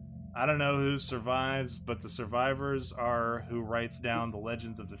don't know who survives, but the survivors are who writes down the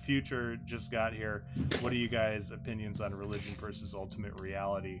legends of the future. Just got here. What are you guys' opinions on religion versus ultimate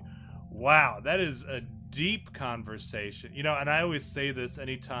reality? Wow, that is a deep conversation. And I always say this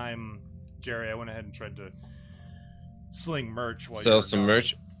anytime, Jerry, I went ahead and tried to sling merch while sell some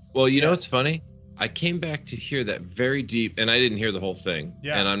merch. Well, you know what's funny? I came back to hear that very deep, and I didn't hear the whole thing.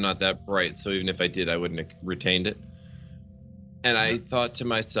 Yeah. And I'm not that bright, so even if I did, I wouldn't have retained it. And I thought to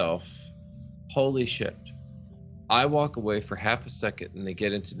myself, holy shit. I walk away for half a second and they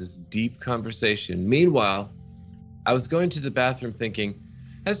get into this deep conversation. Meanwhile, I was going to the bathroom thinking,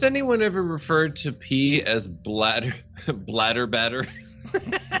 has anyone ever referred to pee as bladder batter?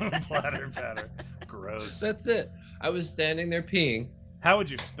 Bladder batter. Gross. That's it. I was standing there peeing. How would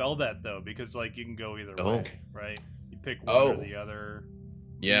you spell that, though? Because, you can go either way, right? You pick one or the other.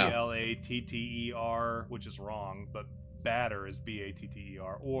 Yeah. Blatter, which is wrong, but batter is batter,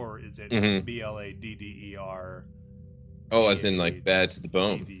 or is it bladder? Oh, as in bad to the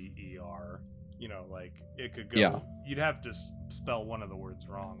bone. DDER. It could go. Yeah. You'd have to spell one of the words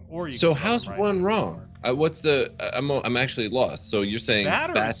wrong, or you. So how's one wrong? What's the? I'm actually lost. So you're saying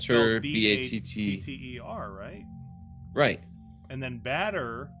batter, batter, right? Right. And then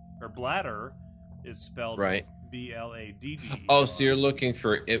batter or bladder is spelled BLADD. Oh, so you're looking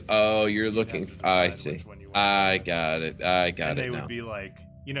for it. Oh, you're looking. have to I decide see. which one you want. I got it. I got And it they now. would be like,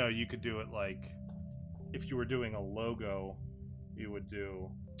 you could do it like, if you were doing a logo, you would do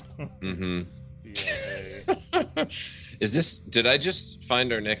Mm-hmm. BLA. Is this? Did I just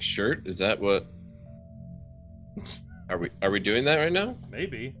find our next shirt? Is that what? Are we doing that right now?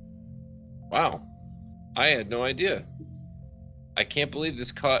 Maybe. Wow, I had no idea. I can't believe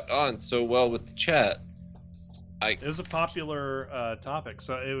this caught on so well with the chat. It was a popular topic,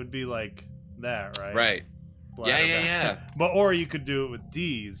 so it would be like that, right? Right. Bladder Yeah. back. But or you could do it with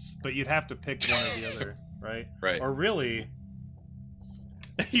D's, but you'd have to pick one or the other, right? Right. Or really,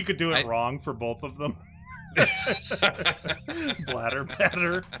 you could do it I- wrong for both of them. Bladder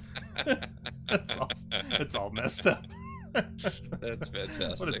batter. It's all messed up. That's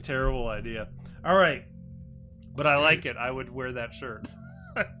fantastic. What a terrible idea. All right, but I like it. I would wear that shirt.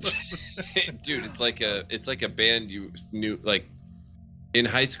 Dude, it's like a band you knew like in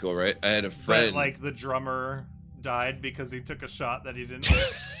high school, right? I had a But friend. like the drummer died because he took a shot that he didn't.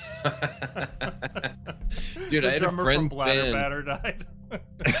 Dude, The I had a drummer friend's from Bladder band. Batter died.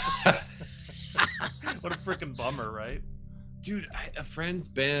 What a freaking bummer, right? Dude, a friend's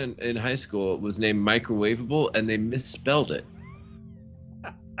band in high school was named Microwavable, and they misspelled it.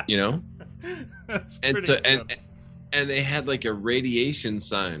 You know, That's and pretty so good. and they had like a radiation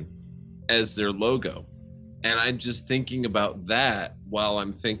sign as their logo, and I'm just thinking about that while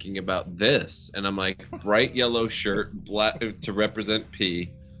I'm thinking about this, and I'm like, bright yellow shirt, to represent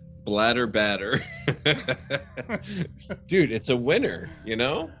P, bladder batter. Dude, it's a winner. You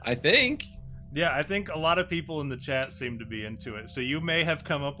know, I think. Yeah, I think a lot of people in the chat seem to be into it. So you may have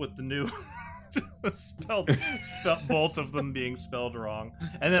come up with the new spelled both of them being spelled wrong,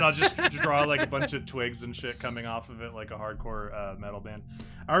 and then I'll just draw like a bunch of twigs and shit coming off of it like a hardcore metal band.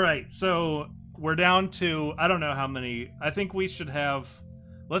 All right, so we're down to I don't know how many. I think we should have.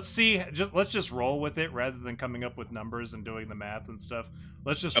 Let's see. Let's just roll with it rather than coming up with numbers and doing the math and stuff.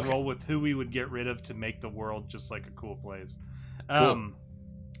 Let's just Okay. roll with who we would get rid of to make the world just like a cool place. Cool.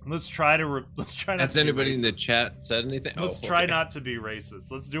 Let's try not Has to be anybody in the racist. chat said anything? Let's Oh, try okay. not to be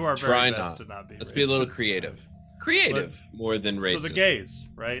racist. Let's do our Try very best not. to not be Let's racist. be a little creative. Creative Let's- more than racist. So the gays,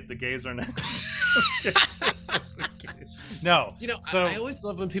 right? The gays are next. The gays. No. You know, So- I always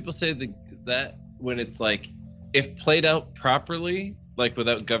love when people say that when it's like, if played out properly, like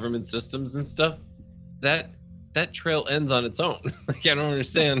without government systems and stuff, that trail ends on its own. Like, I don't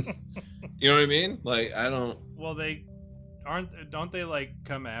understand. You know what I mean? Like, I don't. Well, don't they like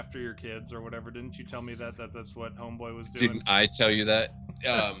come after your kids or whatever? Didn't you tell me that's what Homeboy was doing? Didn't I tell you that?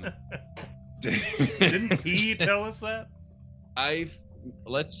 Didn't he tell us that?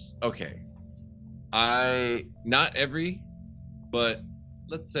 Not every, but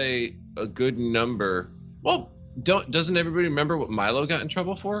let's say a good number. Well, doesn't everybody remember what Milo got in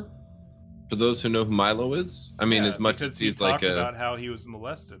trouble for? For those who know who Milo is, I mean, Yeah, as much because as he he's like talked about how he was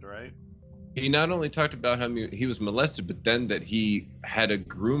molested, right? he not only talked about how he was molested, but then that he had a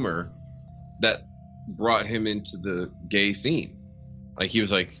groomer that brought him into the gay scene. Like, he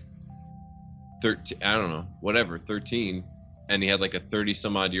was like 13, I don't know, whatever, 13, and he had like a 30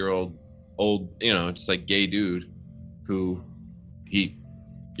 some odd year old, just like gay dude who he,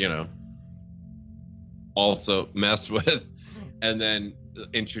 also messed with, and then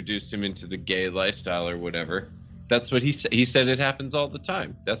introduced him into the gay lifestyle or whatever. That's what he said. He said it happens all the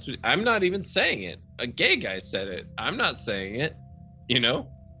time. That's what I'm not even saying it. A gay guy said it. I'm not saying it.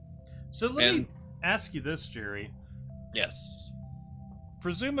 So let me ask you this, Jerry. Yes.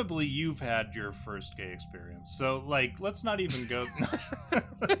 Presumably you've had your first gay experience. So, like, let's not even go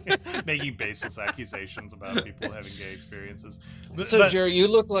making baseless accusations about people having gay experiences. So, Jerry, you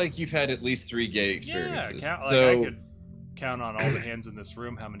look like you've had at least 3 gay experiences. Yeah, so I could count on all the hands in this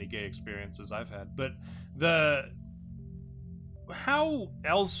room how many gay experiences I've had. But how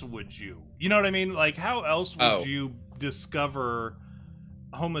else would you? You know what I mean? Like, how else would you discover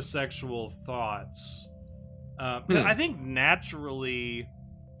homosexual thoughts? I think naturally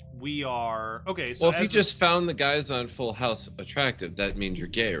we are okay. So well, if you just found the guys on Full House attractive, that means you're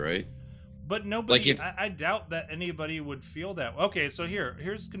gay, right? But nobody. Like I doubt that anybody would feel that. Okay, so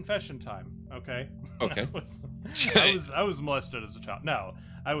here's confession time. Okay. Okay. I was molested as a child. No,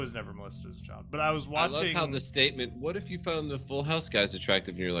 I was never molested as a child. But I was watching. I love how the statement, "What if you found the Full House guys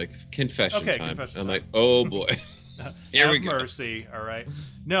attractive?" and you're like, "Confession time." Confession I'm time. like, "Oh boy." Here have we go. mercy. All right.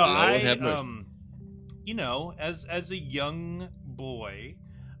 No, Lord have mercy. As a young boy,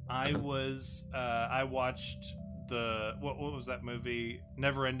 I was I watched the what was that movie,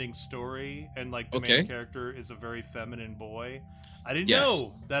 Neverending Story, and like the main character is a very feminine boy. I didn't know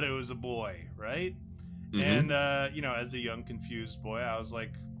that it was a boy, right? And you know, as a young confused boy, I was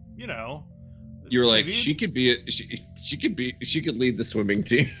like, you know, You're like, maybe- she could lead the swimming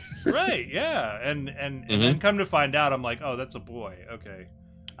team. right, yeah, and then come to find out, I'm like, oh, that's a boy. Okay,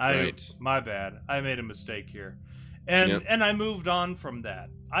 Right. my bad. I made a mistake here, and Yep. and I moved on from that.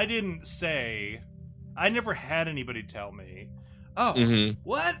 I didn't say, I never had anybody tell me, oh,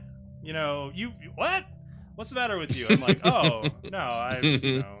 what, you know, you what? What's the matter with you? I'm like, oh no,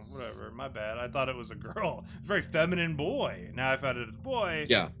 you know, whatever. My bad. I thought it was a girl, very feminine boy. Now I found it as a boy.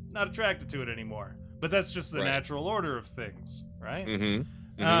 Yeah. Not attracted to it anymore. But that's just the Right. natural order of things, right?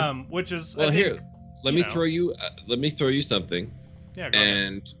 Which is Well, I here, think, let you me know. throw you something, Yeah, go ahead.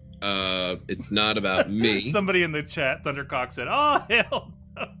 and it's not about me. Somebody in the chat, Thundercock said, "Oh hell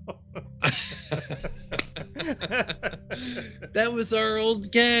no." That was our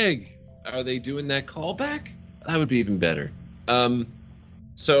old gag. Are they doing that callback? That would be even better.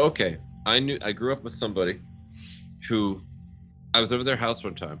 So okay, I grew up with somebody who I was over their house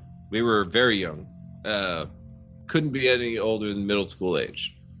one time. We were very young. Couldn't be any older than middle school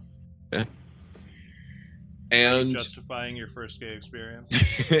age. Okay? And Justifying your first gay experience.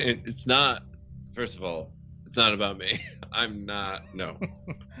 it's not, first of all, it's not about me. I'm not, no.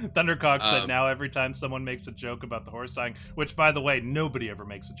 Thundercock said, Um, now every time someone makes a joke about the horse dying, which, by the way, nobody ever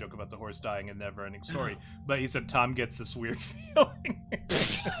makes a joke about the horse dying in Never Ending Story, but he said Tom gets this weird feeling.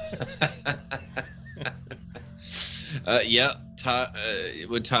 Yeah,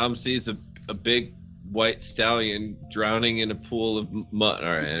 when Tom sees a big white stallion drowning in a pool of mud. All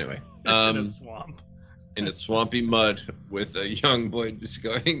right, anyway. In a swamp. In a swampy mud with a young boy just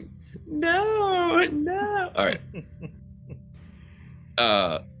going, no, no. All right.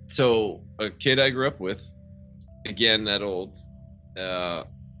 So a kid I grew up with, again, that old, I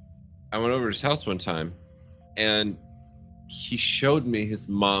went over to his house one time and he showed me his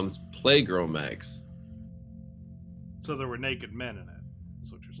mom's Playgirl mags. So there were naked men in it,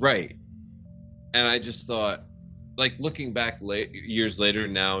 is what you're saying. Right. And I just thought, like, looking back years later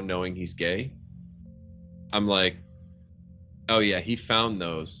now, knowing he's gay, I'm like, oh yeah, he found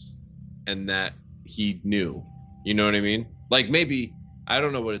those and that he knew. You know what I mean? Like, maybe, I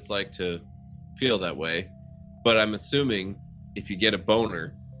don't know what it's like to feel that way, but I'm assuming if you get a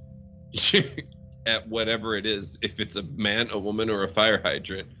boner at whatever it is, if it's a man, a woman, or a fire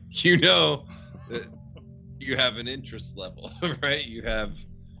hydrant, you know that you have an interest level, right? You have,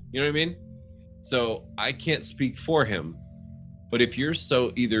 you know what I mean? So I can't speak for him, but if you're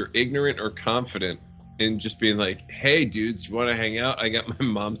so either ignorant or confident in just being like, hey dudes, you want to hang out? I got my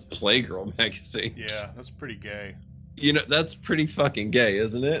mom's Playgirl magazine. Yeah, that's pretty gay. You know, that's pretty fucking gay,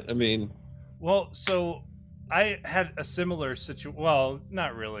 isn't it? I mean, Well, so I had a similar situation. Well,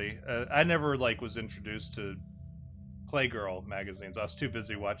 not really. I never like was introduced to Playgirl magazines. I was too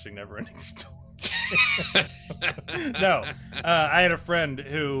busy watching Neverending Story. No, I had a friend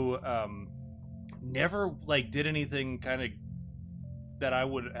who never like did anything kind of that I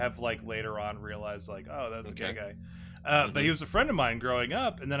would have like later on realized like, oh, that's a gay Okay. guy. But he was a friend of mine growing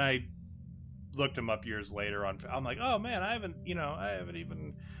up, and then I looked him up years later on. I'm like, oh man, I haven't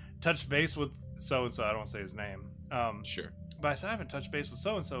even touched base with so and so. I don't want to say his name. Sure. But I said I haven't touched base with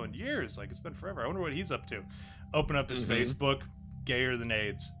so and so in years. Like, it's been forever. I wonder what he's up to. Open up his Facebook. Gayer than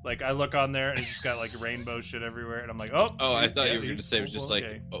AIDS. Like, I look on there and it's just got like rainbow shit everywhere, and I'm like, oh. Oh, I he's- thought yeah, you were going to he's say it was just like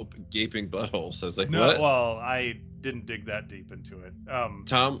full-blown gay. open, gaping buttholes. I was like, No, what? well, I didn't dig that deep into it.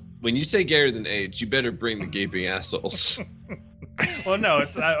 Tom, when you say gayer than AIDS, you better bring the gaping assholes. Well, no,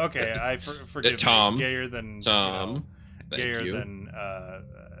 it's okay. I forgive Tom. me. Gayer than Tom, thank gayer you. than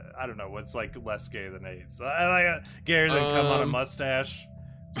I don't know what's like less gay than AIDS. I like gayer than come on a mustache.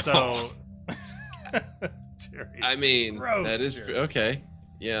 So, Jerry. I mean, Gross, that is Jerry. okay.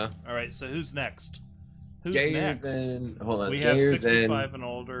 Yeah. All right, so who's next? Who's Gayer next? than, hold on. We have gayer 65 and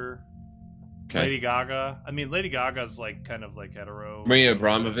older. Okay. Lady Gaga. I mean, Lady Gaga's like kind of like hetero. Maria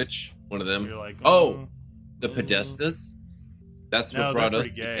Abramovich, one of them. You're like, Oh, the Podestas. That's No, what brought they're us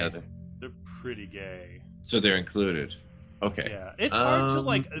pretty gay. together. they're pretty gay. So they're included. Okay. Yeah, it's hard to Um,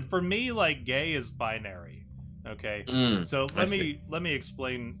 like. For me, like, gay is binary. Okay, Mm, so I let me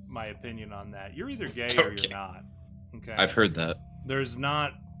explain my opinion on that. You're either gay or Okay. you're not. Okay, I've heard that. there's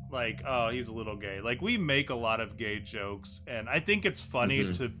not like, oh, he's a little gay. Like, we make a lot of gay jokes, and I think it's funny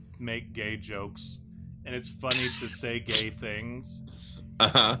Mhm. to make gay jokes, and it's funny to say gay things.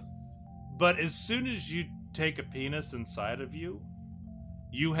 Uh-huh. But as soon as you take a penis inside of you,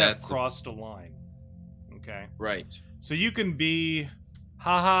 you have That's a- crossed a line. Okay, Right. so you can be,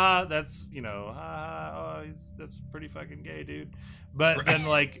 haha, that's, you know, haha, oh, that's pretty fucking gay, dude. But Right. then,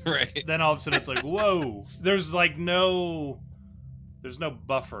 like, Right. then all of a sudden it's like, whoa, there's like no There's no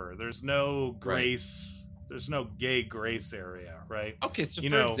buffer. There's no grace. There's no gay grace area, right? Okay, so You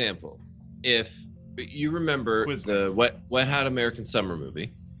for know- example, if you remember Quiz the Wet Hot American Summer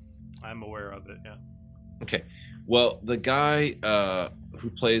movie. I'm aware of it. Yeah. Okay. Well, the guy who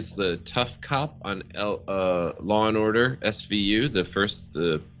plays the tough cop on Law and Order SVU, the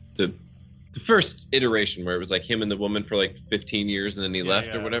first iteration where it was like him and the woman for like 15 years and then he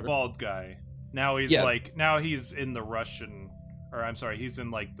left or whatever. Bald guy. Now he's Yeah. now he's in the Russian, or I'm sorry, he's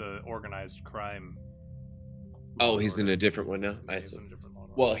in like the organized crime. Oh, he's in a different one now. Yeah, I he's see. in a different Law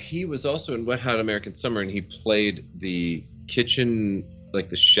and Well, Order. he was also in Wet Hot American Summer, and he played the kitchen, like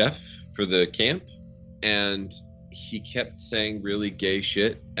the chef for the camp, and he kept saying really gay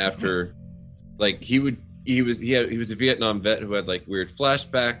shit after, like he was a Vietnam vet who had like weird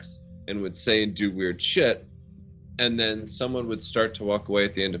flashbacks and would say and do weird shit, and then someone would start to walk away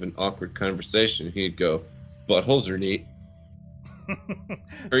at the end of an awkward conversation, and he'd go, "Buttholes are neat," or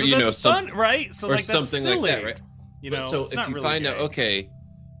so you know, that's fun, right? So or like that's something silly. like that, right? You But know, so it's if not you really find out, gay. okay,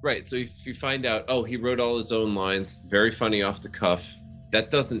 right. So if you find out, oh, he wrote all his own lines, very funny off the cuff.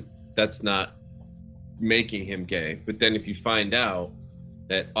 That's not making him gay. But then if you find out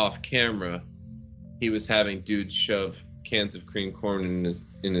that off camera, he was having dudes shove cans of cream corn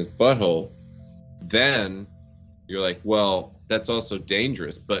in his butthole, then you're like, well, that's also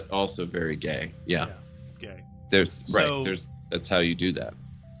dangerous, but also very gay. Yeah. Gay. That's how you do that.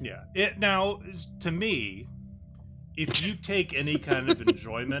 Yeah. It now, to me, if you take any kind of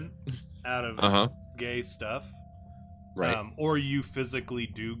enjoyment out of Uh huh. gay stuff, Right. or you physically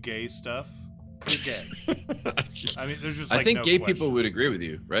do gay stuff, you're gay. I mean, there's just I like think no gay question. people would agree with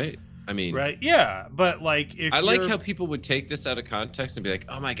you, right? I mean, Right? Yeah, but like if I like you're- how people would take this out of context and be like,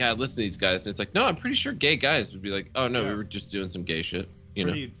 "Oh my god, listen to these guys." And it's like, no, I'm pretty sure gay guys would be like, "Oh no, Yeah. we were just doing some gay shit," you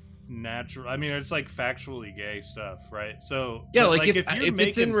know? pretty natural. I mean, it's like factually gay stuff, right? So Yeah, but, like if you're it's in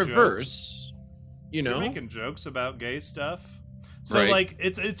making reverse, you jokes, know? you're making jokes about gay stuff. So Right. like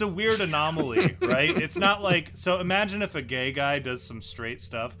it's a weird anomaly, right? It's not like, so imagine if a gay guy does some straight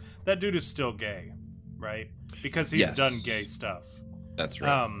stuff, that dude is still gay, right? Because he's Yes. done gay stuff. That's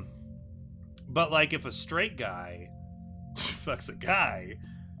right. But like if a straight guy fucks a guy,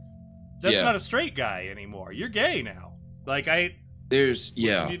 that's Yeah. not a straight guy anymore. You're gay now. Like There's what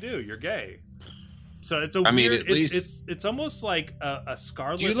yeah. can you do? You're gay. So it's a I mean, weird. at least- it's almost like a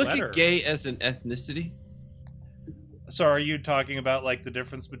scarlet Do you look letter. at gay as an ethnicity? So are you talking about like the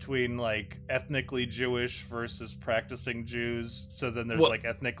difference between like ethnically Jewish versus practicing Jews? So then there's Well- like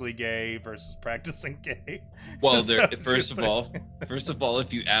ethnically gay versus practicing gay. Well, Is there. that what First you're of all,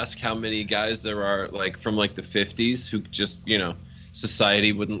 if you ask how many guys there are, like from like the 50s, who just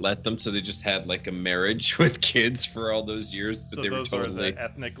society wouldn't let them, so they just had like a marriage with kids for all those years, but So they were those are totally the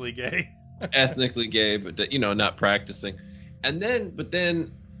ethnically gay. ethnically gay, but not practicing. But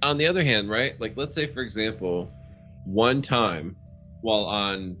then on the other hand, right? Like let's say for example, one time while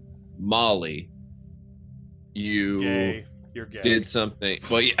on Molly, you Gay. You're gay. did something.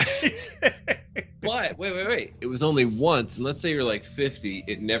 Well, yeah. But wait. It was only once, and let's say you're like 50.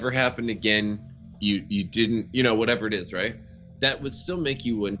 It never happened again. You didn't, whatever it is, right? That would still make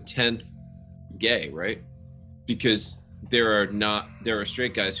you 1/10 gay, right? Because there are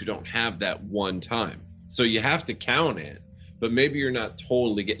straight guys who don't have that one time. So you have to count it. But maybe you're not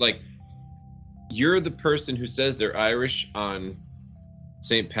totally gay. Like you're the person who says they're Irish on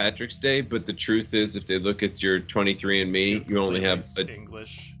St. Patrick's Day, but the truth is, if they look at your 23andMe, you only have a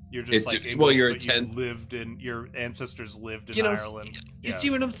English. You're It's- just like English, well, you're a but you 10th. lived in, your ancestors lived in You know, Ireland. You Yeah. see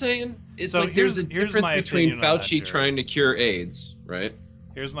what I'm saying? It's So like there's a here's difference my between opinion on that, Fauci Jerry. trying to cure AIDS, right?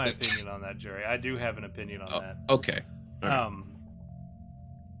 Here's my opinion on that, Jerry. I do have an opinion on that. Okay. All right.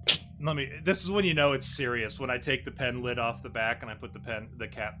 This is when you know it's serious, when I take the pen lid off the back and I put the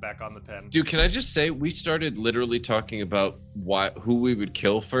cap back on the pen. Dude, can I just say we started literally talking about who we would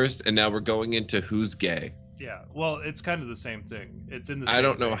kill first, and now we're going into who's gay. Yeah, well, it's kind of the same thing. It's in the same I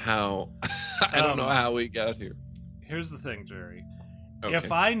don't know vein. how. I don't know how we got here. Here's the thing, Jerry. Okay.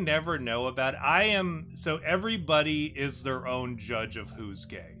 If I never know about it, so everybody is their own judge of who's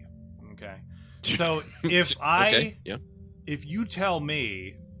gay. Okay. So if Okay, yeah. if you tell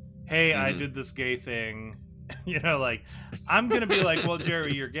me, hey, I Mhm. did this gay thing, like I'm gonna be like, well,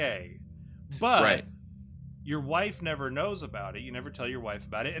 Jerry, you're gay. But Right. your wife never knows about it. You never tell your wife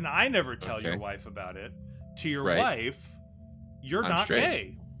about it, and I never tell your Okay. wife about it. To your Right. wife, you're I'm not straight.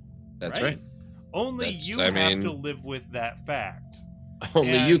 gay. That's right? right. Only That's- you I have mean- to live with that fact.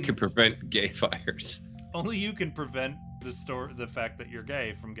 Only you And- can prevent gay fires. Only you can prevent the fact that you're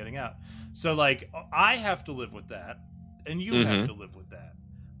gay from getting out. So like I have to live with that, and you have Mhm. to live with that.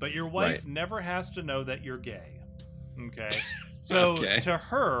 But your wife Right. never has to know that you're gay. Okay. So Okay. to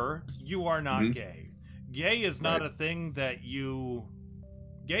her, you are not Mhm. gay. Gay is not Right. a thing that you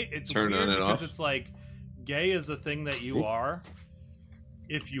gay. It's Turn weird on and because off. it's like gay is a thing that you are,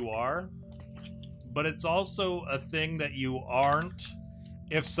 if you are, but it's also a thing that you aren't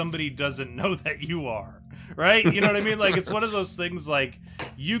if somebody doesn't know that you are. Right? You know what I mean? Like it's one of those things like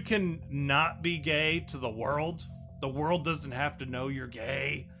you can not be gay to the world. The world doesn't have to know you're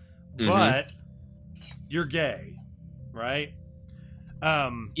gay, Mhm. but you're gay, right?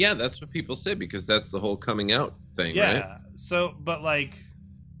 Yeah, that's what people say because that's the whole coming out thing, Yeah. right? So, but like,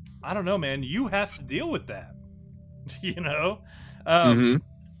 I don't know, man. You have to deal with that, you know. Mm-hmm.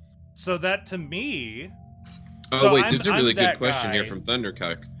 So that to me, Oh so wait, I'm- there's a I'm really that good question here guy. from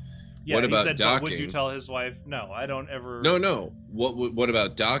Thundercock. yeah. What he about said, but would you docking? tell his wife? No, I don't ever. No. What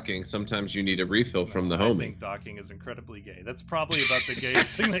about docking? Sometimes you need a refill from the I homie. think docking is incredibly gay. That's probably about the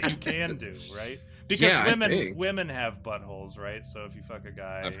gayest thing that you can do, right? Because Yeah, I think. women have buttholes, right? So if you fuck a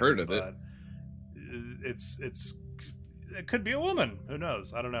guy, I've heard in the of it. butt, it could be a woman. Who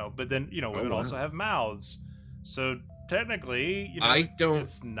knows? I don't know. But then women wow. also have mouths. So technically, I don't.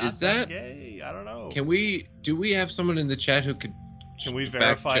 It's not Is that that? gay. I don't know. Do we have someone in the chat who could? Can we fact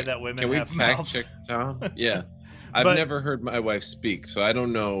verify check- that women Can we have fact mouths? check Tom? Yeah, I've But- never heard my wife speak, so I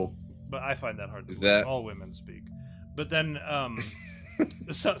don't know. But I find that hard to Is believe. that- All women speak. But then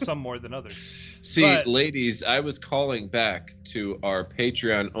some more than others. See, But- ladies, I was calling back to our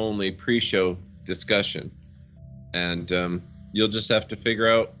Patreon only pre-show discussion, and you'll just have to figure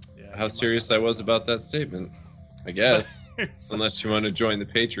out Yeah, how serious I was about that statement. I guess, unless you want to join the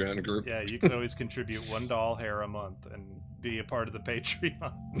Patreon group. Yeah, you can always contribute $1 hair a month and be a part of the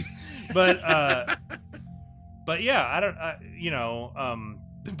Patreon. but yeah, I don't,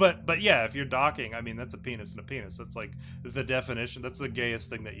 but yeah, if you're docking, I mean, that's a penis and a penis. That's like the definition. That's the gayest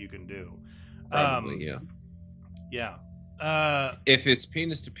thing that you can do. Probably, yeah. Yeah. If it's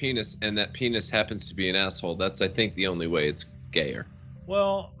penis to penis and that penis happens to be an asshole, that's I think the only way it's gayer.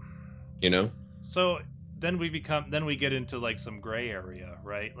 Well, You know? so then we get into like some gray area,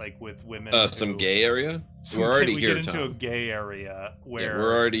 right? Like with women. Some who- gay area. some We're gay- already we here, get into Tom. a gay area where Yeah,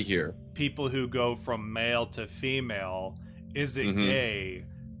 we're already here. people who go from male to female, is it Mhm. gay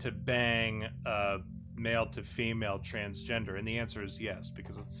to bang a male to female transgender? And the answer is yes,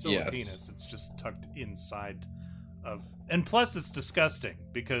 because it's still Yes. a penis. It's just tucked inside of, and plus it's disgusting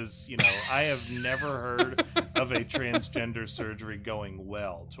because I have never heard of a transgender surgery going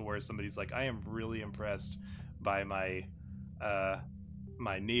well to where somebody's like, I am really impressed by my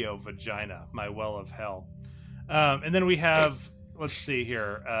my neo vagina, my well of hell. And then we have, let's see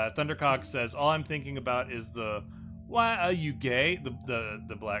here. Thundercock says, all I'm thinking about is why are you gay?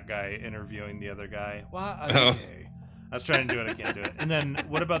 The black guy interviewing the other guy. Why are you Oh. gay? I was trying to do it, I can't do it. And then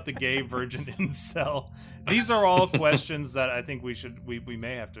what about the gay virgin incel? These are all questions that I think we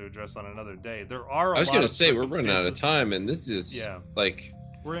may have to address on another day. There are a I was lot going to of say we're running out of circumstances- time, and this is Yeah. like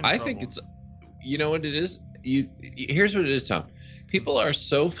We're in I trouble. think it's, you know what it is. Here's what it is, Tom. People are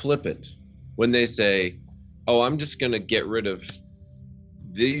so flippant when they say, "Oh, I'm just going to get rid of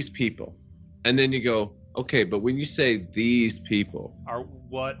these people," and then you go, "Okay, but when you say these people, Are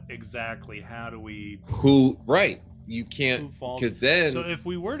what exactly? How do we? who? Right? You Who can't falls? because then, So if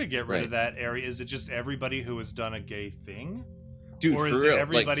we were to get rid Right. of that area, is it just everybody who has done a gay thing, dude, or for is real, it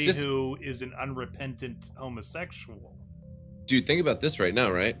everybody like, who is an unrepentant homosexual? dude, think about this right now,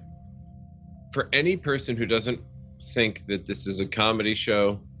 right? For any person who doesn't think that this is a comedy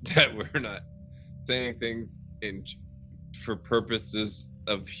show, that we're not saying things for purposes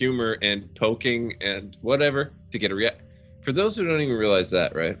of humor and poking and whatever to get a react. For those who don't even realize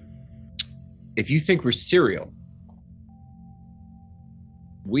that, right? If you think we're serial,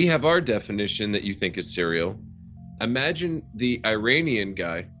 we have our definition that you think is serial. Imagine the Iranian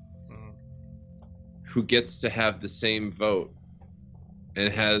guy Mhm. who gets to have the same vote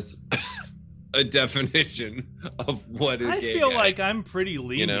and has a definition of what is I gay feel guy. like I'm pretty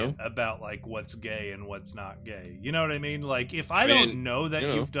lenient know? about like what's gay and what's not gay. You know what I mean? Like if I I don't mean, know that you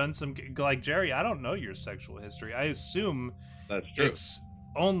know. you've done some, like Jerry, I don't know your sexual history. I assume That's it's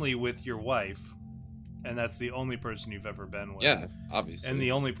only with your wife, and that's the only person you've ever been with. Yeah, obviously. And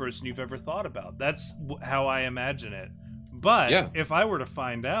the only person you've ever thought about. That's how I imagine it. But Yeah. if I were to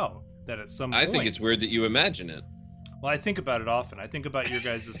find out that at some I point, think it's weird that you imagine it. Well, I think about it often. I think about your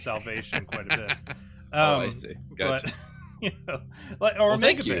guys' salvation quite a bit. I see. Gotcha. But like, or Well,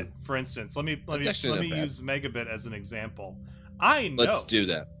 thank Megabit, you. for instance. Let me That's actually not bad. use Megabit as an example. I know Let's do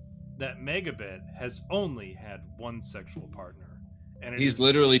that. that Megabit has only had one sexual partner, and He's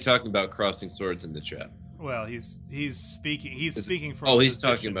literally talking about crossing swords in the chat. well, he's speaking. He's Is- speaking from. Oh, a he's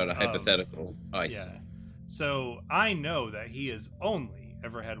talking position about a of- hypothetical. I see. Yeah. So I know that he has only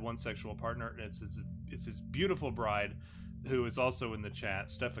ever had one sexual partner, and it's his beautiful bride, who is also in the chat,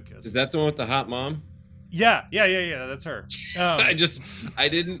 Stephicus. Is that the one with the hot mom? Yeah. That's her. I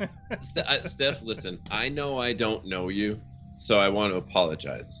didn't. Steph, listen. I know I don't know you, so I want to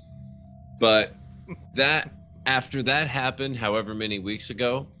apologize. But after that happened, however many weeks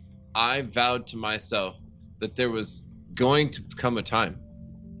ago, I vowed to myself that there was going to come a time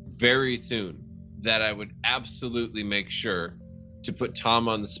very soon that I would absolutely make sure to put Tom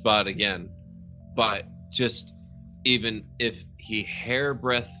on the spot again. But just even if he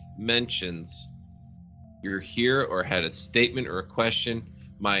hairbreadth mentions you're here or had a statement or a question,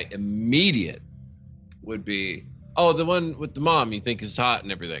 my immediate would be, oh, the one with the mom you think is hot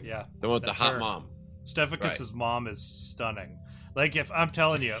and everything. Yeah, the one with the hot her. mom. Stephicus's mom is stunning. Like, if I'm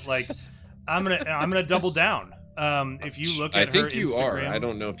telling you, like, I'm gonna double down. If you look at her Instagram, you are. I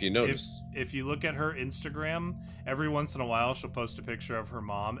don't know if you noticed. If you look at her Instagram, every once in a while she'll post a picture of her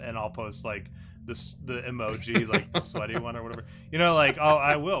mom, and I'll post like the emoji, like the sweaty one or whatever. You know, like, oh,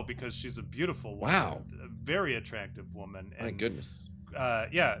 I will, because she's a beautiful woman, wow, a very attractive woman. And, my goodness.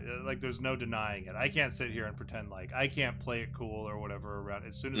 Yeah, like, the's no denying it. I can't sit here and pretend like I can't play it cool or whatever around.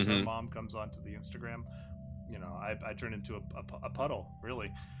 As soon as her mom comes onto the Instagram, you know, I turn into a puddle,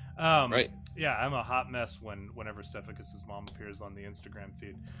 really. Right. Yeah, I'm a hot mess whenever Stephicus's mom appears on the Instagram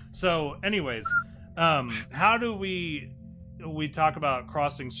feed. So, anyways, how do we talk about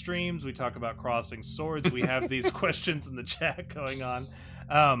crossing streams? We talk about crossing swords. We have these questions in the chat going on.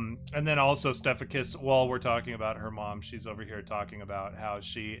 And then also Stephicus, while we're talking about her mom, she's over here talking about how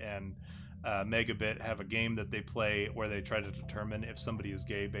she and Megabit have a game that they play where they try to determine if somebody is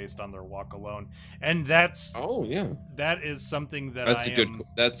gay based on their walk alone. And that's that is something that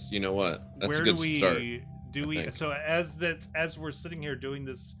that's, you know what, that's a good start. So as we're sitting here doing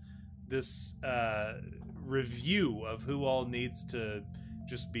this review of who all needs to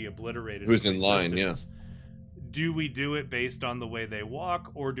just be obliterated, who's in line, do we do it based on the way they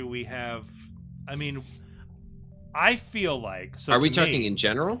walk, or do we have, I mean, I feel like, so are we talking in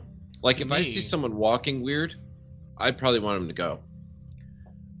general? Like, if I see me, someone walking weird, I'd probably want them to go.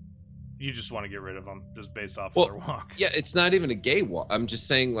 You just want to get rid of them just based off of their walk. Yeah, it's not even a gay walk. I'm just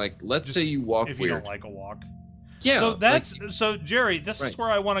saying, like, let's say you walk if weird. You don't like a walk. Yeah. So that's so Jerry, this is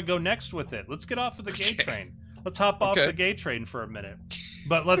where I want to go next with it. Let's get off of the gay train. Let's hop off the gay train for a minute.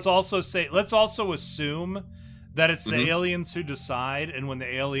 But let's also assume that it's the aliens who decide, and when the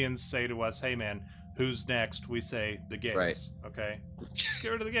aliens say to us, "Hey man, who's next?" we say the gays. Right. Okay? Let's get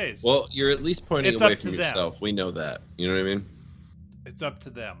rid of the gays. Well, you're at least pointing away from yourself. We know that. You know what I mean? It's up to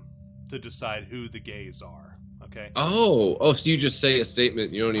them to decide who the gays are. Okay? Oh, so you just say a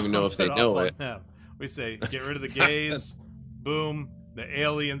statement, you don't even know if they know it. No. We say, get rid of the gays, boom, the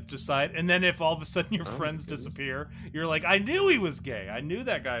aliens decide, and then if all of a sudden your friends disappear, you're like, I knew he was gay. I knew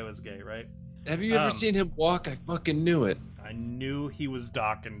that guy was gay, right? Have you ever seen him walk? I fucking knew it. I knew he was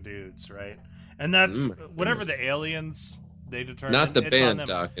docking dudes, right? And that's whatever the aliens, they determine. Not the band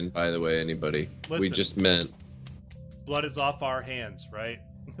docking, by the way, anybody. Listen, we just meant. Blood is off our hands, right?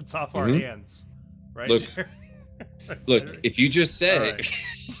 It's off our hands, right? Look, if you just say...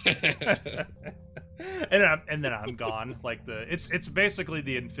 and then I'm gone. Like it's basically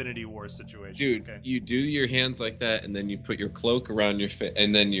the Infinity War situation. Dude, you do your hands like that, and then you put your cloak around your face,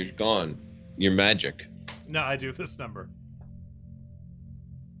 and then you're gone. You're magic. No, I do this number.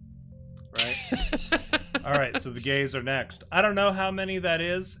 Right? All right, so the gays are next. I don't know how many that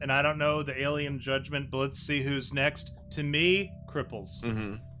is, and I don't know the alien judgment, but let's see who's next. To me, cripples.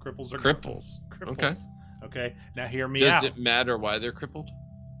 Mm-hmm. Cripples are cripples. Okay, now hear me out. Does it matter why they're crippled?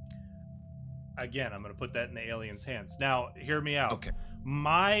 Again, I'm going to put that in the aliens' hands. Now, hear me out. Okay.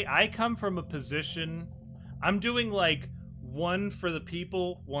 I come from a position, I'm doing like one for the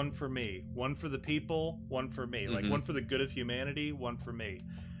people, one for me. One for the people, one for me. Like one for the good of humanity, one for me.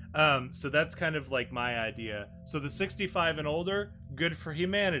 So that's kind of like my idea. So the 65 and older, good for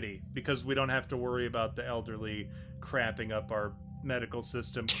humanity, because we don't have to worry about the elderly crapping up our medical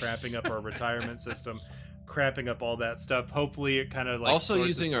system, crapping up our retirement system, crapping up all that stuff. Hopefully it kind of like also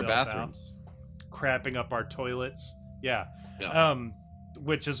using our bathrooms. Crapping up our toilets. Yeah.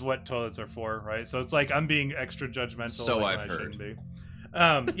 Which is what toilets are for, right? So it's like I'm being extra judgmental. So like I've heard. Be.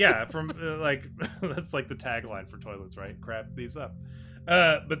 Yeah, from like that's like the tagline for toilets, right? Crap these up.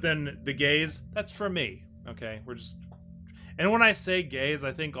 But then the gays, that's for me. Okay, we're just. And when I say gays,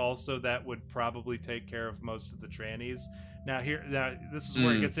 I think also that would probably take care of most of the trannies. Now this is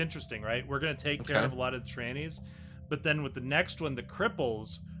where it gets interesting, right? We're gonna take care of a lot of the trannies, but then with the next one, the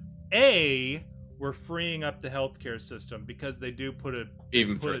cripples, we're freeing up the healthcare system because they do put a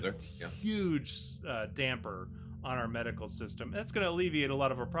Even further. Yeah. huge damper on our medical system. That's going to alleviate a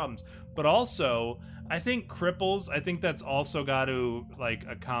lot of our problems. But also, I think cripples, I think that's also got to like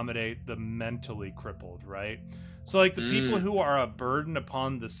accommodate the mentally crippled, right? So like the people who are a burden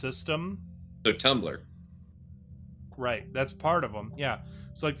upon the system. So Tumblr. Right, that's part of them. Yeah.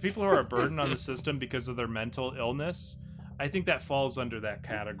 So like the people who are a burden on the system because of their mental illness, I think that falls under that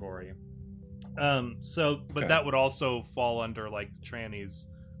category. But that would also fall under like the trannies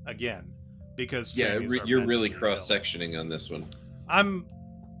again, because trannies are you're really mentally cross-sectioning on this one. I'm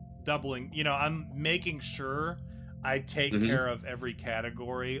doubling, I'm making sure I take care of every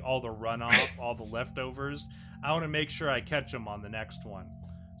category, all the runoff, all the leftovers. I want to make sure I catch them on the next one.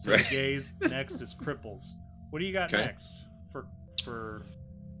 So the gays, next is cripples. What do you got next for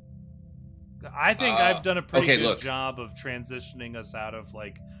I think I've done a pretty good job of transitioning us out of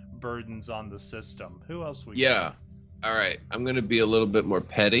like burdens on the system. Who else we got? All right. I'm going to be a little bit more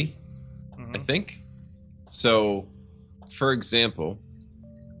petty, I think. So, for example,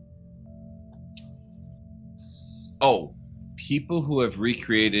 people who have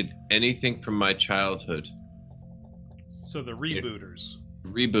recreated anything from my childhood. So the rebooters.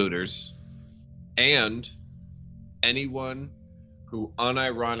 Rebooters. And anyone who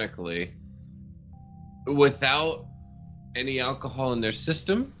unironically, without any alcohol in their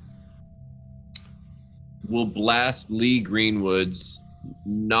system, will blast Lee Greenwood's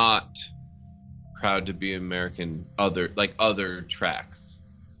Not Proud to Be American other tracks.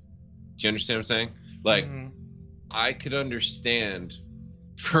 Do you understand what I'm saying? Like, I could understand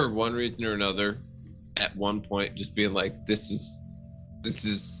for one reason or another at one point just being like, this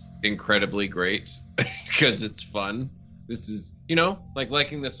is incredibly great because it's fun. This is, like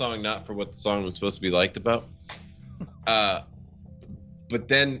liking the song not for what the song was supposed to be liked about. But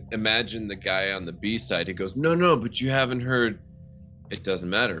then imagine the guy on the B-side. He goes, no, but you haven't heard. It doesn't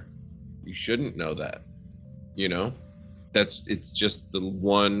matter. You shouldn't know that. It's just the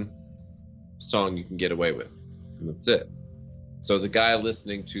one song you can get away with. And that's it. So the guy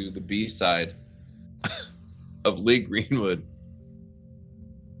listening to the B-side of Lee Greenwood,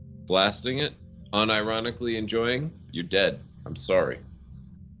 blasting it, unironically enjoying, you're dead. I'm sorry.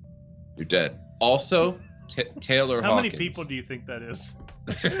 You're dead. Also, Taylor Hawkins. How many people do you think that is?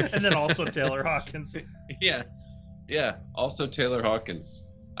 And then also Taylor Hawkins. Yeah. Also Taylor Hawkins.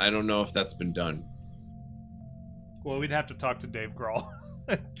 I don't know if that's been done. Well, we'd have to talk to Dave Grohl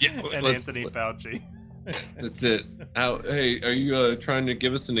and Anthony Fauci. That's it. Hey, are you trying to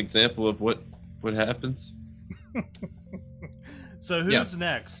give us an example of what happens? So who's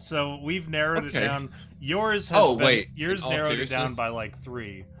next? So we've narrowed it down. Yours has yours narrowed it down by like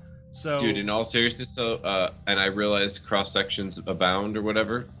 3. So, dude, in all seriousness, and I realize cross sections abound or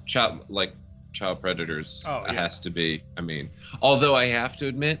whatever. Child predators has to be. I mean, although I have to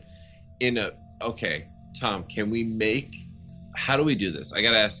admit, Tom, can we make? How do we do this? I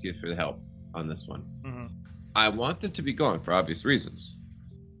gotta ask you for the help on this one. I want them to be gone for obvious reasons.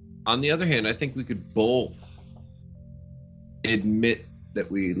 On the other hand, I think we could both admit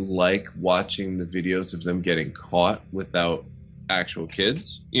that we like watching the videos of them getting caught without actual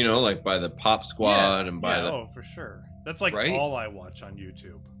kids, like by the Pop Squad and by for sure. That's like all I watch on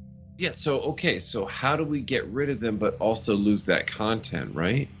YouTube. Yeah, so how do we get rid of them but also lose that content,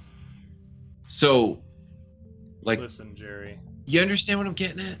 right? So, like, listen, Jerry, you understand what I'm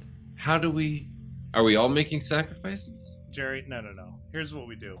getting at? Are we all making sacrifices? Jerry, no. Here's what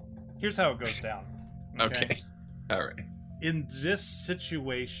we do. Here's how it goes down. Okay. All right. In this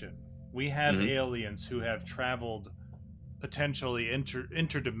situation, we have aliens who have traveled potentially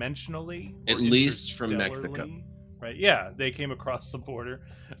interdimensionally, at least from Mexico, right? Yeah, they came across the border.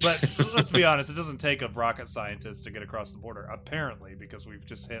 But let's be honest, it doesn't take a rocket scientist to get across the border, apparently, because we've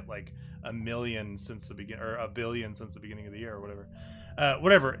just hit like a million since the beginning, or a billion since the beginning of the year, or whatever.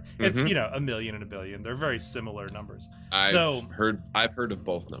 It's a million and a billion. They're very similar numbers. I've heard of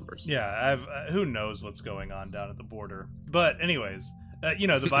both numbers. Yeah, who knows what's going on down at the border? But anyways, the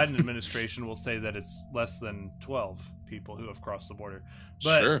Biden administration will say that it's less than 12 people who have crossed the border.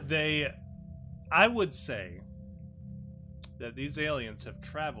 But I would say that these aliens have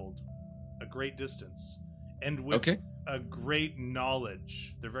traveled a great distance and with a great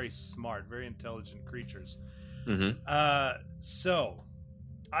knowledge. They're very smart, very intelligent creatures. So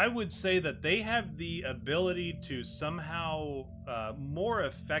I would say that they have the ability to somehow more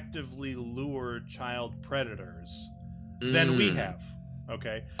effectively lure child predators than we have.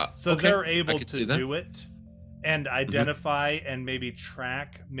 So they're able to do it and identify and maybe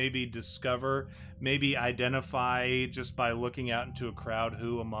track, maybe discover, maybe identify just by looking out into a crowd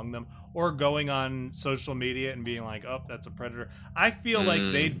who among them, or going on social media and being like, oh, that's a predator. I feel like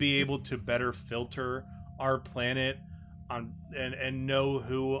they'd be able to better filter our planet on and know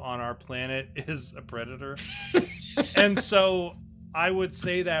who on our planet is a predator. And so I would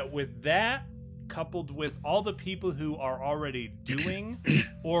say that with that, coupled with all the people who are already doing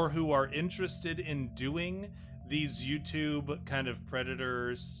or who are interested in doing these YouTube kind of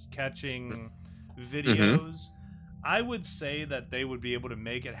predators catching videos, I would say that they would be able to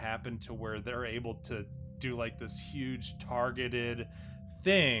make it happen to where they're able to do like this huge targeted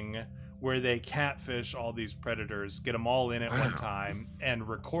thing where they catfish all these predators, get them all in at one time, and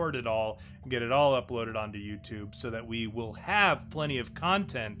record it all, get it all uploaded onto YouTube so that we will have plenty of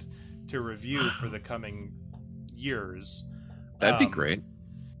content to review for the coming years. That'd be great.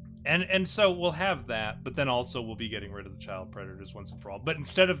 And so we'll have that, but then also we'll be getting rid of the child predators once and for all. But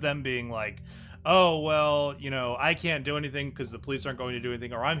instead of them being like, oh, well, you know, I can't do anything because the police aren't going to do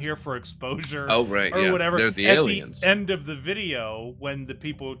anything, or I'm here for exposure, or whatever. They're the At aliens. the end of the video, when the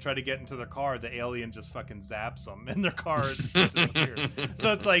people try to get into their car, the alien just fucking zaps them and their car just disappears.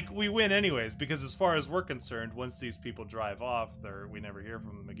 So it's like, we win anyways, because as far as we're concerned, once these people drive off, we never hear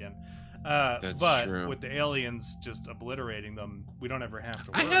from them again. But true. with the aliens just obliterating them, we don't ever have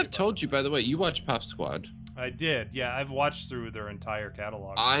to worry I have about told them. you, by the way, you watch Pop Squad. I did. Yeah, I've watched through their entire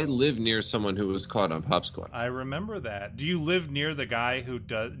catalog. I live near someone who was caught on Pop Squad. I remember that. Do you live near the guy who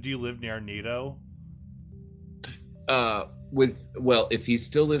does? Do you live near Nito? Well, if he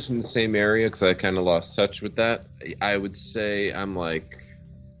still lives in the same area, because I kind of lost touch with that, I would say I'm like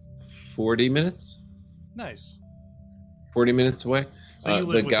 40 minutes. Nice. 40 minutes away. So you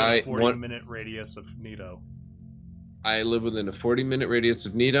live the guy, within a 40-minute radius of Nito. I live within a 40-minute radius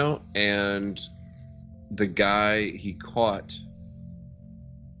of Nito, and the guy he caught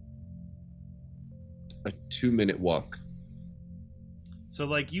a 2-minute walk. So,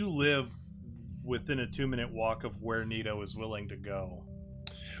 like, you live within a 2-minute walk of where Nito is willing to go.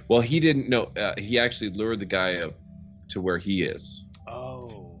 Well, he didn't know. He actually lured the guy up to where he is.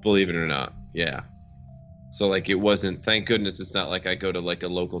 Oh. Believe it or not. Yeah. So, like, it wasn't, thank goodness it's not like I go to, like, a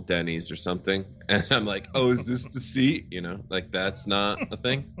local Denny's or something, and I'm like, oh, is this the seat? You know, like, that's not a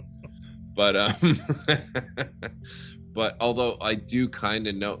thing. But, but although I do kind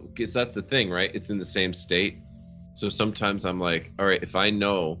of know, because that's the thing, right? It's in the same state. So sometimes I'm like, all right, if I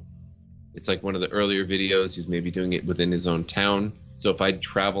know, it's like one of the earlier videos, he's maybe doing it within his own town. So if I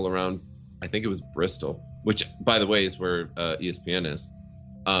travel around, I think it was Bristol, which, by the way, is where ESPN is.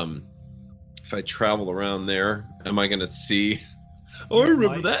 If I travel around there, am I going to see? Oh, I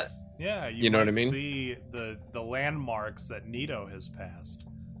remember that. Yeah, you know what I mean? See the landmarks that Nito has passed.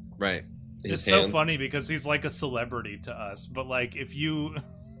 Right. It's so funny because he's like a celebrity to us, but like if you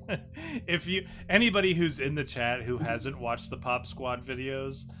anybody who's in the chat who hasn't watched the Pop Squad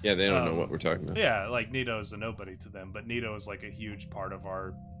videos, yeah, they don't know what we're talking about. Yeah, like Nito's a nobody to them, but Nito is like a huge part of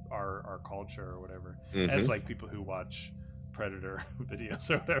our culture or whatever. As like people who watch Predator videos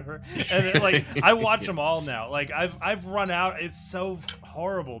or whatever, and then, like I watch them all now. Like I've run out. It's so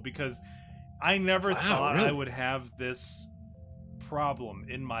horrible because I never thought I would have this problem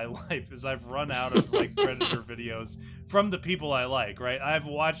in my life. Is I've run out of like Predator videos from the people I like. Right, I've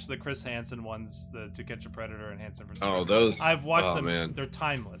watched the Chris Hansen ones, the To Catch a Predator and Hansen vs. Oh, those! I've watched them. Man. They're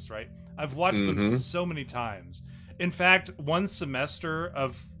timeless, right? I've watched them so many times. In fact, one semester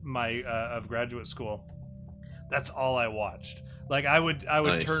of my of graduate school, that's all I watched. Like I would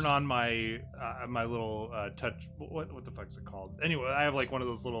Nice. turn on my my little touch. What the fuck is it called? Anyway, I have like one of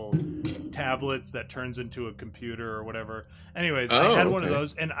those little tablets that turns into a computer or whatever. Anyways, I had one of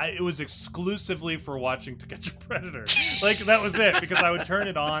those, and it was exclusively for watching To Catch a Predator. Like that was it, because I would turn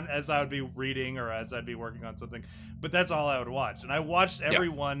it on as I would be reading or as I'd be working on something. But that's all I would watch, and I watched every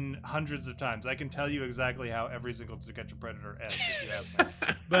one hundreds of times. I can tell you exactly how every single To Catch a Predator ends if you ask me.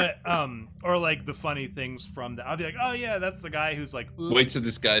 But or like the funny things from that, I'll be like, oh yeah, that's the guy who's like, oops. Wait till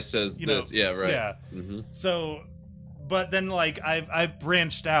this guy says this. Yeah, right. Yeah. So, but then like I've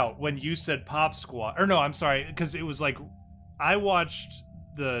branched out when you said Pop Squad, or no, I'm sorry, because it was like I watched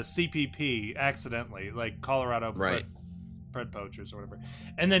the CPP accidentally, like Colorado Pred Poachers or whatever,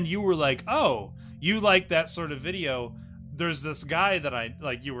 and then you were like, oh, you like that sort of video. There's this guy that I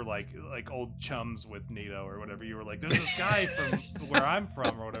like. You were like old chums with Nito or whatever. You were like, there's this guy from where I'm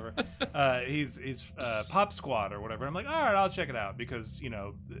from or whatever. He's Pop Squad or whatever. I'm like, all right, I'll check it out, because you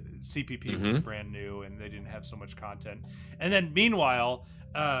know CPP was brand new and they didn't have so much content. And then meanwhile,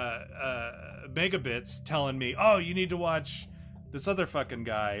 Megabits telling me, oh, you need to watch this other fucking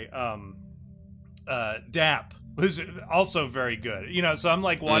guy. Dap, who's also very good. You know, so I'm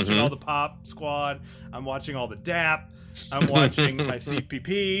like watching Mhm. all the Pop Squad, I'm watching all the Dap, I'm watching my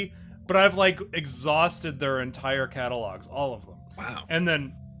CPP, but I've like exhausted their entire catalogs, all of them. Wow. And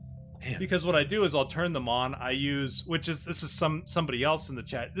then Man. because what I do is I'll turn them on. I use, which is, this is somebody else in the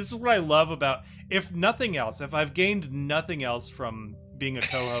chat. This is what I love about, if nothing else, if I've gained nothing else from being a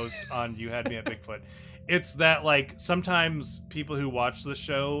co-host on You Had Me at Bigfoot, it's that like sometimes people who watch the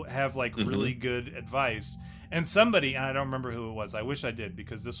show have like really good advice. And somebody, and I don't remember who it was, I wish I did,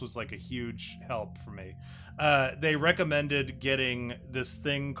 because this was like a huge help for me. They recommended getting this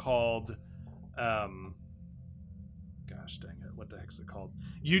thing called, gosh dang it, what the heck's it called?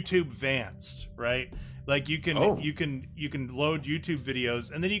 YouTube Vanced, right? Like you can you can load YouTube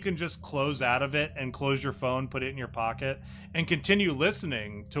videos, and then you can just close out of it and close your phone, put it in your pocket, and continue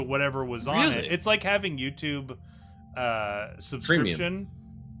listening to whatever was on it. Really? It's like having YouTube subscription.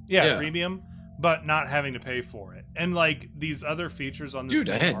 Yeah, premium, but not having to pay for it. And like these other features on this Dude,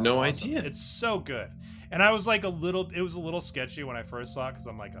 I thing had are no awesome. idea. It's so good. And I was like it was a little sketchy when I first saw it, because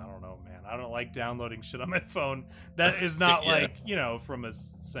I'm like, I don't know, man. I don't like downloading shit on my phone. That is not Yeah. like, you know, from a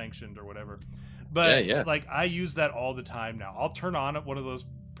sanctioned or whatever. But Yeah. like I use that all the time now. I'll turn on one of those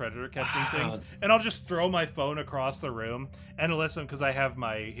predator catching Wow. things, and I'll just throw my phone across the room and listen, because I have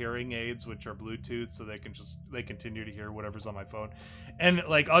my hearing aids, which are Bluetooth, so they continue to hear whatever's on my phone. And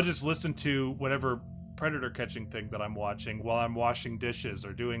like I'll just listen to whatever predator catching thing that I'm watching while I'm washing dishes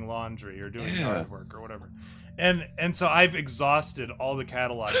or doing laundry or doing yard work or whatever. And so I've exhausted all the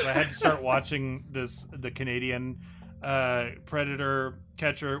catalogs. I had to start watching the Canadian predator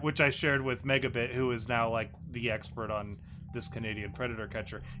catcher, which I shared with Megabit, who is now like the expert on this Canadian predator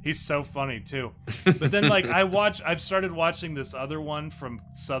catcher. He's so funny too. But then like I've started watching this other one from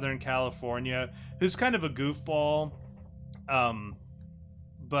Southern California, who's kind of a goofball.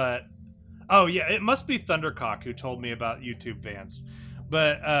 But oh yeah, it must be Thundercock who told me about YouTube Vanced.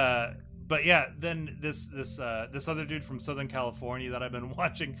 But yeah, then this other dude from Southern California that I've been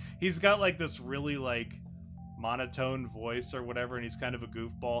watching, he's got like this really like monotone voice or whatever, and he's kind of a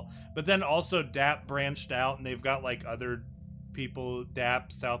goofball. But then also DAP branched out, and they've got like other people,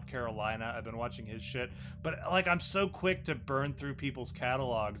 DAP South Carolina. I've been watching his shit, but like I'm so quick to burn through people's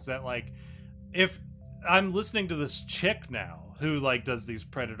catalogs that like if I'm listening to this chick now who like does these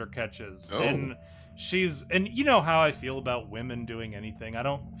predator catches, and and you know how I feel about women doing anything. I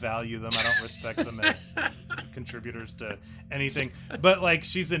don't value them. I don't respect them as contributors to anything. But like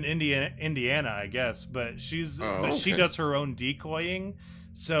she's in Indiana, I guess. But she does her own decoying.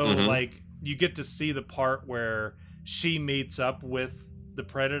 So like you get to see the part where she meets up with the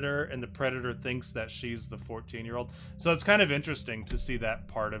predator, and the predator thinks that she's the 14-year-old. So it's kind of interesting to see that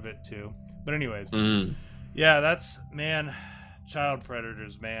part of it too. But anyways, yeah, that's, man, child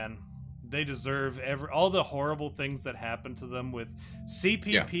predators, man. They deserve all the horrible things that happen to them with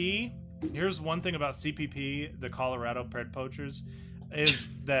CPP. Yeah. Here's one thing about CPP, the Colorado Pred Poachers, is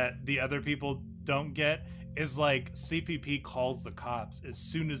that the other people don't get, is like CPP calls the cops as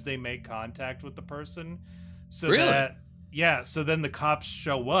soon as they make contact with the person. So so then the cops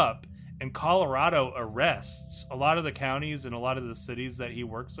show up, and Colorado arrests a lot of the counties and a lot of the cities that he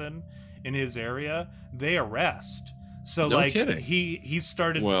works in his area. They arrest. So no like kidding. he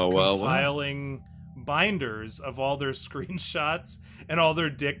started compiling binders of all their screenshots and all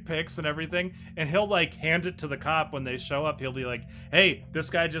their dick pics and everything, and he'll like hand it to the cop when they show up. He'll be like, hey, this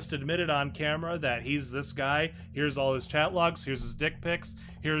guy just admitted on camera that he's this guy. Here's all his chat logs, here's his dick pics,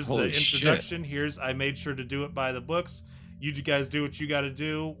 here's the introduction, here's I made sure to do it by the books. You guys do what you got to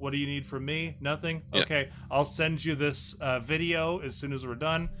do. What do you need from me? Nothing? Yeah. Okay, I'll send you this video as soon as we're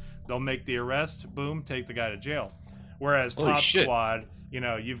done. They'll make the arrest, boom, take the guy to jail. Whereas Pop Squad, you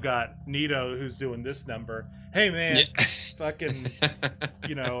know, you've got Nito who's doing this number. Hey, man, fucking,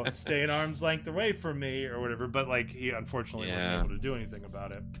 you know, stay an arm's length away from me or whatever. But, like, he unfortunately wasn't able to do anything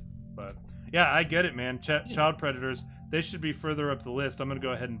about it. But, yeah, I get it, man. Child predators, they should be further up the list. I'm going to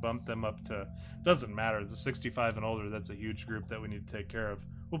go ahead and bump them up to, doesn't matter. The 65 and older, that's a huge group that we need to take care of.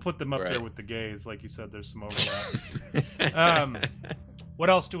 We'll put them up there with the gays. Like you said, there's some overlap. What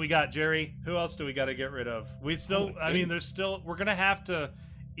else do we got, Jerry? Who else do we got to get rid of? We still, I mean, we're going to have to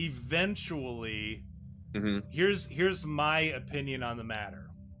eventually, here's my opinion on the matter.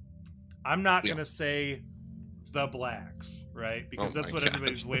 I'm not going to say the blacks, right? Because that's what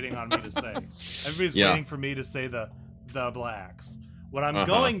everybody's waiting on me to say. Everybody's waiting for me to say the blacks. What I'm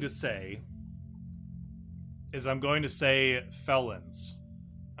going to say is I'm going to say felons.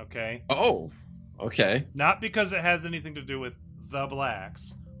 Okay? Oh, okay. Not because it has anything to do with the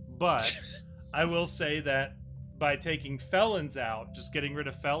blacks, but I will say that by taking felons out, just getting rid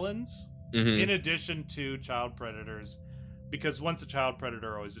of felons, Mhm. in addition to child predators, because once a child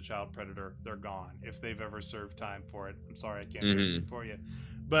predator, always a child predator. They're gone if they've ever served time for it. I'm sorry, I can't do anything for you.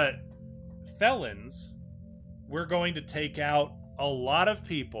 But felons, we're going to take out a lot of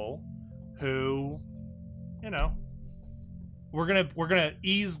people who, you know, we're gonna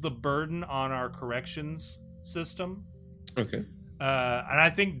ease the burden on our corrections system. Okay. And I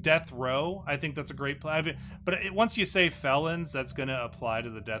think death row. I think that's a great play. But once you say felons, that's going to apply to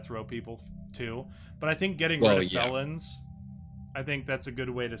the death row people too. But I think getting rid of felons, I think that's a good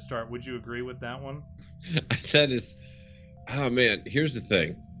way to start. Would you agree with that one? That is. Oh man, here's the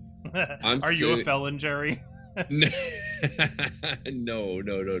thing. Are you a felon, Jerry? No.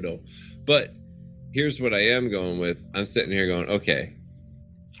 But here's what I am going with. I'm sitting here going, okay,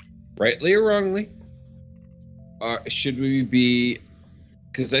 rightly or wrongly, should we be?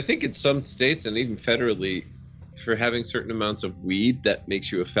 Because I think in some states and even federally, for having certain amounts of weed, that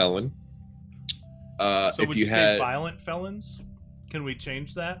makes you a felon. So if would you say violent felons? Can we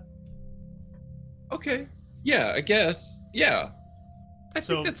change that? Okay. Yeah, I guess. Yeah. I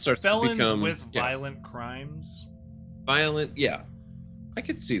think that starts to become felons with violent crimes. Violent, yeah. I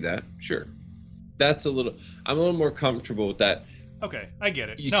could see that. Sure. I'm a little more comfortable with that. Okay, I get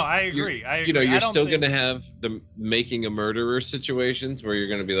it. I agree. You're still going to have the making a murderer situations where you're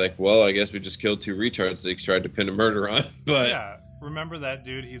going to be like, well, I guess we just killed two retards they tried to pin a murder on. But yeah, remember that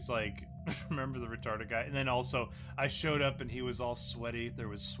dude? He's like, remember the retarded guy? And then also, I showed up and he was all sweaty. There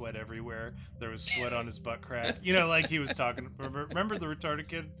was sweat everywhere. There was sweat on his butt crack. Like he was talking. Remember the retarded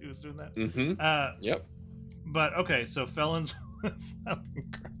kid who was doing that? Mm-hmm. Yep. But okay, so felons.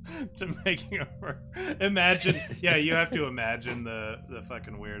 To making a imagine, you have to imagine the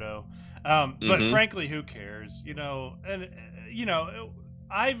fucking weirdo. But frankly, who cares?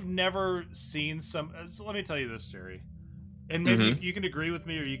 I've never seen some. So let me tell you this, Jerry, and maybe you can agree with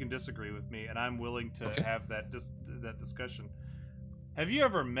me or you can disagree with me, and I'm willing to have that discussion. Have you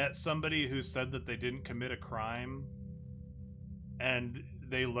ever met somebody who said that they didn't commit a crime, and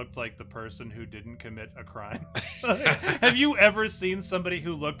they looked like the person who didn't commit a crime? Have you ever seen somebody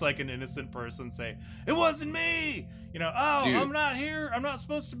who looked like an innocent person say, "It wasn't me"? Dude. I'm not here. I'm not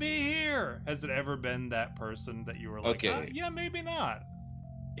supposed to be here. Has it ever been that person that you were like, yeah, maybe not?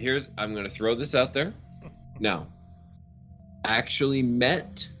 I'm going to throw this out there. Now, actually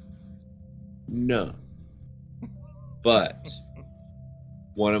met? No. But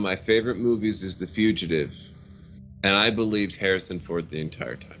one of my favorite movies is The Fugitive. And I believed Harrison Ford the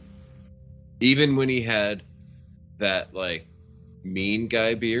entire time. Even when he had that, like, mean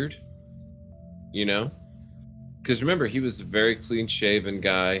guy beard, Because remember, he was a very clean-shaven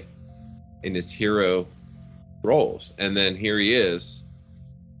guy in his hero roles. And then here he is,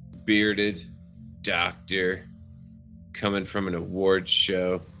 bearded doctor, coming from an award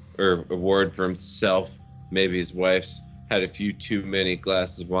show, or award for himself. Maybe his wife's had a few too many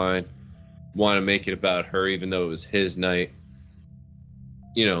glasses of wine. Want to make it about her even though it was his night,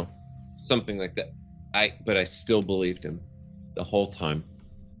 something like that. But I still believed him the whole time.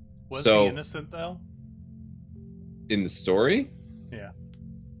 Was he innocent though? In the story? Yeah.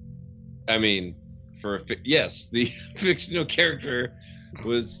 I mean, yes, the fictional character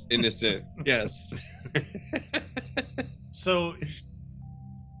was innocent. Yes. So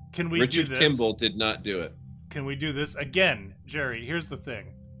can we Richard do this? Kimball did not do it. Can we do this again, Jerry? Here's the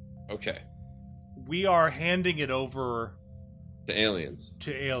thing. Okay. We are handing it over to aliens.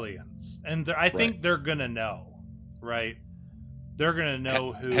 And I think they're going to know, right? They're going to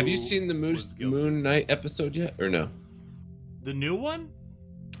know who. Have you seen the Moon Knight episode yet, or no? The new one?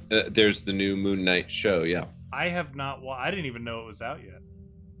 There's the new Moon Knight show, yeah. I have not. I didn't even know it was out yet.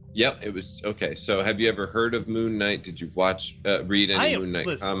 Yep, it was. Okay, so have you ever heard of Moon Knight? Did you read any Moon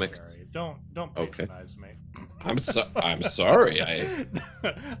Knight comics? Gary, don't patronize me. I'm sorry.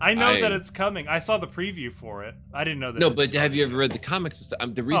 I know that it's coming. I saw the preview for it. I didn't know that. No, but have you ever read the comics?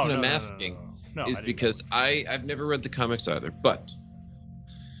 The reason I'm asking is I because I've never read the comics either. But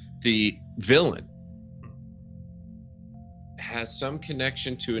the villain has some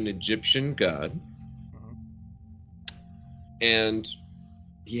connection to an Egyptian god, and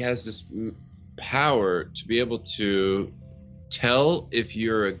he has this power to be able to tell if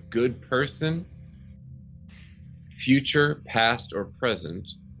you're a good person. Future, past, or present,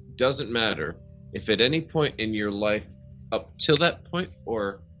 doesn't matter. If at any point in your life up till that point,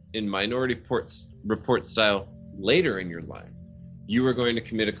 or in Minority Report style later in your life, you are going to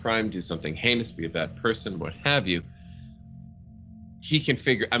commit a crime, do something heinous, be a bad person, what have you, he can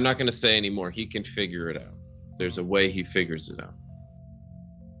figure, I'm not going to say anymore, he can figure it out. There's a way he figures it out.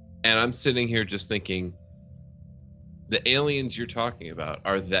 And I'm sitting here just thinking, The aliens you're talking about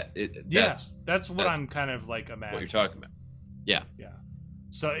are that's what I'm kind of like imagining. what you're talking about. Yeah. Yeah.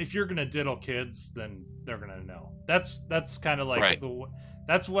 So if you're gonna diddle kids, then they're gonna know. That's kind of like Right.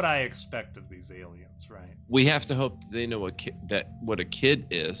 that's what I expect of these aliens, right? We have to hope they know what a kid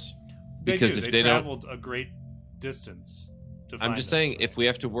is, because if they they don't, traveled a great distance to I'm find just us, saying, right? if we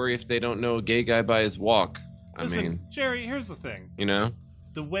have to worry if they don't know a gay guy by his walk, Listen, I mean, Jerry, here's the thing. you know,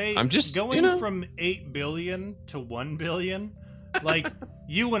 The way I'm just, going you know. from 8 billion to 1 billion, like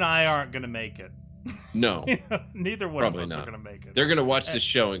you and I aren't gonna make it. No, Neither one Probably of us not. are gonna make it. they're gonna watch this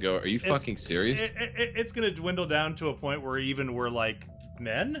show and go, "Are you It's- fucking serious?" It's gonna dwindle down to a point where even we're like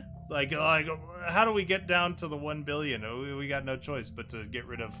men. Like, how do we get down to the 1 billion? We got no choice but to get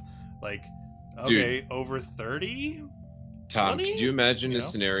rid of, like, okay, over 30. Tom, 20? could you imagine You a know?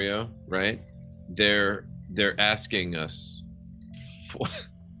 scenario, right? They're asking us for,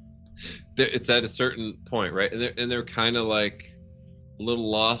 it's at a certain point, right? And they're kind of like a little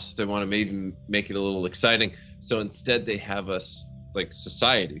lost. They want to maybe make it a little exciting. So instead they have us, like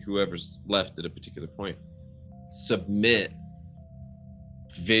society, whoever's left at a particular point, submit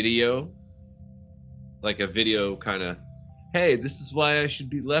video, like a video kind of, hey, this is why I should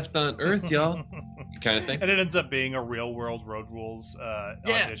be left on Earth, y'all, kind of thing. And it ends up being a real world Road Rules Yeah.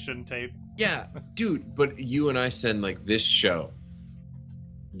 audition tape. Yeah, dude, but you and I send like this show,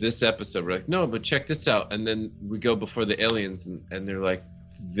 this episode, we're like, no, but check this out. And then we go before the aliens and they're like,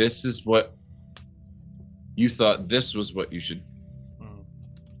 this is what you thought, this was what you should Mm.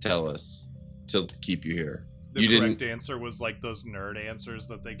 tell us to keep you here. The You correct answer was like those nerd answers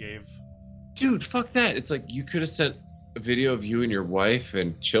that they gave. Dude, fuck that. It's like you could have sent a video of you and your wife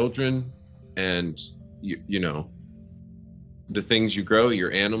and children and you know, the things you grow,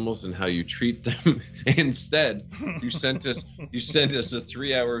 your animals and how you treat them. Instead, you sent us a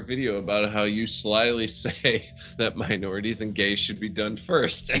 3-hour video about how you slyly say that minorities and gays should be done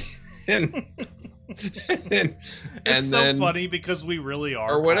first. and It's so then, funny because we really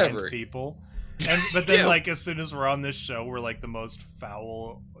are or whatever. kind people. But then, Yeah. like, as soon as we're on this show, we're like the most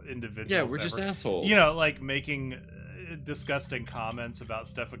foul individuals. yeah, we're just ever. assholes. You know, like making disgusting comments about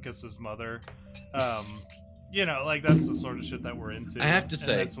Stephicus's mother. You know, like that's the sort of shit that we're into. I have to and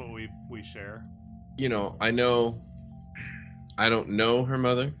say- that's what we share. You know, I don't know her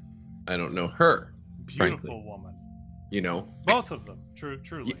mother. I don't know her. Beautiful Frankly. woman. You know, Both of them.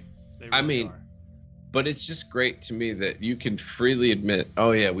 Truly. They I really mean, are. but it's just great to me that you can freely admit,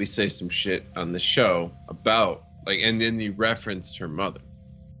 oh yeah, we say some shit on the show about, like, and then you referenced her mother.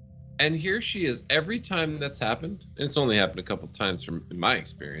 And here she is every time that's happened, and it's only happened a couple times from in my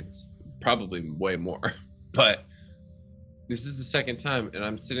experience, probably way more. But this is the second time, and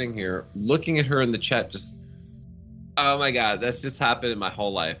I'm sitting here looking at her in the chat, just, oh my god, that's just happened in my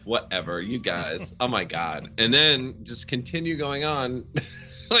whole life. Whatever, you guys. Oh my god. And then just continue going on,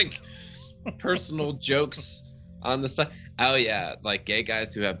 like personal jokes on the side. Oh yeah, like gay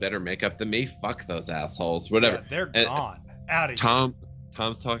guys who have better makeup than me. Fuck those assholes. Whatever. Yeah, they're And- gone. Out of here.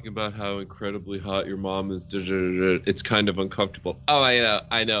 Tom's talking about how incredibly hot your mom is. It's kind of uncomfortable. Oh,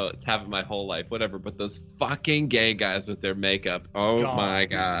 I know. It's happened my whole life. Whatever. But those fucking gay guys with their makeup. Oh Gone. my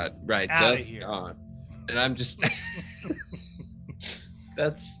god. Right. Outta Just here. gone. And I'm just.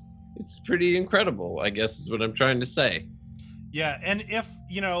 It's pretty incredible, I guess is what I'm trying to say. Yeah, and if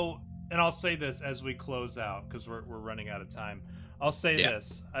you know, and I'll say this as we close out because we're running out of time. I'll say Yeah.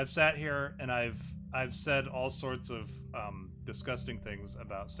 this: I've sat here and I've said all sorts of disgusting things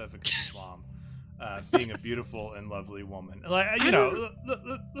about Stephicus's mom being a beautiful and lovely woman. Like, you know,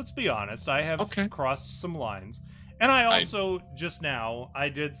 let's be honest. I have Okay. crossed some lines, and I also just now I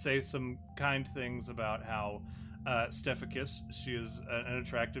did say some kind things about how Stephicus, she is an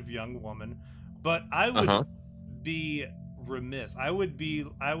attractive young woman, but I would Uh-huh. be remiss. I would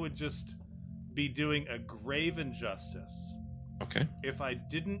just be doing a grave injustice Okay. if I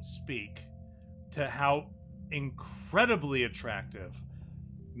didn't speak to how incredibly attractive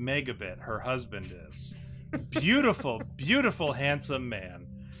Megabit, her husband, is. Beautiful, beautiful, handsome man.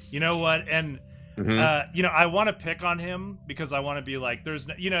 You know what? And Mhm. you know, I want to pick on him because I want to be like, there's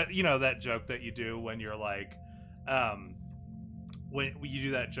no, you know that joke that you do when you're like, when you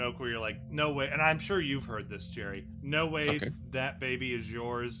do that joke where you're like, no way, and I'm sure you've heard this, Jerry. No way Okay. that baby is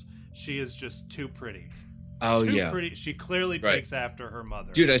yours. She is just too pretty. Oh Too yeah. pretty. She clearly Right. takes after her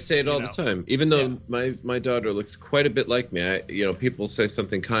mother. Dude, I say it all You the know. time. Even though Yeah. my daughter looks quite a bit like me, people say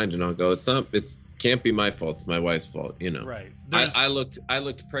something kind, and I'll go, it's can't be my fault. It's my wife's fault. You know. Right. I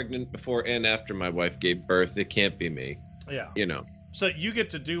looked pregnant before and after my wife gave birth. It can't be me. Yeah. You know. So you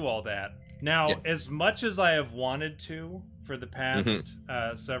get to do all that. Now, Yeah. as much as I have wanted to for the past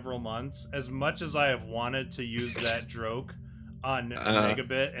several months. As much as I have wanted to use that joke on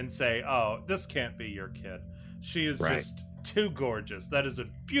Megabit and say, "Oh, this can't be your kid. She is just too gorgeous. That is a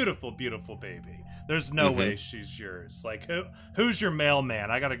beautiful, beautiful baby. There's no way she's yours. Like, who's your mailman?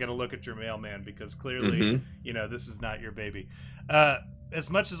 I got to get a look at your mailman because clearly, you know, this is not your baby." As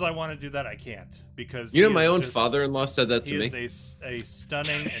much as I want to do that, I can't because my own father-in-law said that to me. He is a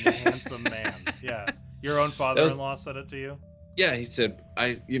stunning and handsome man. Yeah, your own father-in-law said it to you. Yeah, he said,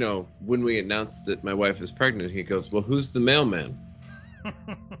 when we announced that my wife is pregnant, he goes, "Well, who's the mailman?"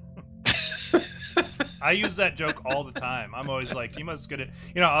 I use that joke all the time. I'm always like, "You must get it."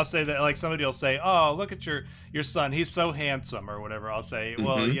 You know, I'll say that, like, somebody will say, "Oh, look at your son. He's so handsome," or whatever. I'll say,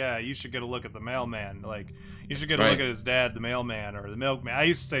 "Well, yeah, you should get a look at the mailman. Like, you should get a look at his dad, the mailman, or the milkman." I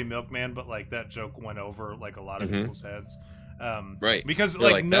used to say milkman, but, like, that joke went over, like, a lot of people's heads. Because,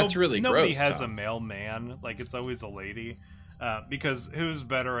 like that's really nobody gross, has Tom. a mailman. Like, it's always a lady. Because who's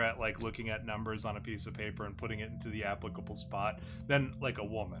better at, like, looking at numbers on a piece of paper and putting it into the applicable spot than, like, a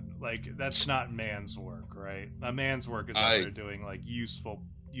woman? Like, that's not man's work, right? A man's work is out there doing, like, useful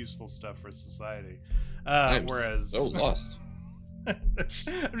stuff for society. Whereas so lost.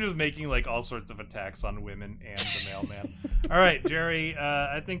 I'm just making, like, all sorts of attacks on women and the mailman. All right, Jerry,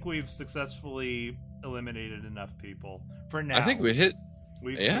 I think we've successfully eliminated enough people for now. I think we've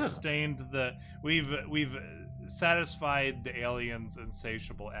sustained we've satisfied the aliens'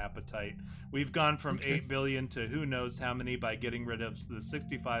 insatiable appetite. We've gone from 8 billion to who knows how many by getting rid of the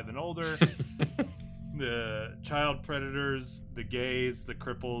 65 and older, the child predators, the gays, the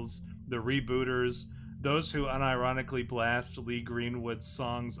cripples, the rebooters, those who unironically blast Lee Greenwood's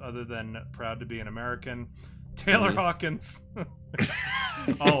songs other than Proud to Be an American, Taylor Hawkins,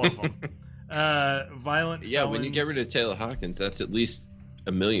 all of them. Violent felons. When you get rid of Taylor Hawkins, that's at least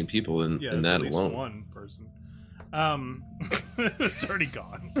 1 million people in that at least alone. One person. It's already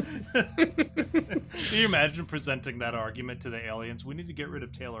gone. Can you imagine presenting that argument to the aliens? We need to get rid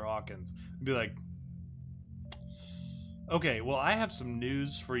of Taylor Hawkins. And be like, okay, well, I have some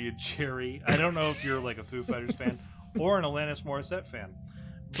news for you, Jerry. I don't know if you're like a Foo Fighters fan or an Alanis Morissette fan,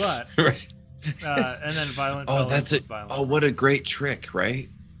 but and then violent. Oh, that's it. Oh, what a great trick, right?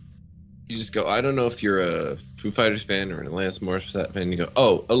 You just go, I don't know if you're a Foo Fighters fan or an Alanis Morissette fan. You go,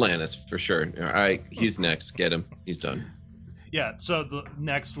 oh, Alanis, for sure. All right, he's next. Get him. He's done. Yeah, so the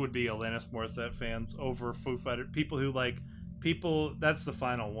next would be Alanis Morissette fans over Foo Fighters. That's the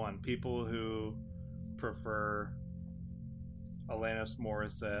final one. People who prefer Alanis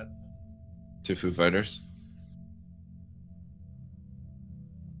Morissette to Foo Fighters?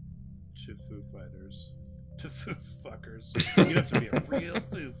 To Foo Fighters. To Foo Fuckers. You'd have to be a real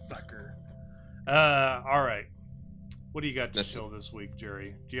Foo Fucker. All right. What do you got to show this week,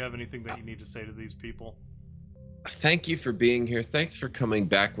 Jerry? Do you have anything that you need to say to these people? Thank you for being here. Thanks for coming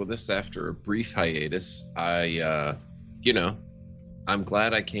back with us after a brief hiatus. I'm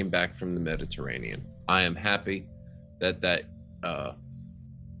glad I came back from the Mediterranean. I am happy that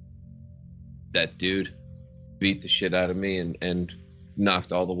dude beat the shit out of me and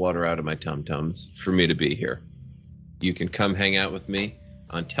knocked all the water out of my tum-tums for me to be here. You can come hang out with me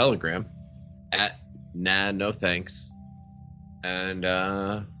on Telegram at no thanks. And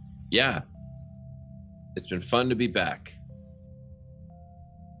it's been fun to be back.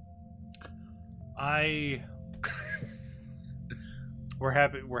 We're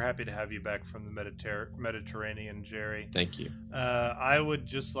happy to have you back from the Mediterranean, Jerry. Thank you. I would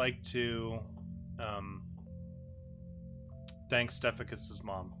just like to thank Stephakus'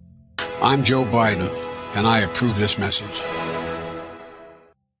 mom. I'm Joe Biden, and I approve this message.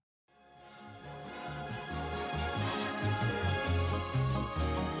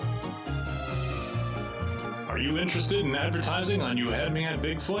 Are you interested in advertising on You Had Me at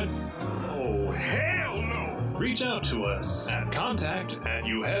Bigfoot? Oh, hell no! Reach out to us at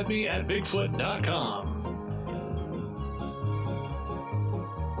contact@youhadmeatbigfoot.com.